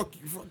 motherfucker. like fuck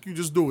you,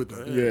 just do it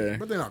then. Yeah.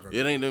 But they're not gonna.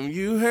 It ain't them.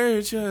 You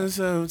hurt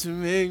yourself to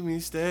make me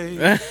stay.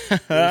 This is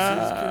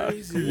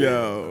crazy.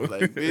 Yo.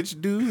 Like,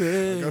 bitch, do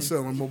Like I it. said,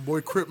 my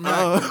boy Crip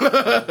Mac,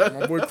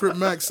 my boy Crip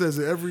Mac says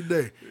it every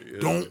day.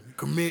 Don't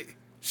commit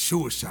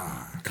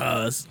suicide,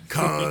 Cuz.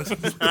 cuz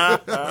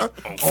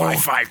On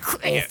 5-5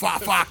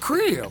 crib.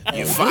 crib.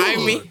 You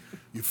find me?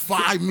 You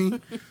find me?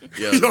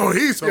 Yo, Yo,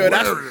 he's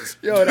hilarious.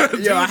 Yo,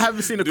 I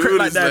haven't seen a dude crib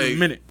like is, that in a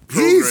minute.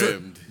 He's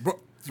programmed.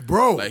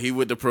 bro. Like he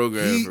with the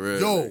program He, for real.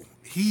 yo,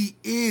 he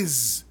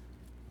is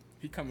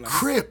He come like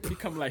Crip. He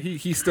come like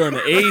he's still in the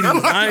 80s.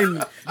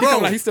 He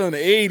come like he's still in the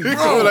 80s. He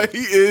come like he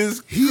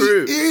is. He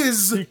Crip.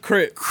 is He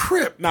Crip.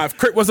 Crip. Nah, if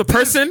Crip was a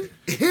person,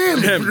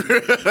 Him.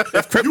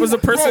 if Crip was a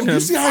person, Bro, him. you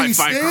see how he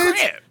Fight stands?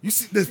 Crip. You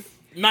see the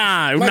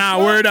Nah, what?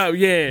 word up,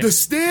 yeah. the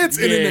stance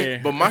and Yeah.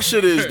 then But my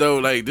shit is though,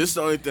 like this is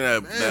the only thing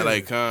that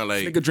like kind of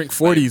like Nigga drink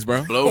 40s,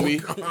 bro. blow me.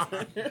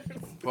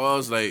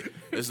 Pause. Like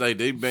it's like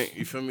they bank.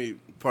 You feel me?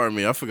 Pardon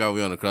me. I forgot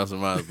we on the cross of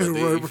miles, but they,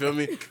 you feel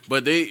me?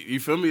 But they, you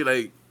feel me?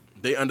 Like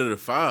they under the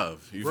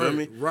 5. You feel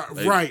me? Right,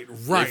 Like, right. They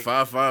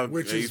 5'5".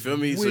 Which Like, you is feel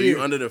me? So weird,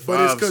 you under the 5.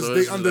 but it's because so they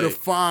it's under like, the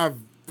 5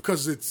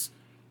 because it's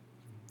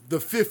the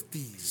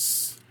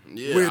 50s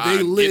Yeah, where I they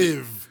get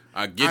live.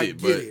 I get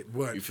it,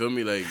 but you feel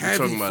me? Like you heavy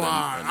talking about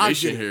five. a I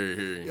nation get it.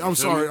 here. You I'm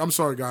feel me?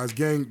 sorry, guys.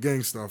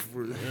 Gang stuff.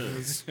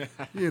 It's,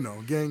 you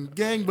know, gang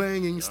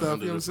banging stuff.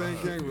 Under You know what I'm the saying?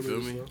 5, Gang you feel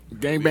related me? stuff.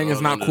 Gangbang We is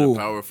all not under cool. the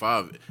Power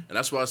 5, and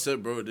that's why I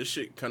said, bro, this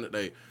shit kind of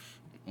like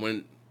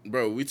when,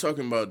 bro, we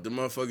talking about the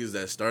motherfuckers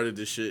that started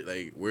this shit,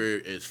 like where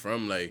it's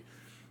from, like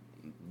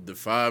the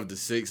 5 to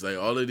 6, like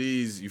all of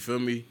these. You feel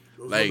me?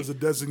 Those Like numbers are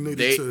designated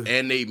they to.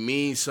 and they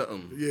mean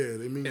something. Yeah,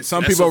 they mean And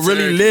some people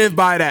really Esoteric. live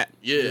by that.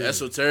 Yeah,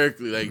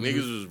 esoterically, like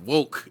niggas was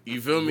woke.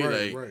 You feel me?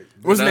 Right, Like right.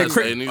 What's his name? that's-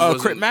 Crip- and these Crip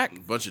wasn't Mac? a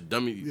bunch of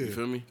dummy. You Yeah.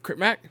 feel me? Crip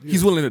Mac,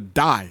 he's willing to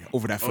die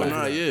over that Oh flag.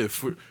 nah, yeah,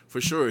 for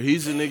sure.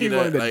 He's a nigga He that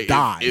wanted to like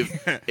die.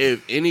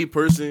 if any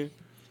person.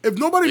 If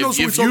nobody knows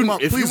If what we're talking you-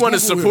 about, if you please wanna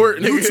Google support,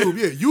 him. nigga.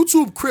 YouTube,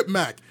 YouTube Crip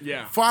Mac,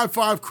 Yeah.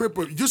 5'5" Crip,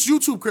 or just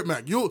YouTube Crip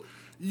Mac.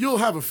 You'll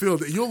have a feel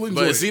that you'll enjoy.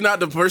 But it. is he not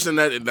the person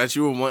that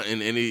you would want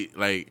in any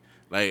like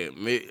I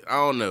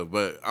don't know,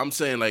 but I'm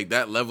saying like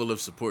that level of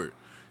support.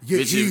 Yeah,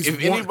 Bitch, he's if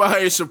one-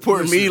 anybody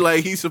support me, Listen.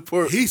 like he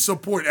support. He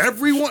support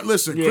everyone.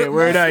 Listen, Yeah, Crip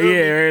word Mac, up, yeah,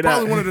 word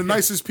probably up. one of the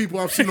nicest people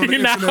I've seen on the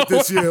You know? internet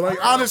this year. Like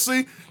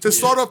honestly, to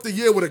start off the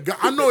year with a guy,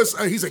 I know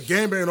he's a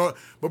gangbanger, and all,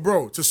 but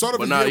bro, to start off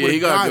But the nah, year yeah, with he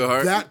a got a guy good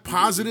heart. that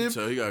positive,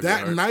 So he got a good that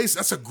heart. nice,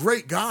 that's a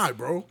great guy,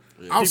 bro.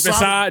 Deep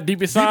inside, deep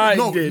deep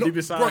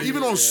inside, bro.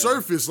 Even on yeah.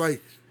 surface,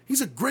 like he's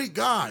a great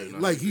guy.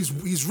 Like he's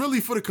really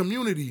for the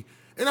community,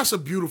 and that's a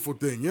beautiful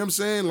thing. You know what I'm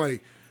saying?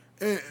 Like,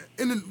 and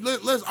then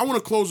I want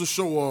to close the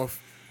show off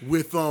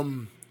with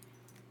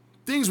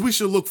things we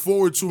should look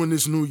forward to in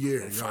this new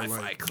year. Y'all,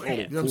 like, you know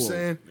what I'm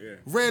saying? Yeah.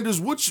 Randers,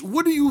 what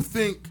do you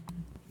think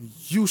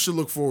you should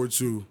look forward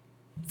to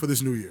for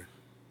this new year?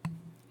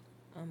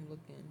 I'm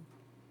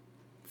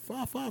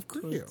looking. 5'5"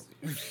 Crip.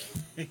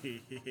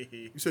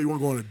 You say you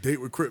want to go on a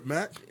date with Crip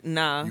Mac?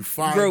 Nah, You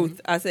fired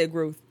growth. I said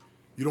growth.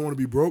 You don't want to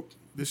be broke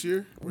this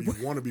year, or you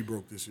want to be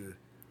broke this year?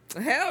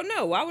 Hell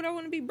no. Why would I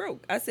want to be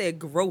broke? I said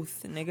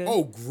growth, nigga.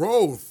 Oh,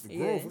 growth.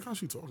 Yeah. What kind of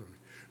she talking to me?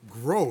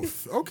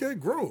 Growth. Okay,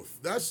 growth.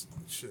 That's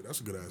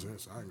a good ass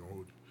answer. I ain't gonna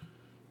hold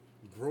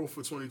you. Growth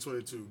for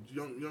 2022.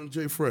 Young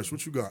Jay Fresh,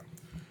 what you got?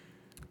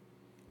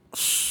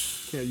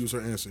 Can't use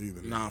her answer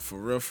either. Nah, for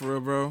real,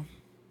 bro.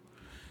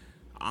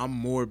 I'm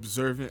more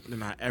observant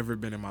than I ever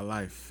been in my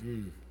life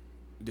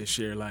this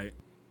year. Like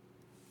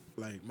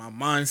my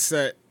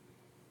mindset.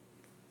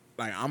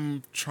 Like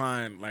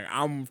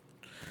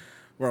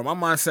bro. My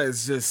mindset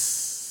is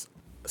just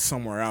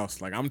somewhere else.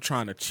 Like I'm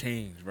trying to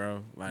change,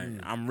 bro. Like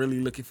I'm really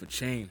looking for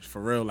change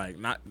for real. Like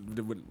not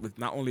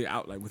not only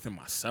out like within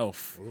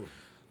myself.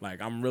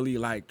 Like I'm really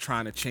like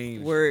trying to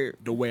change Word.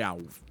 the way I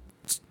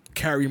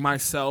carry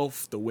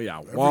myself, the way I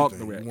walk,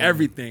 the way You wanna-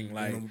 everything.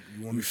 Like you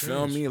wanna you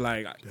feel change. me?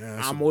 Like Damn,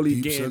 that's I'm a only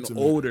deep getting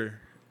sentiment. older.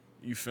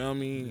 You feel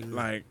me?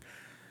 Like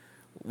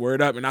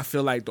word up, and I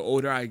feel like the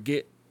older I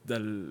get, the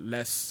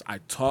less I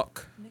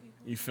talk.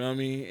 You feel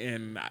me?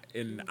 And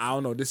I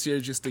don't know. This year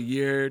is just a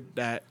year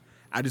that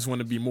I just want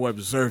to be more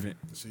observant.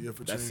 It's a year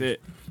for That's change.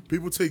 it.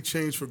 People take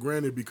change for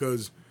granted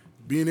because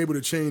being able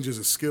to change is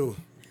a skill.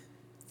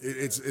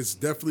 It's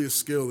definitely a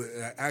skill. It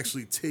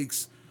actually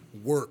takes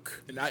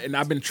work. And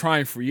I've been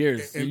trying for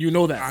years, and you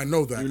know that. I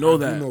know that. You know I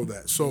that. do know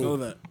that. So You know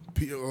that.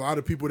 A lot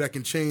of people that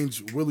can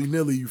change willy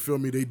nilly, you feel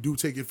me? They do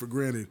take it for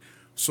granted.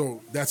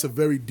 So that's a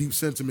very deep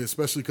sentiment,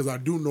 especially because I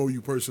do know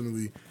you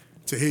personally.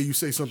 To hear you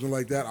say something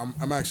like that,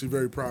 I'm actually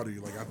very proud of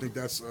you. Like I think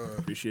that's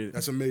Appreciate it.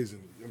 That's amazing.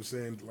 You know what I'm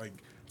saying? Like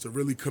to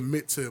really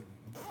commit to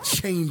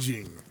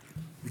changing,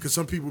 because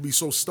some people be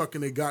so stuck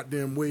in their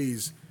goddamn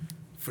ways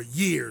for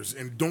years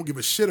and don't give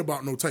a shit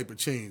about no type of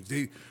change.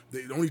 They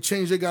the only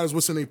change they got is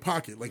what's in their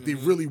pocket. Like they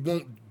really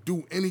won't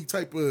do any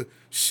type of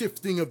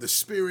shifting of the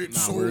spirit,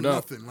 soul, word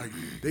up. nothing. Like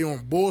they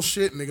on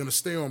bullshit and they're gonna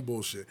stay on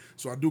bullshit.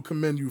 So I do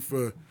commend you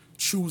for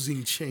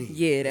choosing change.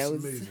 Yeah, that That's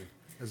was- amazing.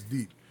 That's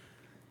deep.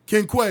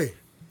 Ken Quay,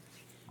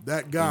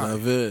 that guy.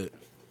 Love it.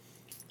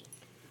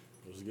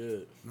 What's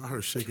good? I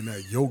heard shaking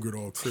that yogurt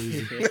all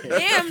crazy.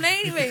 Damn, they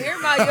ain't even hear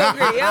my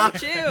yogurt. Yo,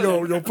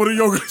 chill. Yo, put a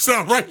yogurt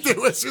sound right there.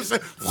 Let's just say.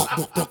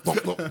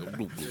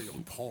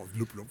 Pause.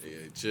 Yeah,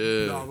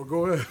 chill. Nah, but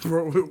go ahead,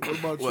 bro. What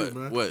about What? you,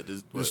 man? What?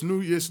 This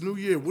new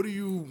year. What do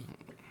you?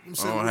 I'm I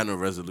saying, don't have no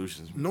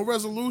resolutions. no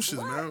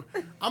resolutions, man.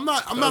 I'm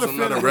not a That's fan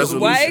not a of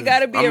resolution. Why it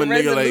gotta be I'm a a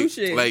nigga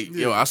resolution? like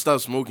yo, I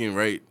stopped smoking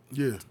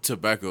Yeah.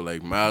 tobacco,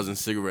 like miles and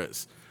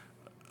cigarettes.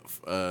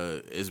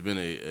 It's been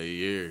a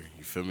year,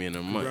 you feel me, in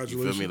a month. You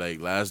feel me, Congratulations.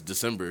 like last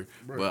December.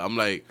 Right. But I'm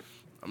like,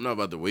 I'm not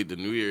about to wait the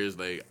New Year's.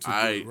 Like,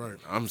 Right.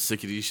 I'm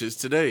sick of these shits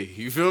today.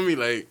 You feel me?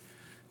 Like,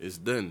 it's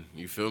done.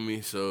 You feel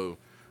me? So,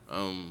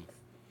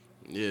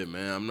 yeah,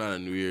 man, I'm not a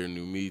New Year,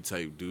 New Me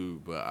type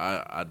dude, but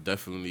I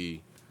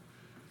definitely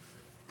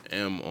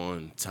am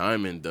on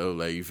timing, though.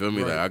 Like, you feel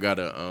me? Right. Like, I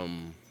gotta,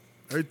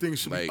 Everything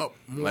should like, be up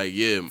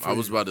more. I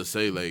was about to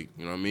say, like,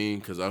 you know what I mean?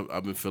 Because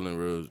I've been feeling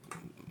a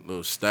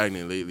little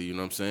stagnant lately, you know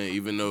what I'm saying?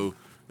 Even though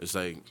it's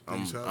like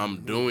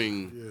I'm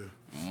doing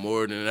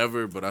more than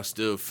ever, but I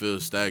still feel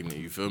stagnant,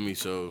 you feel me?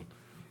 So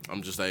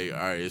I'm just like, all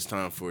right, it's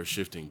time for a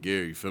shift in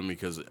gear, you feel me?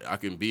 Because I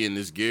can be in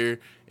this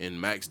gear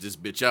and max this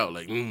bitch out,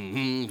 like,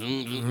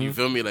 you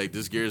feel me? Like,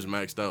 this gear is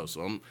maxed out,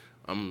 so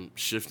I'm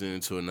shifting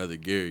into another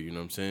gear, you know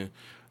what I'm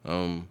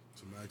saying?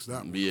 Max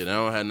that. Yeah, that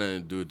don't have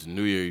nothing to do with the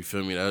New Year, you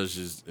feel me? That was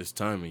just, it's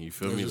timing, you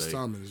feel me? It's just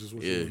Like, timing. It's just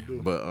what yeah, you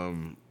do. but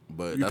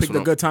You that's picked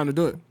what a good time to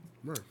do it.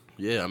 Right.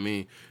 Yeah, I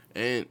mean,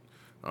 and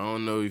I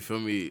don't know, you feel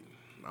me?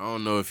 I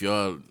don't know if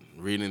y'all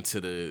read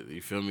into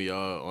you feel me,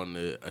 y'all on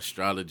the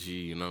astrology,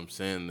 you know what I'm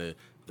saying? The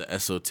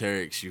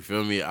esoterics, you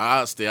feel me?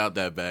 I'll stay out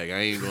that bag. I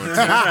ain't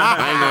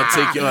gonna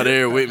take y'all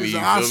there with me, you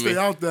feel I'll me? stay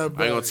out that I ain't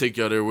bag. gonna take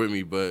y'all there with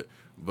me, but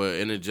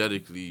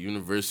energetically,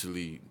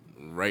 universally,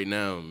 right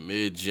now,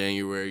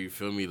 mid-January, you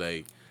feel me?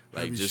 Like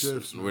Heavy just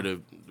shifts, where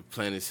man. the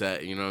planet's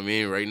at, you know what I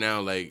mean? Right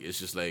now, like, it's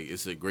just like,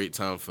 it's a great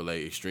time for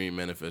like extreme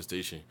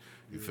manifestation,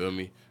 you feel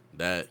me?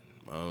 That,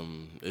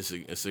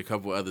 it's a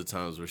couple other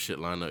times where shit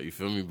line up, you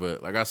feel me?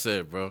 But like I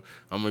said, bro,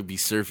 I'm gonna be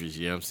surface,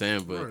 you know what I'm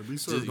saying? But Right, be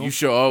just- surface. you Don't-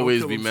 should don't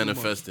always kill be them too much.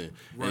 manifesting.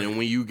 Right. And then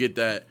when you get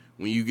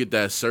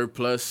that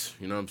surplus,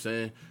 you know what I'm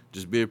saying?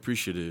 Just be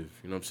appreciative,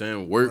 you know what I'm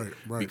saying? Work,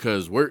 Right.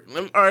 because work.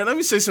 All right, let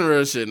me say some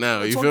real shit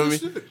now. You Talk feel your me?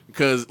 shit.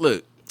 Because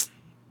look,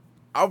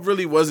 I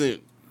really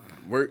wasn't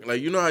work.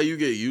 Like, you know how you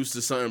get used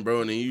to something,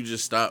 bro, and then you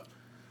just stop.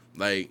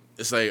 Like,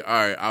 it's like, all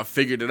right, I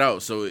figured it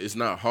out, so it's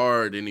not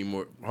hard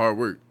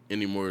work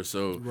anymore.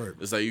 So Right.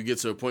 it's like you get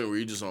to a point where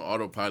you're just on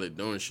autopilot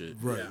doing shit.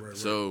 Right.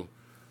 So,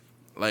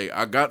 like,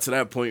 I got to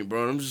that point,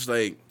 bro, and I'm just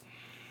like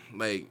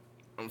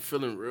I'm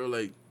feeling real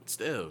like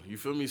stale. You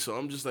feel me? So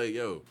I'm just like,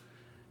 yo,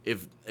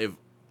 if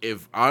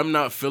I'm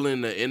not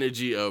feeling the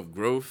energy of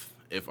growth,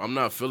 if I'm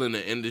not feeling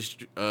the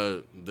industry,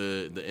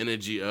 the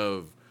energy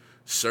of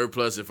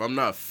surplus, if I'm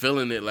not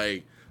feeling it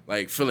like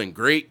feeling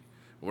great,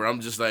 where I'm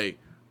just like,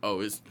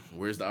 oh,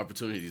 where's the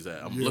opportunities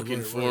at? I'm looking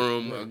right, for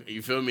right, them.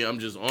 You feel me? I'm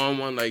just on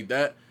one like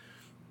that.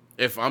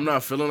 If I'm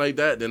not feeling like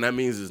that, then that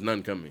means there's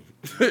none coming.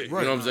 You know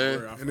what I'm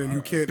saying? And then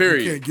you can't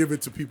Period. give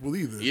it to people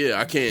either. Yeah,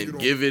 I You can't don't-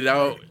 give it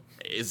out.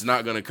 It's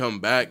not gonna come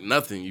back.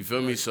 Nothing. You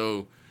feel me?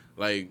 So,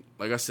 like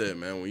I said,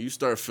 man, when you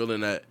start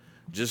feeling that,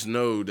 just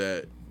know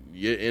that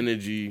your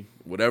energy,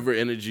 whatever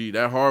energy,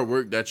 that hard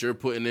work that you're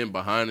putting in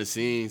behind the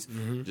scenes,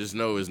 just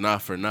know it's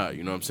not for naught.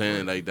 You know what I'm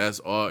saying? Like, that's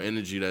all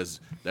energy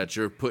that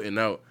you're putting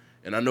out.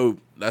 And I know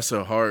that's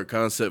a hard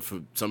concept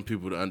for some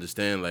people to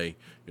understand. Like,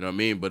 you know what I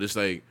mean? But it's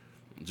like,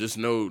 just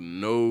know,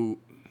 no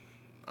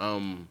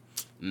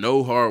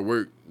hard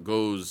work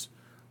goes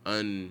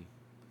unseen,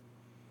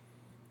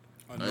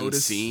 You wanna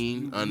unnoticed.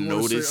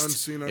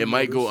 say unseen, It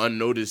might go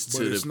unnoticed, unnoticed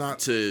but it's not-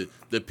 to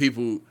the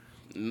people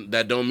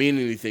that don't mean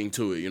anything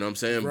to it. You know what I'm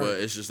saying? Right. But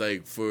it's just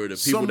like, for the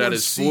people that Someone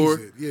is sees for,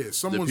 it. Yeah, the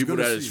someone's people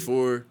gonna that is see it.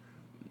 for,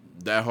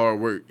 that hard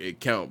work, it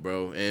count,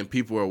 bro. And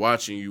people are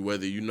watching you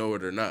whether you know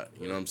it or not.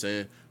 You know what I'm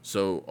saying?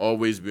 So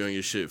always be on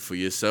your shit for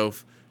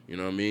yourself. You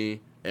know what I mean?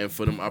 And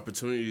for them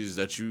opportunities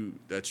that you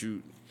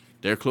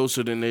they're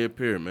closer than they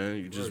appear, man.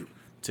 You just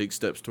take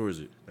steps towards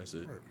it. That's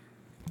it.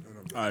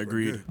 I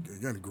agree.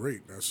 Again,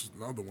 great. That's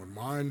another one.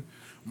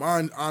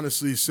 Mine,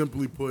 honestly,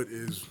 simply put,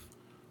 is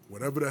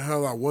whatever the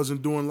hell I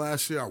wasn't doing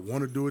last year, I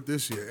want to do it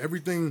this year.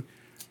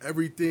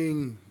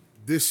 Everything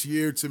this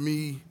year to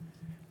me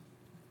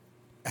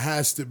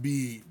has to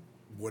be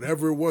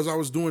whatever it was I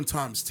was doing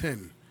times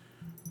 10.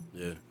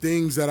 Yeah.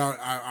 Things that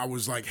I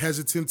was like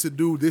hesitant to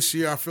do this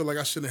year, I feel like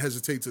I shouldn't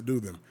hesitate to do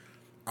them.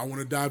 I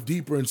want to dive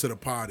deeper into the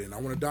podding. I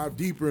want to dive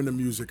deeper into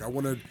music. I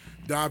want to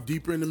dive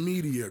deeper into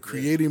media,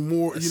 creating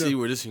more. Let's see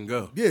where this can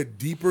go. Yeah,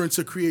 deeper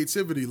into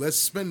creativity. Let's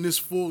spend this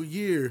full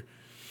year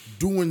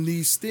doing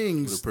these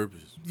things. With a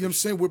purpose. You know what I'm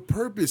saying? With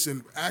purpose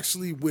and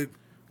actually with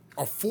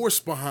a force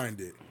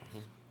behind it.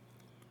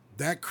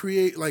 That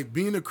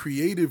being a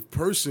creative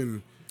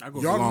person. That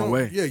goes y'all a long know,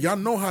 way. Yeah, y'all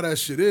know how that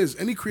shit is.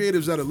 Any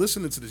creatives that are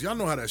listening to this, y'all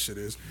know how that shit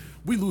is.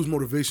 We lose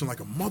motivation like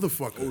a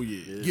motherfucker. Oh,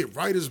 yeah. Get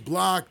writer's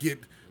block, get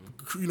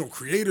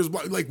creator's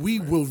block. Like, we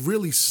will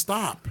really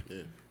stop.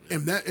 Yeah.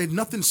 And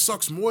nothing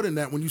sucks more than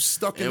that when you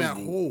stuck in that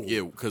hole.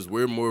 Yeah, because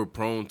we're more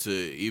prone to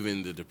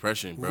even the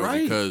depression, bro.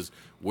 Right. Because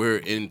we're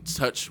in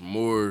touch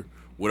more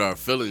with our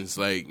feelings.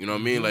 Like, you know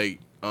what I mean? Like,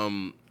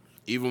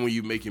 even when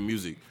you making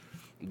music,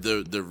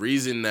 the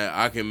reason that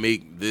I can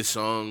make this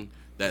song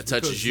that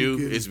touches you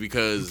is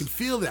because you can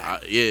feel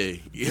that.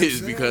 It's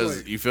saying? because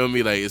Like- you feel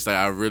me. Like, it's like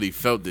I really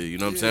felt it. You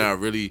know what I'm saying? I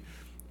really,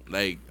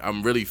 like,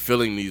 I'm really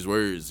feeling these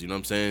words. You know what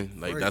I'm saying?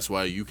 Like, Right. that's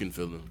why you can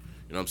feel them.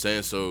 You know what I'm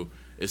saying? So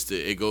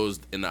it goes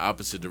in the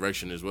opposite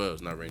direction as well.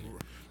 It's not raining.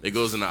 It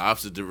goes in the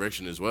opposite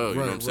direction as well. You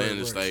know what I'm saying?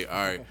 It's like, all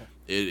right,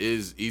 it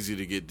is easy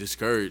to get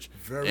discouraged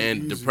Very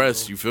and easy,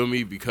 depressed. bro. You feel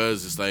me?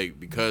 Because it's like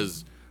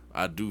because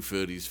I do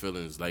feel these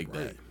feelings like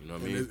that. You know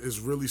what I And mean? it's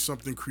really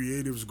something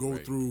creatives go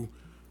through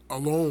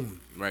alone.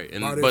 Right. by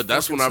And their but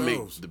that's when I fucking make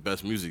selves. the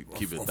best music.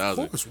 Keep it Of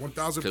 1,000. course,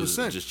 1000%.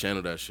 Because just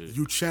channel that shit.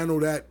 You channel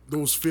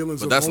those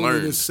feelings But of that's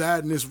loneliness, learned.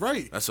 sadness,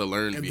 right? That's a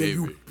learned and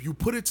behavior. then you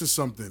put it to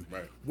something.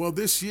 Right. Well,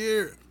 this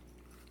year,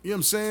 you know what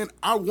I'm saying?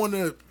 I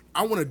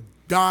wanna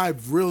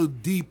dive real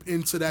deep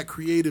into that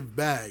creative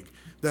bag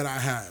that I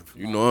have.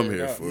 You know I'm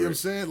here for You know what I'm it.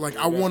 saying? Like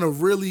I want to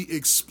really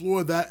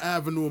explore that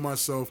avenue of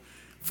myself,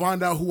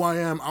 find out who I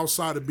am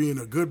outside of being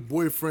a good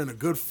boyfriend, a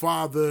good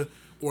father,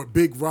 or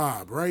Big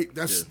Rob, right?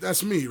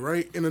 That's me,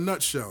 right? In a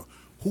nutshell.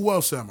 Who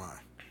else am I?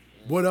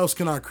 What else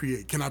can I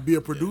create? Can I be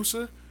a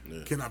producer?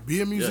 Yeah. Can I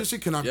be a musician?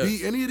 Yes. Can I Yes.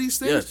 be any of these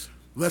things? Yes.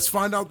 Let's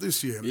find out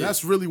this year. Yeah.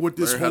 That's really what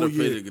this Learn how whole to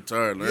play year. the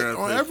guitar. Learn how to on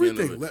play the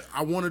everything. piano.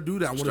 I want to do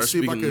that. I want to Start see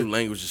if I speaking can new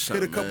language or hit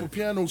something, a couple man.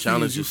 piano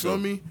Challenge keys. You feel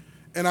yourself. me?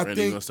 And I Randy, you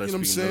think gonna start you know what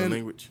I'm speaking another saying.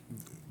 language?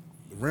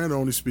 Rand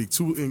only speak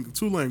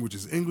two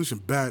languages, English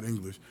and bad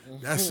English.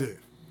 That's it.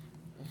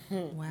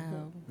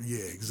 Wow.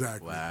 Yeah,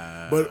 exactly.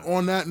 Wow. But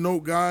on that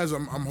note, guys,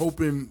 I'm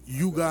hoping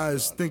you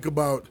guys think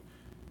about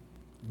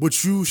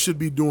what you should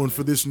be doing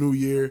for this new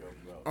year.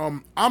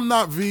 I'm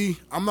not V.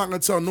 I'm not gonna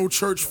tell no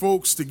church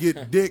folks to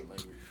get dick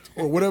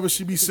or whatever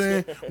she be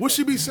saying. What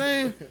she be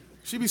saying?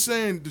 She be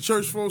saying the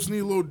church folks need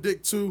a little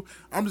dick too.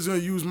 I'm just gonna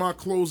use my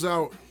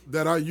closeout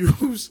that I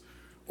use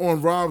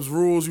on Rob's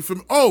Rules. You feel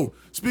me? Oh,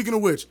 speaking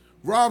of which,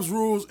 Rob's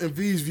Rules and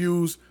V's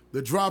Views.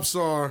 The drops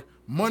are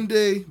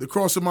Monday, the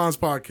Cross of Minds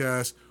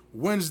podcast.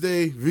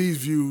 Wednesday, V's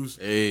Views.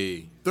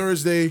 Hey,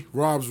 Thursday,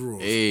 Rob's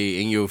Rules.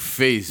 hey, in your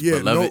face, Yeah,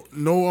 beloved.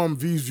 no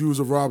V's Views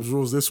of Rob's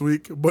Rules this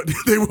week, but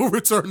they will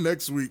return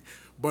next week.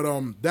 But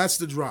that's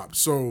the drop.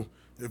 So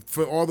if,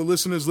 for all the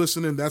listeners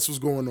listening, that's what's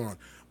going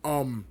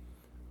on.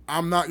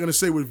 I'm not gonna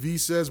say what V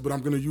says, but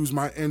I'm gonna use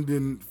my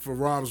ending for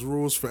Rob's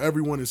Rules for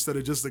everyone instead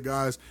of just the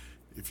guys.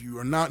 If you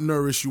are not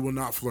nourished, you will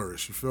not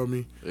flourish. You feel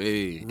me?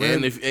 Hey, Rand,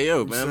 and if hey yo,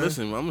 you man, saying?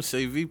 listen, I'm gonna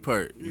say V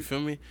part. You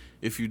feel me?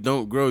 If you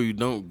don't grow, you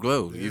don't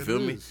glow. You it feel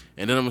me? is.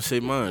 And then I'm gonna say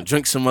mine.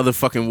 Drink some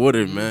motherfucking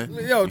water, man.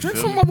 Yo, You drink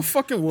feel some me?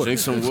 motherfucking water. Drink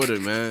some water,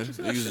 man.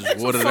 Niggas just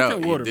water it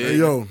fucking out. water, You man. Hey, dig?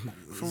 yo,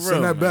 real,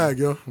 send that man. bag,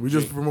 yo. We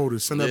just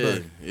promoted. Send that Yeah,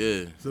 bag.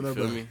 yeah. Send that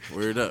Feel back. me?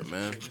 Word up,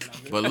 man.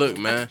 But look,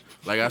 man.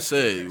 Like I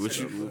said,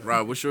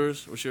 Rob, what's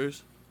yours? What's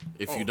yours?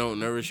 If you don't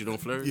nourish, you don't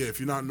flourish. Yeah, if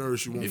you're not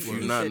nourished, you won't If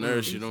flourish. you're not said it.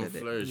 nourished, He you don't said it.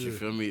 flourish. You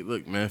feel me?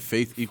 Look, man,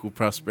 faith equal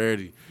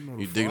prosperity.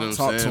 You dig what I'm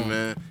Talk to saying, him.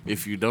 man?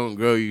 If you don't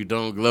grow, you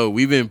don't glow.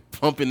 We've been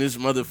pumping this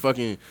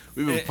motherfucking.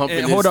 We've been pumping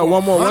And this. hold up,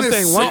 one more, one 100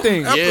 thing.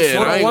 Yeah, Hold and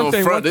on, I ain't one gonna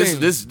thing, front. one thing.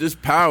 This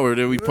power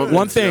that we pumping.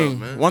 One into y'all, thing,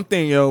 man. one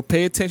thing, yo.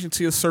 Pay attention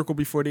to your circle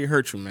before they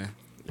hurt you, man.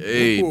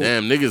 Hey, Ooh.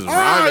 damn, niggas All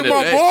rhyming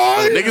right, today.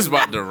 my boy. Niggas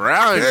about to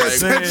rhyme. Pay Like,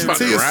 attention about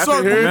to your rap in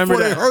circle. here. Remember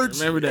Before they that. hurt you.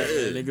 Remember that.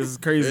 Niggas is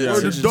crazy. Yeah, out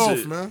Word here. to shit, Dolph,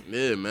 shit. man.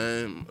 Yeah,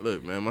 man.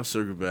 Look, man, my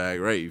circle bag,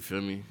 right? You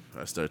feel me?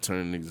 I start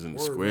turning niggas into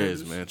Word,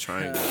 squares, man. man.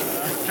 Triangles.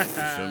 You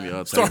feel me?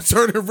 All Start types.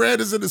 turning red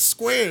into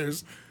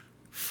squares.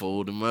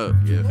 Fold them up.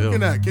 Yeah, feel Looking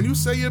me? at, can you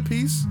say your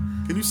piece?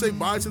 Can you say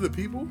bye to the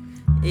people?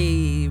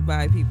 Hey,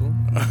 bye, people.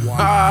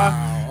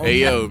 Wow. Hey,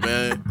 yo,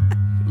 man.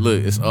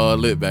 Look, it's all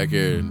lit back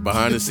here.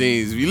 Behind the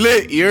scenes, we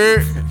lit, you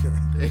heard?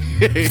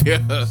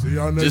 Yeah. See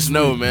y'all next Just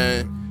know,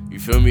 man. You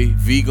feel me?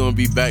 V gonna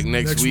be back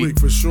next week.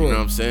 for sure. You know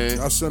what I'm saying?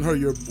 I'll send her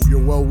your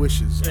well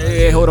wishes.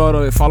 Hey, hold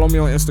on. Follow me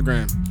on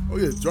Instagram. Oh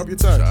yeah, drop your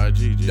tag.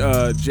 IG, G.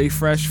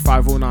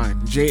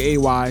 JFresh509.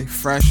 JAY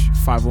Fresh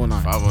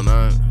 509.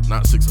 509,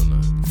 not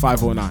 609. Where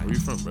 509. you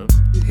from, bro?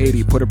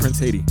 Haiti, Port-au-Prince,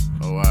 Haiti.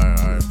 Oh, all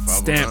right. 509.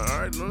 Stamp. All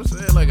right, you know what I'm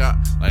saying? Like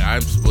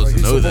I'm supposed to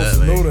He's know that.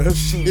 supposed to Like, know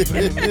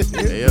that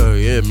shit. hey, yo,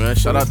 yeah, man.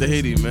 Shout out to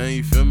Haiti, man.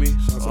 You feel me?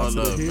 Shouts out All to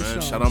the love, man.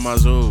 Haitians. Shout out my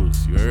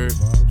Zoes. You heard?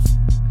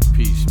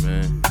 Peace,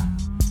 man.